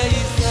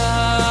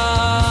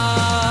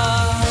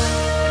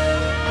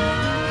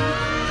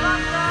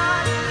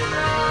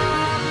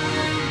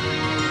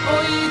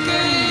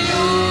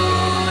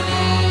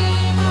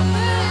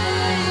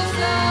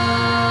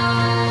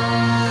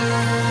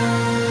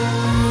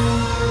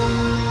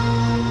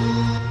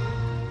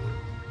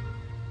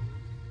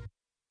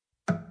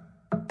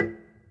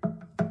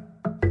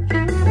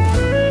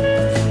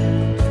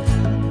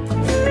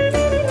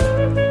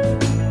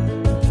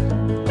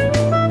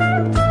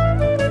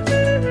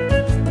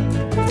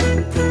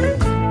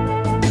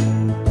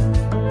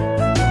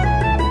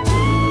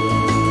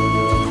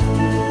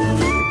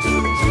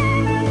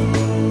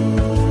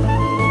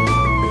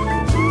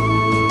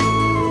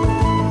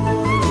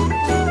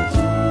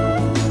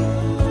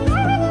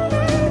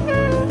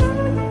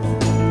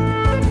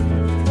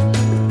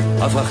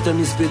 הפכת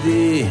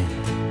מספדי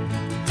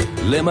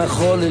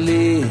למחול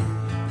לי,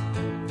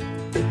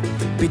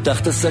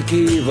 פיתחת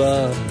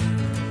סקיבה,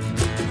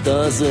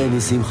 תעזרי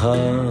משמחה.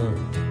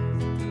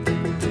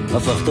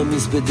 הפכת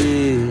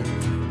מספדי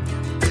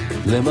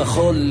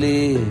למחול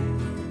לי,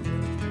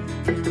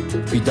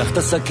 פיתחת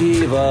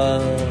סקיבה,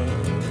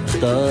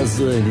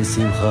 תעזרי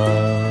משמחה.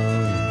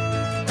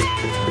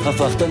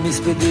 הפכת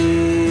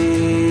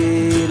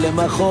מספדי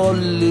למחול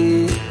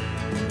לי,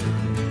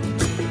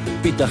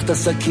 פיתחת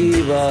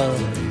סקיבה,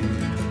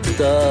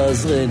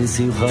 תעזרני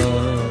שמחה.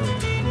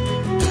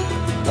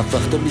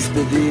 הפכת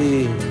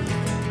מספדי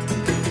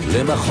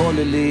למחול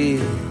לי,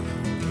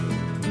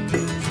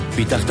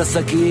 פיתחת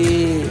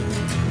סקיבה,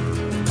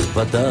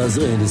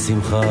 ותעזרני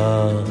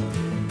שמחה.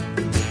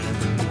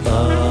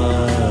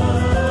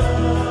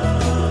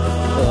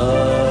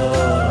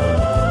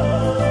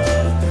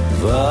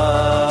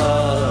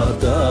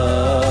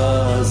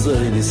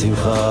 ותעזרני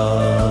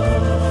שמחה.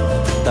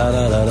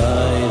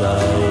 טה-לה-לה-לה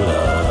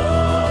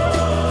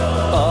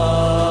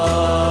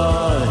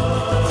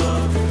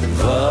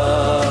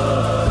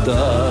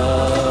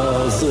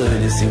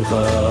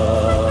שמחה.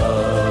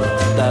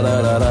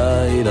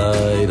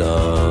 טה-לה-לה-לה-לה-לה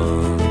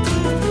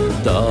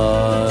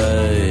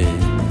די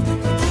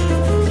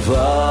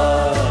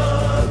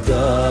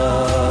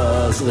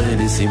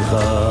ותעזרני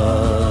שמחה.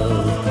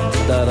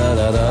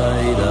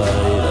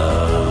 טה-לה-לה-לה-לה-לה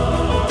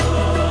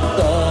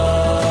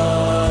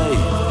די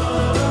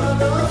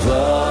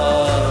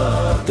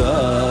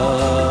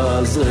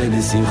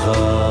ותעזרני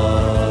שמחה.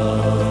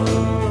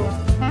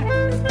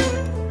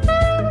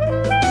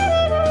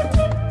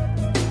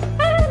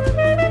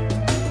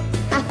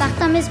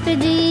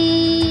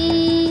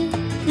 מספדי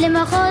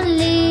למחול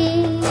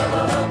לי,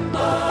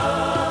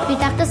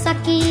 פיתחת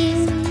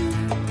סכין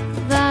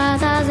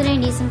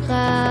ותעזרני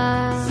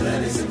שמחה.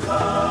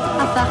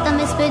 הפכת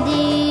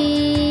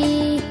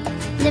מספדי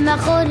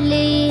למחול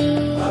לי,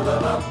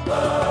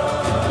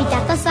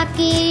 פיתחת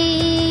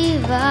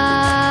סכין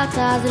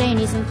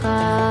ותעזרני שמחה.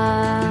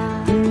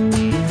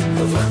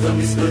 הפכת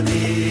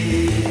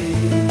מספדי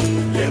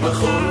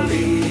למחול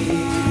לי,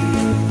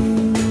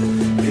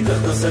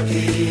 פיתחת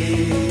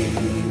סכין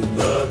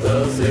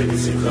ותעזרני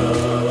שמחה.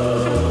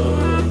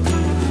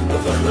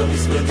 הפכת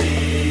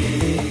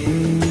מספדי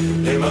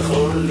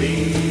למחול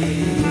לי,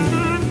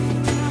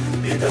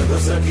 פיתחת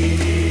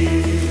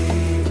סכין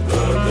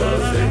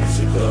ותעזרני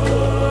שמחה.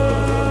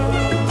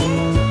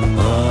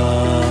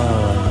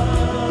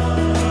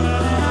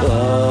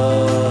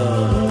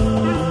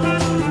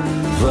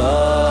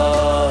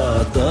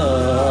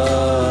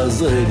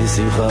 ותעזרני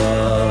שמחה.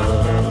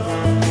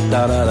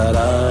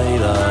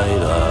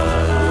 טה-לה-לה-לה-לה-לה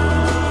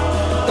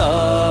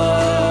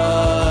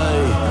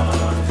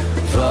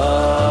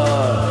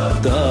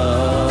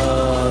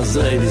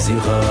ותעזרני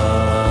שמחה.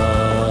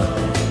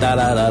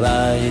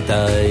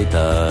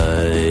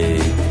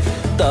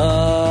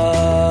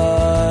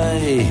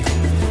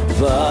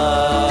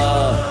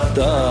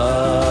 טה-לה-לה-לה-לה-לה-לה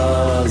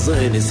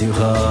ותעזרני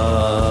שמחה.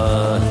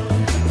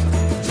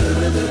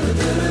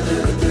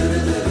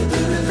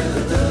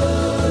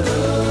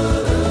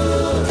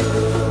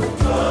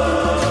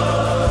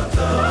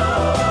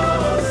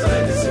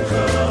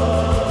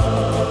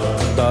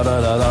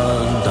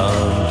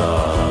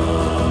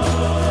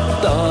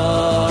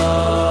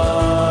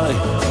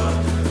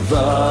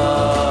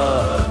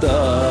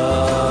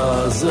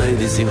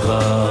 ותעזרני שמחה.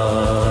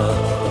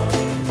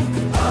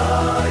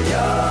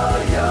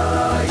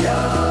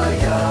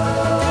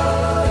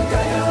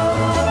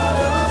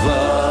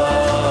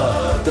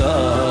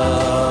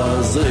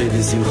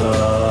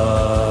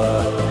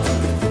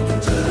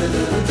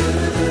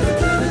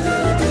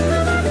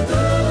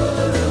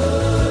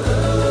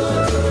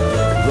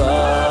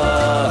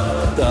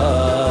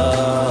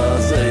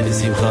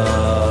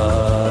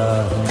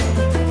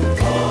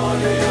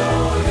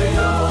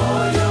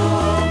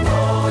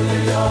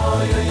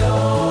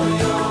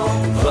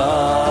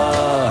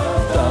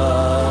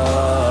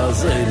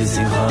 לי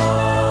שמחה.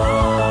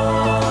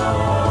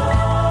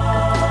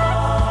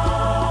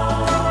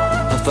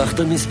 הפכת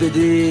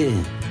מספדי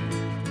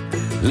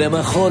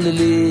למחול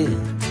לי,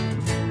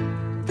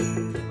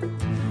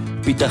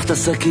 פיתחת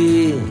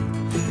שקי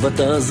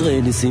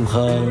ותעזרי לי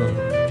שמחה,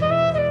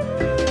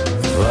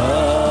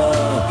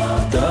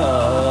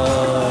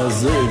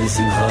 ותעזרי לי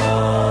שמחה.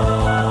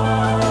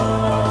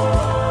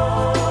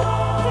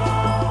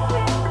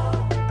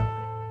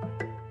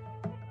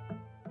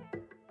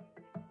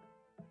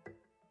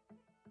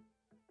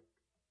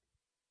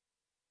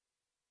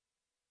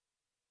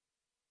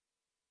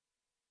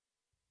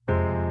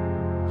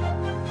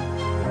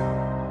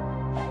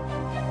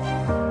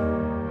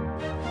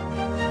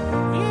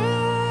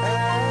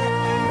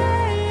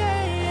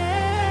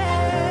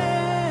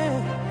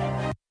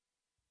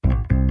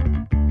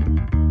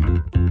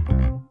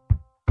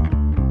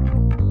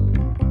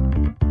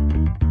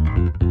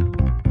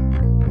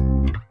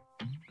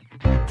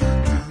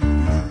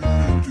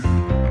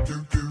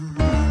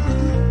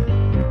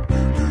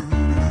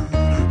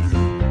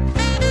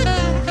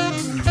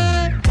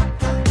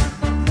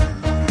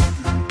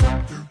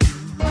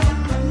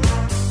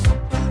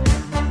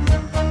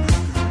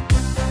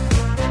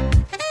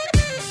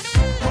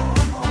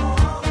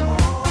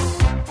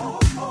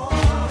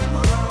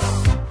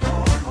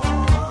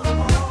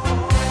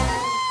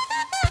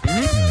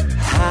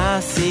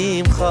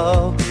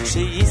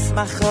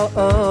 שישמח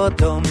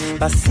האודום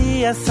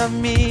בעשיית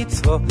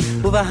המצוות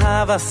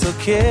ובאהבה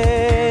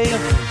סוכר.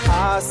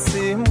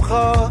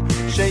 השמחה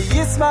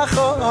שישמח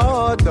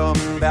האודום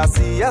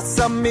בעשיית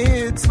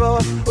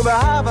המצוות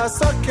ובאהבה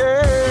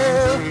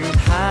סוכר.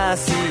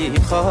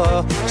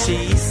 השמחה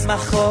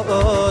שישמח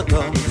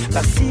האודום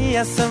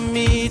בעשיית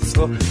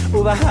המצוות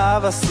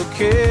ובאהבה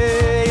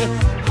סוכר.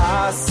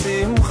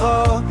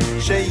 השמחה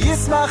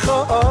שישמח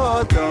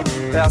האודום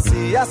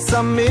בעשיית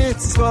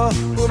המצוות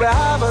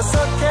ובאהבה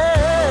סוכר.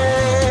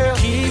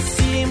 כי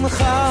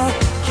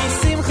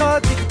שמחה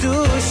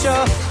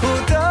דקדושה הוא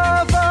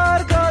דבר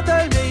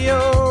גדול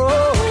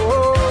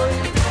מאוד.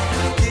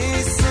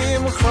 כי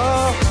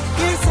שמחה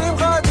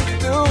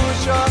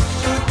דקדושה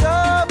הוא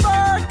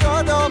דבר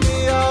גדול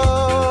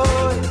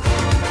מאוד.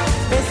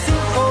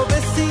 בשמחו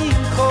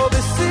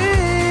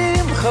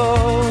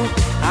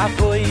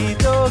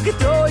עבודו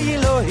גדול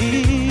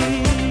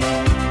אלוהים.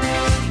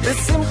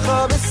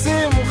 בשמחה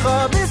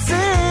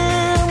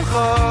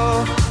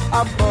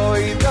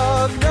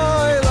עבודו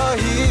גדול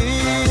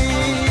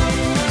אלוהים.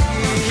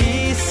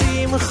 כי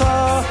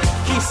שמחה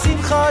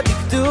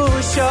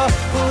דקדושה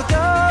הוא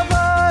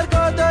דבר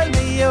גדול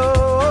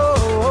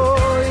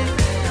מאוד.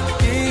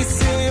 כי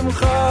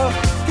שמחה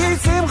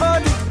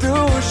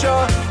דקדושה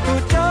הוא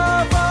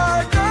דבר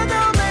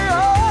גדול מאוד.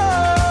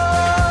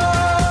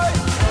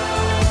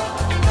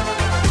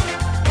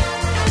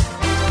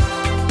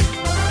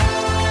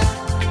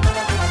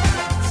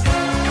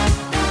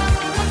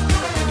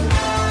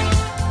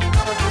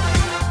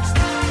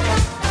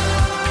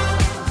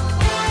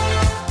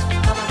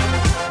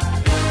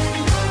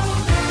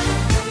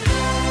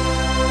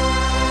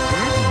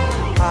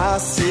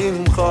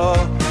 השמחה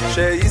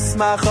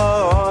שישמח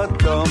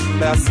האודום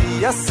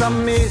בעשיית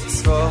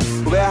המצוות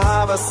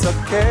ובאהבה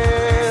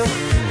סוכר.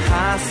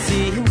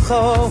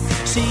 השמחה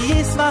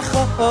שישמח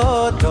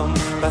האודום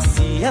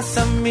בעשיית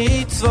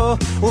המצוות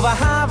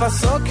ובאהבה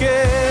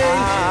סוכר.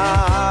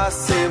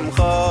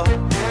 השמחה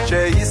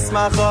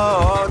שישמח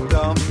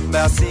האודום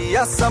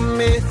בעשיית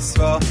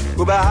המצוות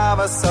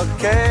ובאהבה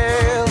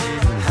סוכר.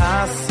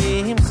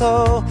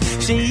 השמחה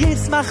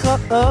שישמח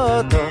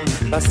האודום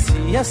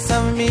בעשיית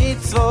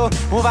המצוות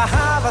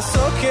ובאהבה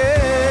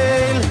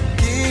סוכר.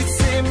 כי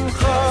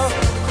שמחה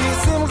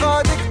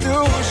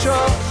דקדושה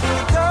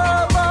הוא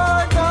דבר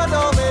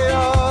גדול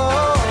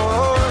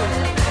מאוד.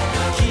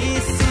 כי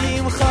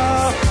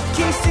שמחה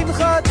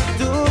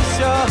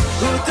דקדושה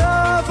הוא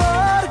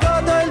דבר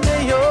גדול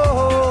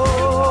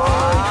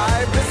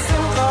מאוד.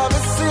 בשמחה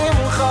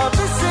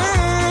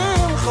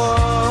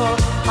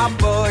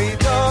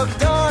עבודו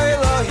גדול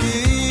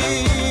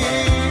אלוהים.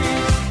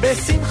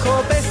 בשמחו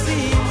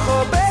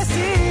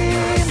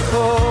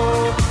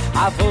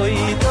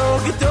עבודו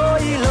גדול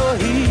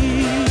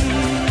אלוהים.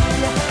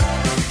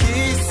 כי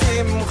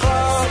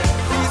שמחה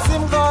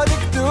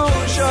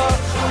דקדושה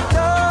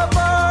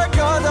דבר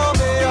גדול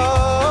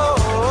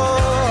מאוד.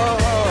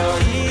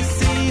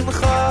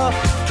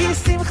 כי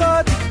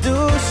שמחה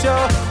דקדושה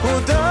הוא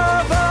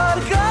דבר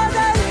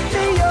גדול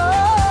מאוד.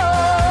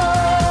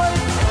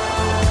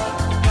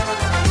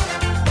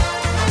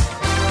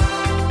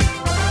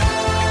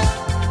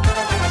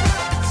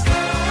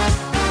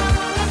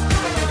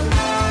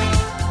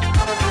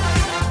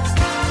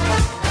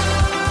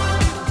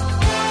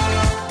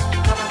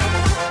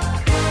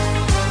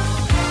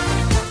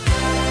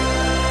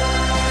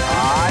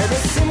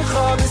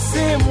 בשמחה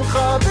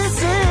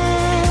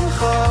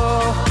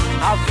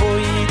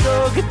עבודו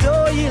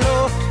גדול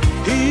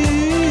אלוהים.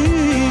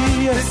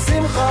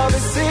 בשמחה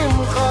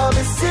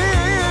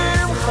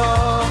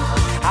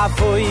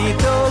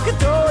עבודו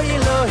גדול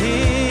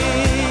אלוהים.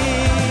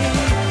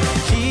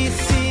 כי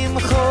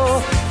שמחו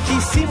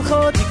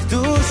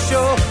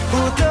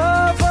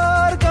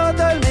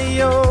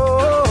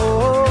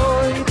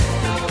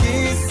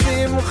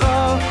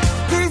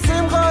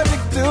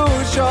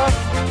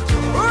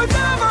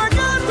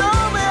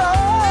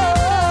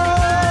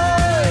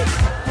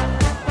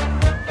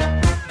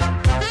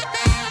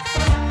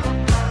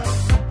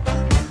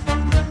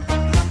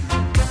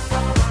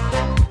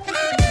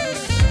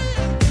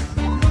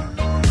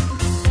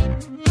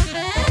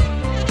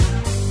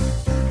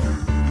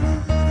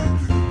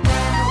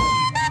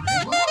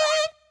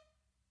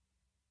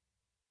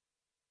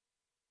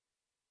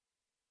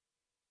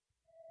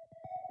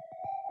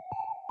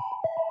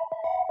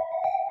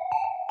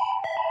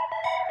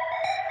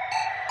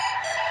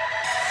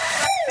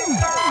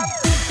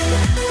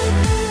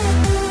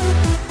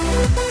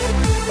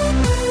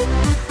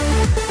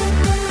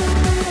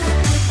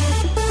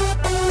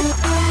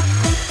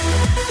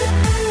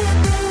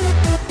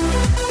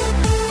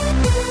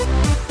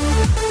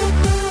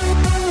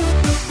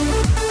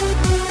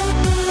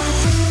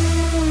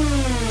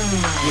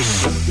יש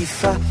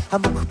שאיפה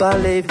עמוק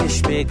בלב,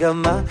 יש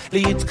מגמה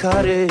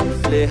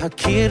להתקרב,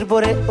 להכיר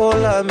בורא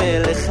עולם,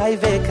 מלך חי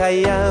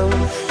וקיים.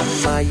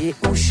 מה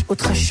ייאוש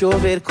אותך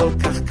שובר, כל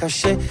כך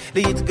קשה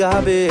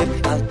להתגבר,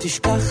 אל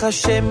תשכח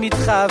השם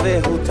איתך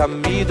והוא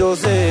תמיד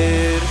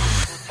עוזר.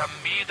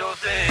 תמיד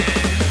עוזר.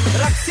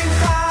 רק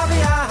שמחה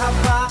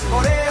ואהבה,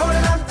 בורא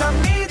עולם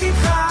תמיד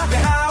איתך,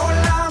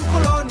 והעולם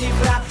כולו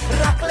נברא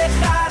רק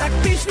לך, רק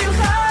בשבילך.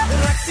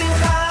 רק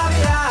שמחה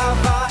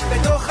ואהבה,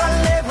 בתוך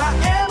הלב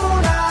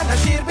האמונה,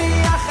 נשאיר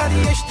ביחד,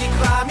 יש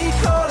תקווה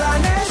מכל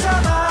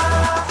הנשמה.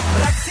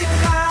 רק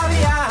שמחה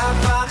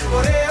ואהבה,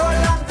 בורא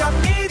עולם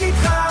תמיד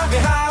איתך,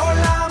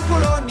 והעולם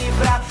כולו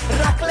נברא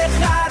רק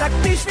לך, רק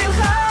בשבילך.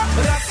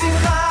 רק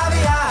שמחה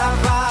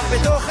ואהבה,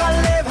 בתוך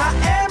הלב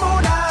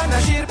האמונה,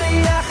 נשאיר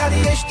ביחד,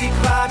 יש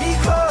תקווה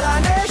מכל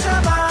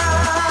הנשמה.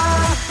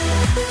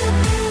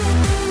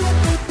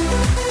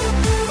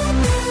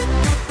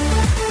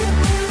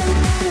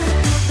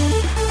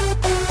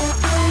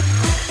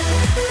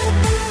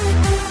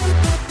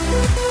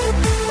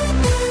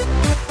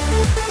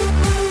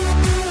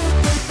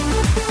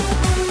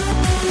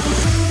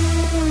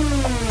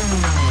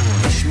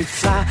 יש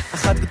מצווה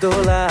אחת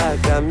גדולה,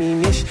 גם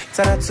אם יש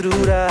צרה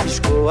צרורה,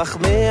 לשכוח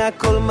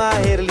מהכל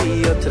מהר,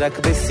 להיות רק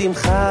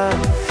בשמחה.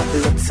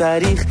 לא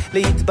צריך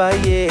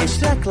להתבייש,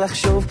 רק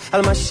לחשוב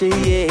על מה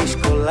שיש,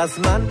 כל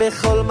הזמן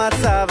בכל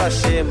מצב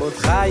השם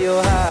אותך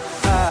יאהב.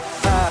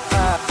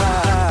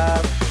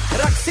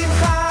 רק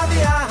שמחה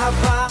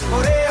ואהבה,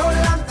 בורא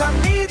עולם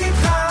תמיד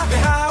איתך,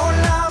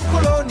 והעולם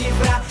כולו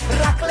נברא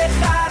רק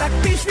לך, רק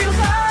בשבילך.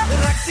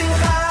 רק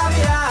שמחה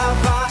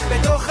ואהבה,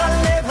 בתוך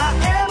הלב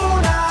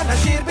האמונה,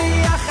 נשאיר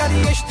ביחד,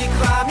 יש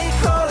תקווה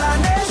מכל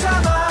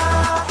הנשמה.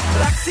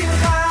 רק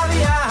שמחה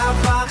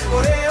ואהבה,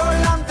 בורא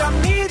עולם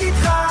תמיד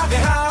איתך,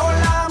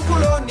 והעולם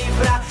כולו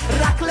נברא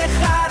רק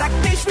לך, רק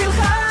בשבילך.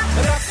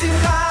 רק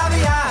שמחה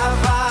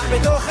ואהבה,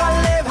 בתוך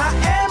הלב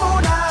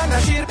האמונה,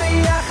 נשאיר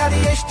ביחד,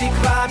 יש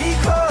תקווה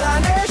מכל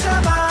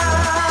הנשמה.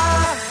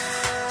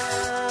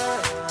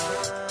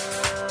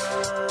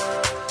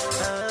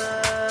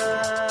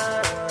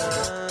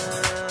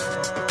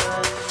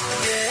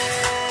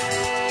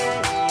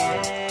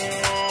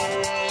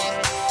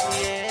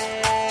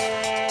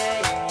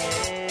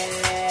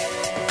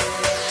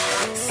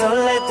 So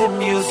let the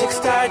music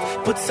start,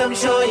 put some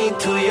joy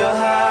into your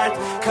heart.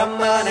 Come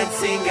on and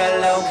sing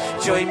along,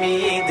 join me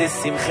in this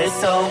Simcha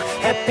song.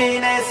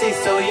 Happiness is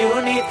so you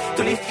need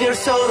to lift your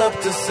soul up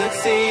to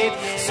succeed.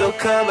 So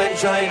come and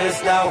join us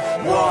now,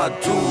 1,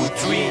 2,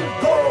 3,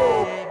 go!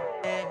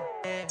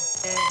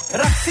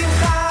 רק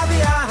שמחה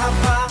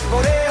ואהבה,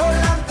 בורא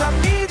עולם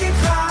תמיד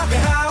איתך,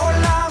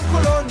 והעולם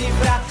כולו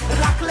נברא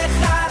רק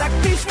לך, רק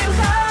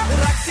בשבילך.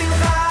 רק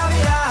שמחה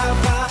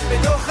ואהבה,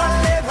 בתוך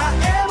הלב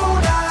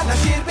האמונה,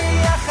 נשאיר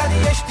ביחד,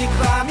 יש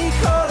תקווה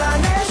מכל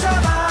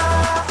הנשמה.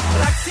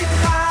 רק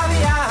שמחה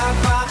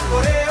ואהבה,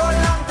 בורא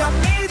עולם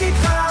תמיד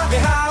איתך,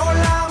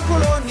 והעולם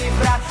כולו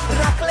נברא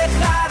רק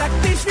לך, רק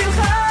בשבילך.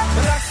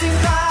 רק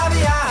שמחה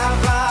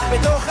ואהבה,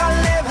 בתוך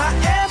הלב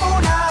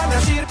האמונה,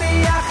 נשאיר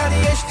ביחד,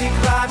 יש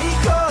תקווה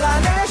מכל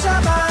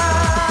הנשמה.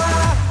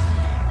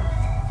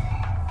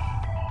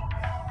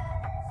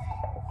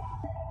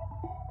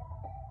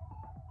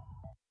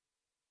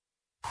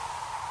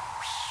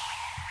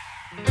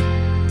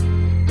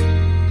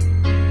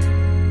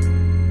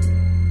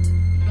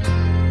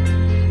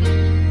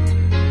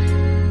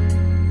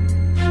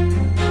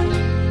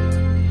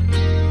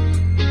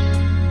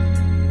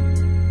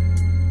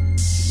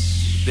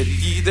 Der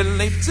Jeder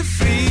lebt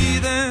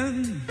zufrieden,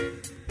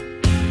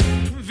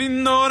 wie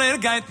nur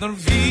geht nur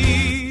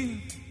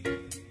wie.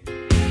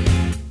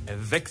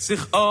 Weckt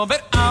sich aber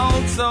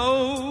alles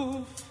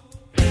auf,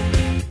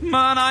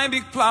 mein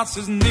eibig Platz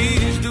ist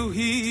nicht du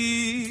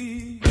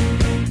hier.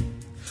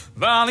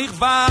 Weil ich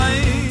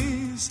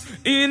weiß,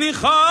 in ich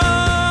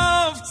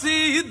hoff,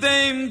 zieh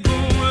dem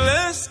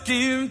Gules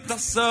kommt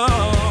das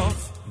auf.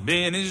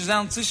 Bin ich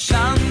an zu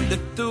Schande,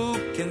 du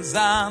kennst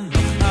an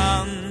noch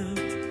Hand.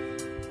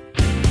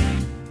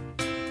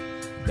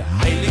 Der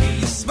Heilige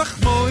Yismach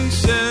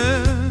Moishe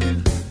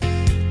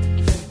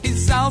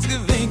ist als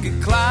gewinnt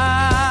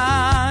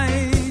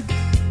gekleid,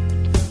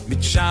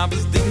 mit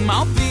Schabes Ding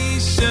mal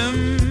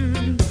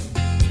wischen,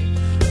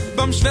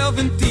 beim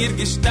Schwelventier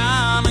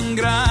gestanden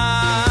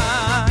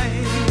grei.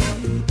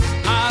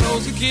 A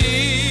Rose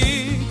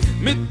gekickt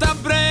mit der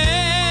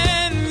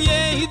Brenn,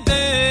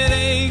 jeder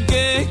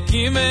Ege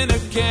kiemen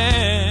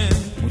erkennt,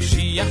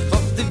 Moschiach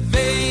auf den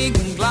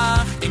Wegen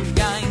gleich im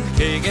Gein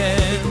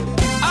gegen.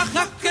 Ach,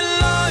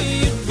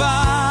 ich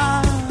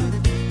war,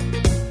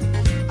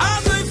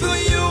 also ich für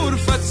Jür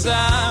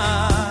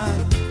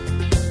verzeiht,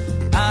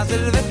 als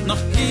wird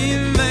noch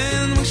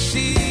kommen,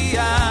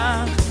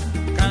 Moschiach,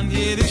 kann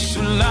jeder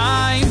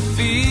Schulein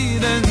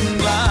fieden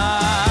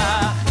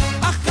gleich.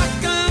 Ach,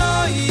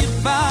 ich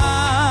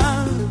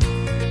war,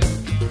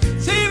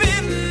 sie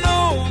werden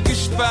noch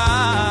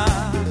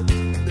gespart,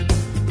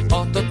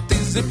 oh, dort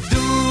ist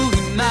du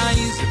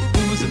hinein,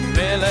 Use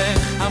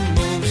Melech am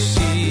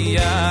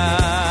Moschiach.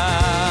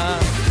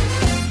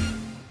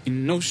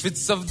 In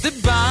Auschwitz auf de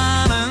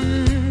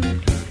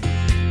Bahnen,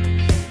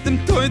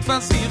 dem Tod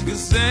was ich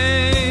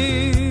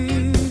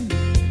gesehen.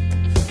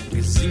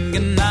 Wir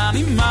singen an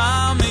die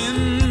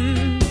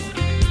Mamen,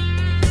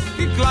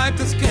 geglaubt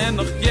es kann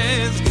doch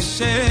jetzt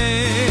geschehen.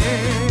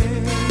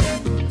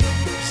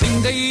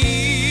 Sing der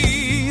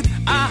Jid,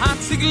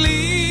 hat sich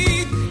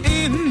Lied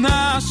in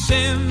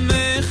Hashem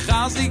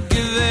mechazig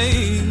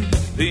gewein.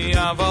 Wie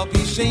aber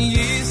bishe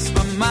ist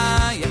von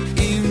Maya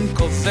im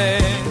Koffer.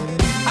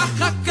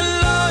 Ach,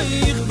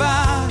 ich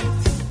wart,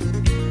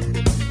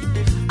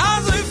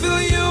 also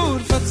viel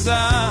Jud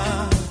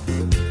verzahlt,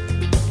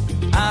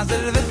 als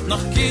wird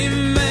noch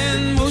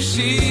kommen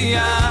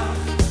Moschiach,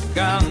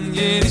 kann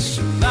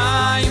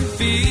Jerusalem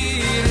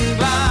vielen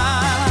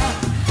war.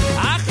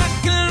 Ach,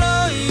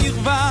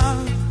 ich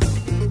wart,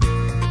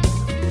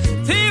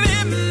 die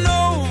werden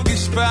noch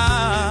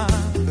gespart,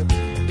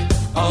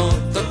 oh,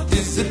 dort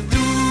ist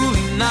du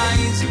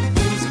hinein, du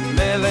bist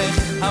Melech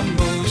am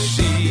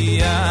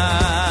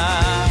Moschiach.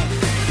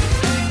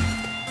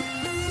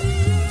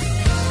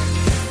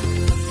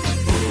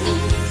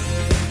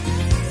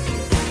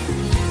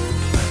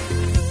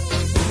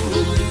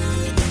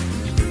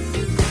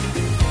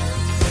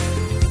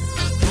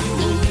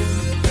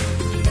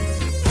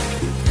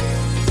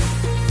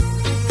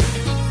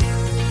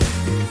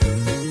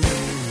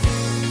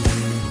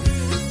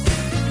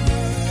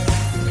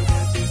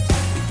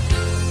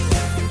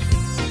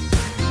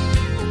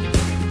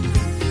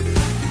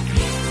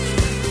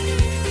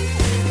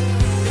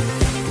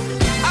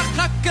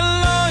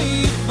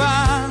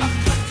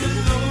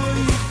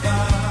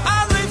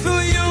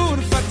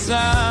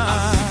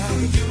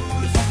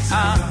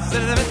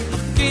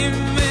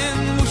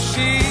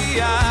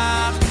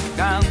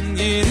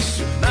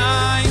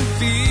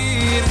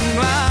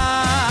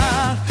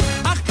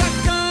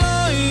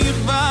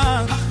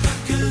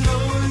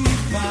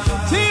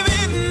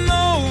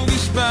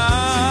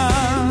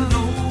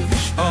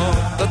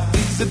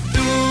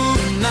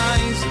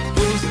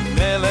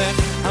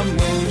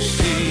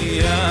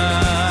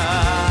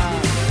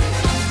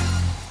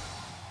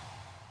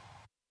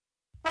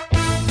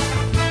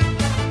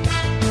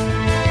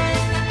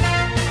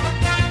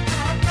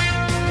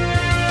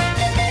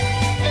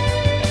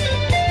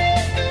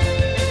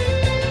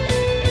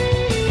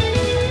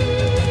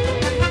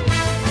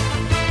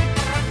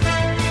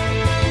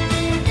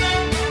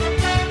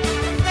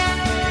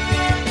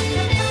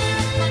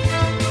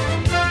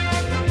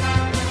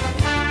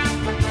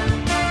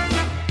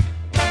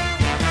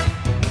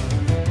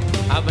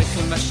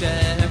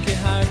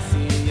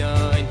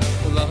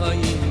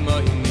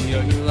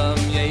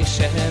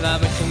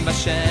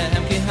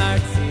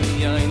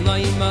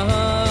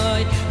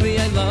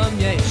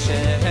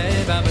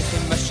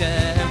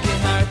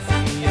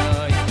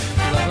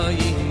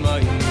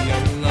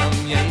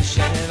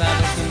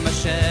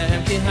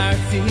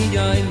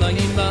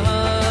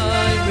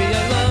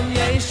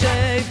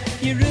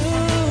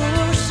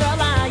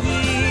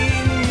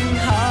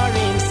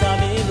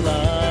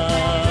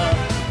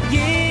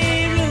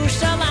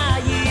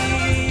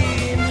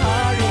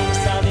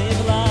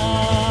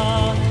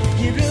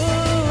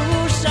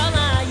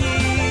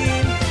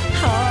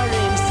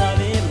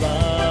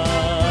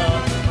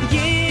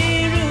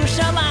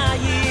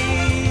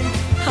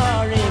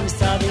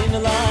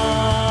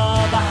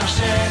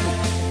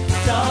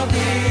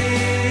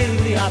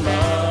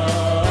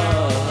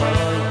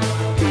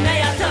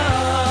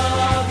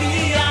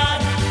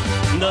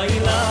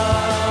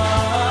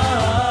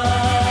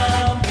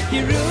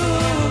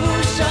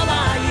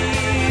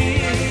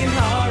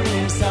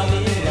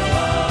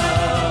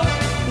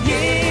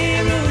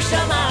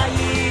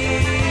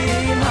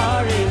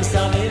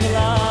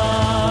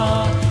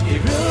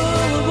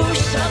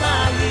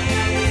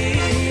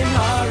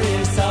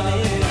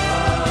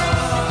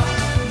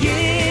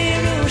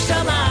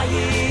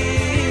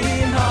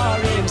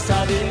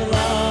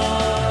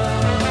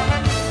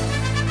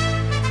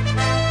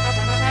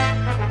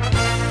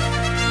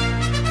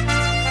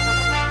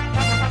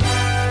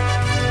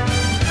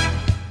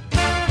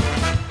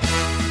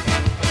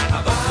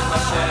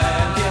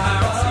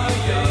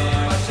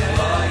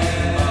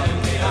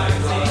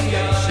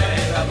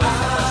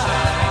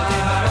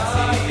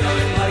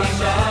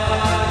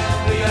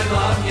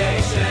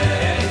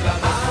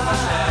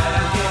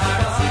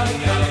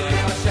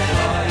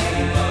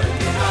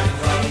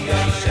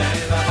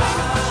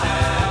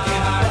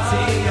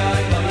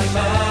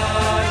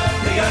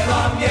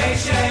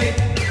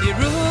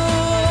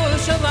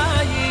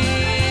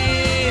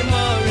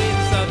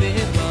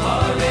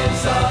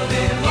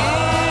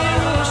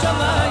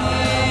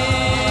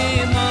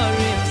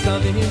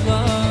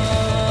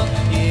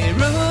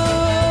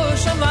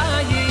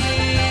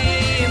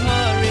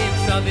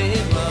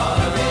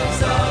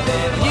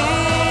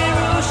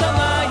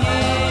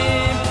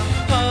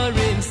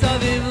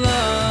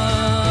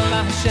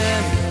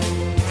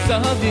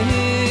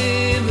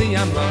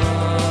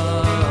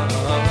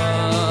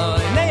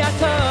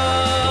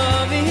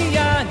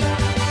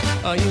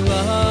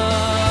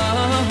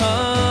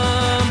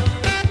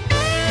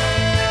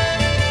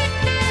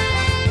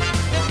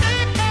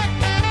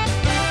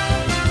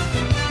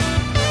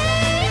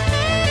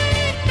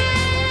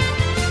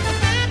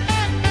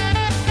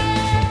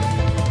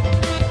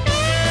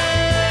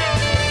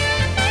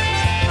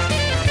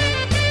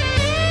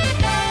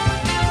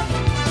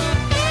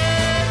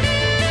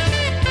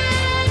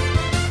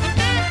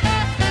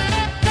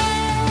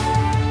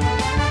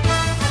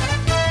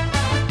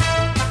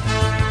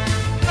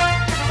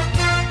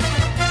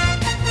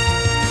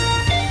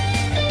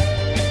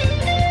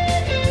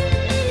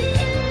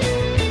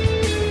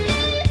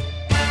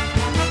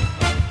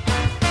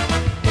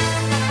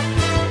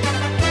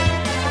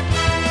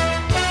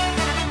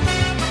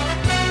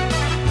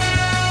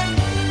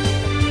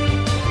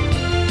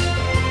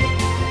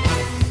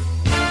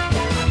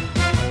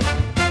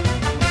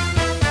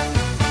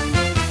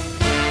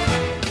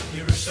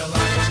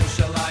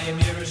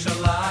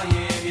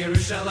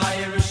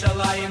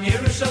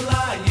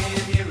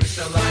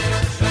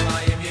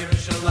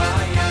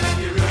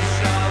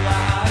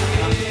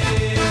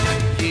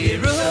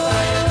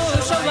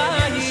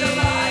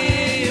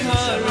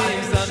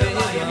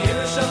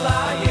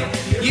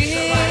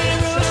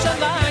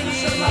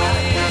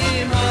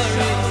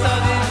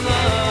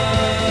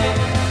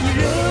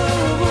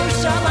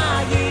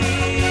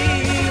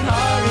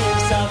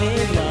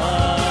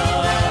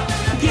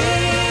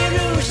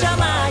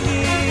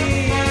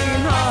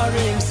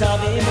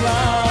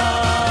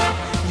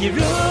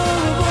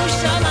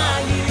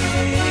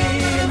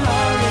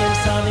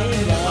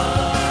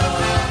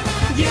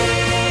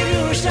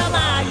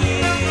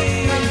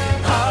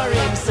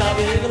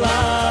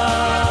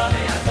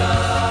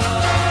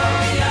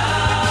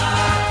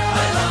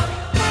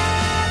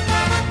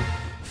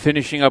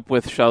 Finishing up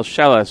with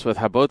Shalshelas with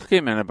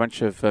Habotkim and a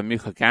bunch of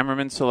Micha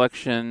Gamerman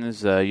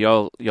selections,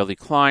 Yoli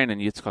Klein and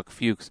Yitzchak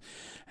Fuchs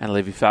and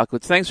Levi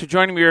Falkowitz. Thanks for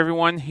joining me,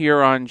 everyone,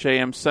 here on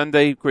JM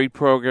Sunday. Great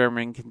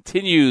programming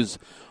continues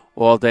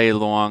all day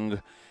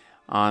long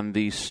on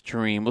the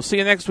stream. We'll see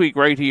you next week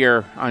right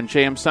here on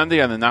JM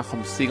Sunday on the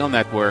Nachum Segal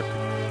Network.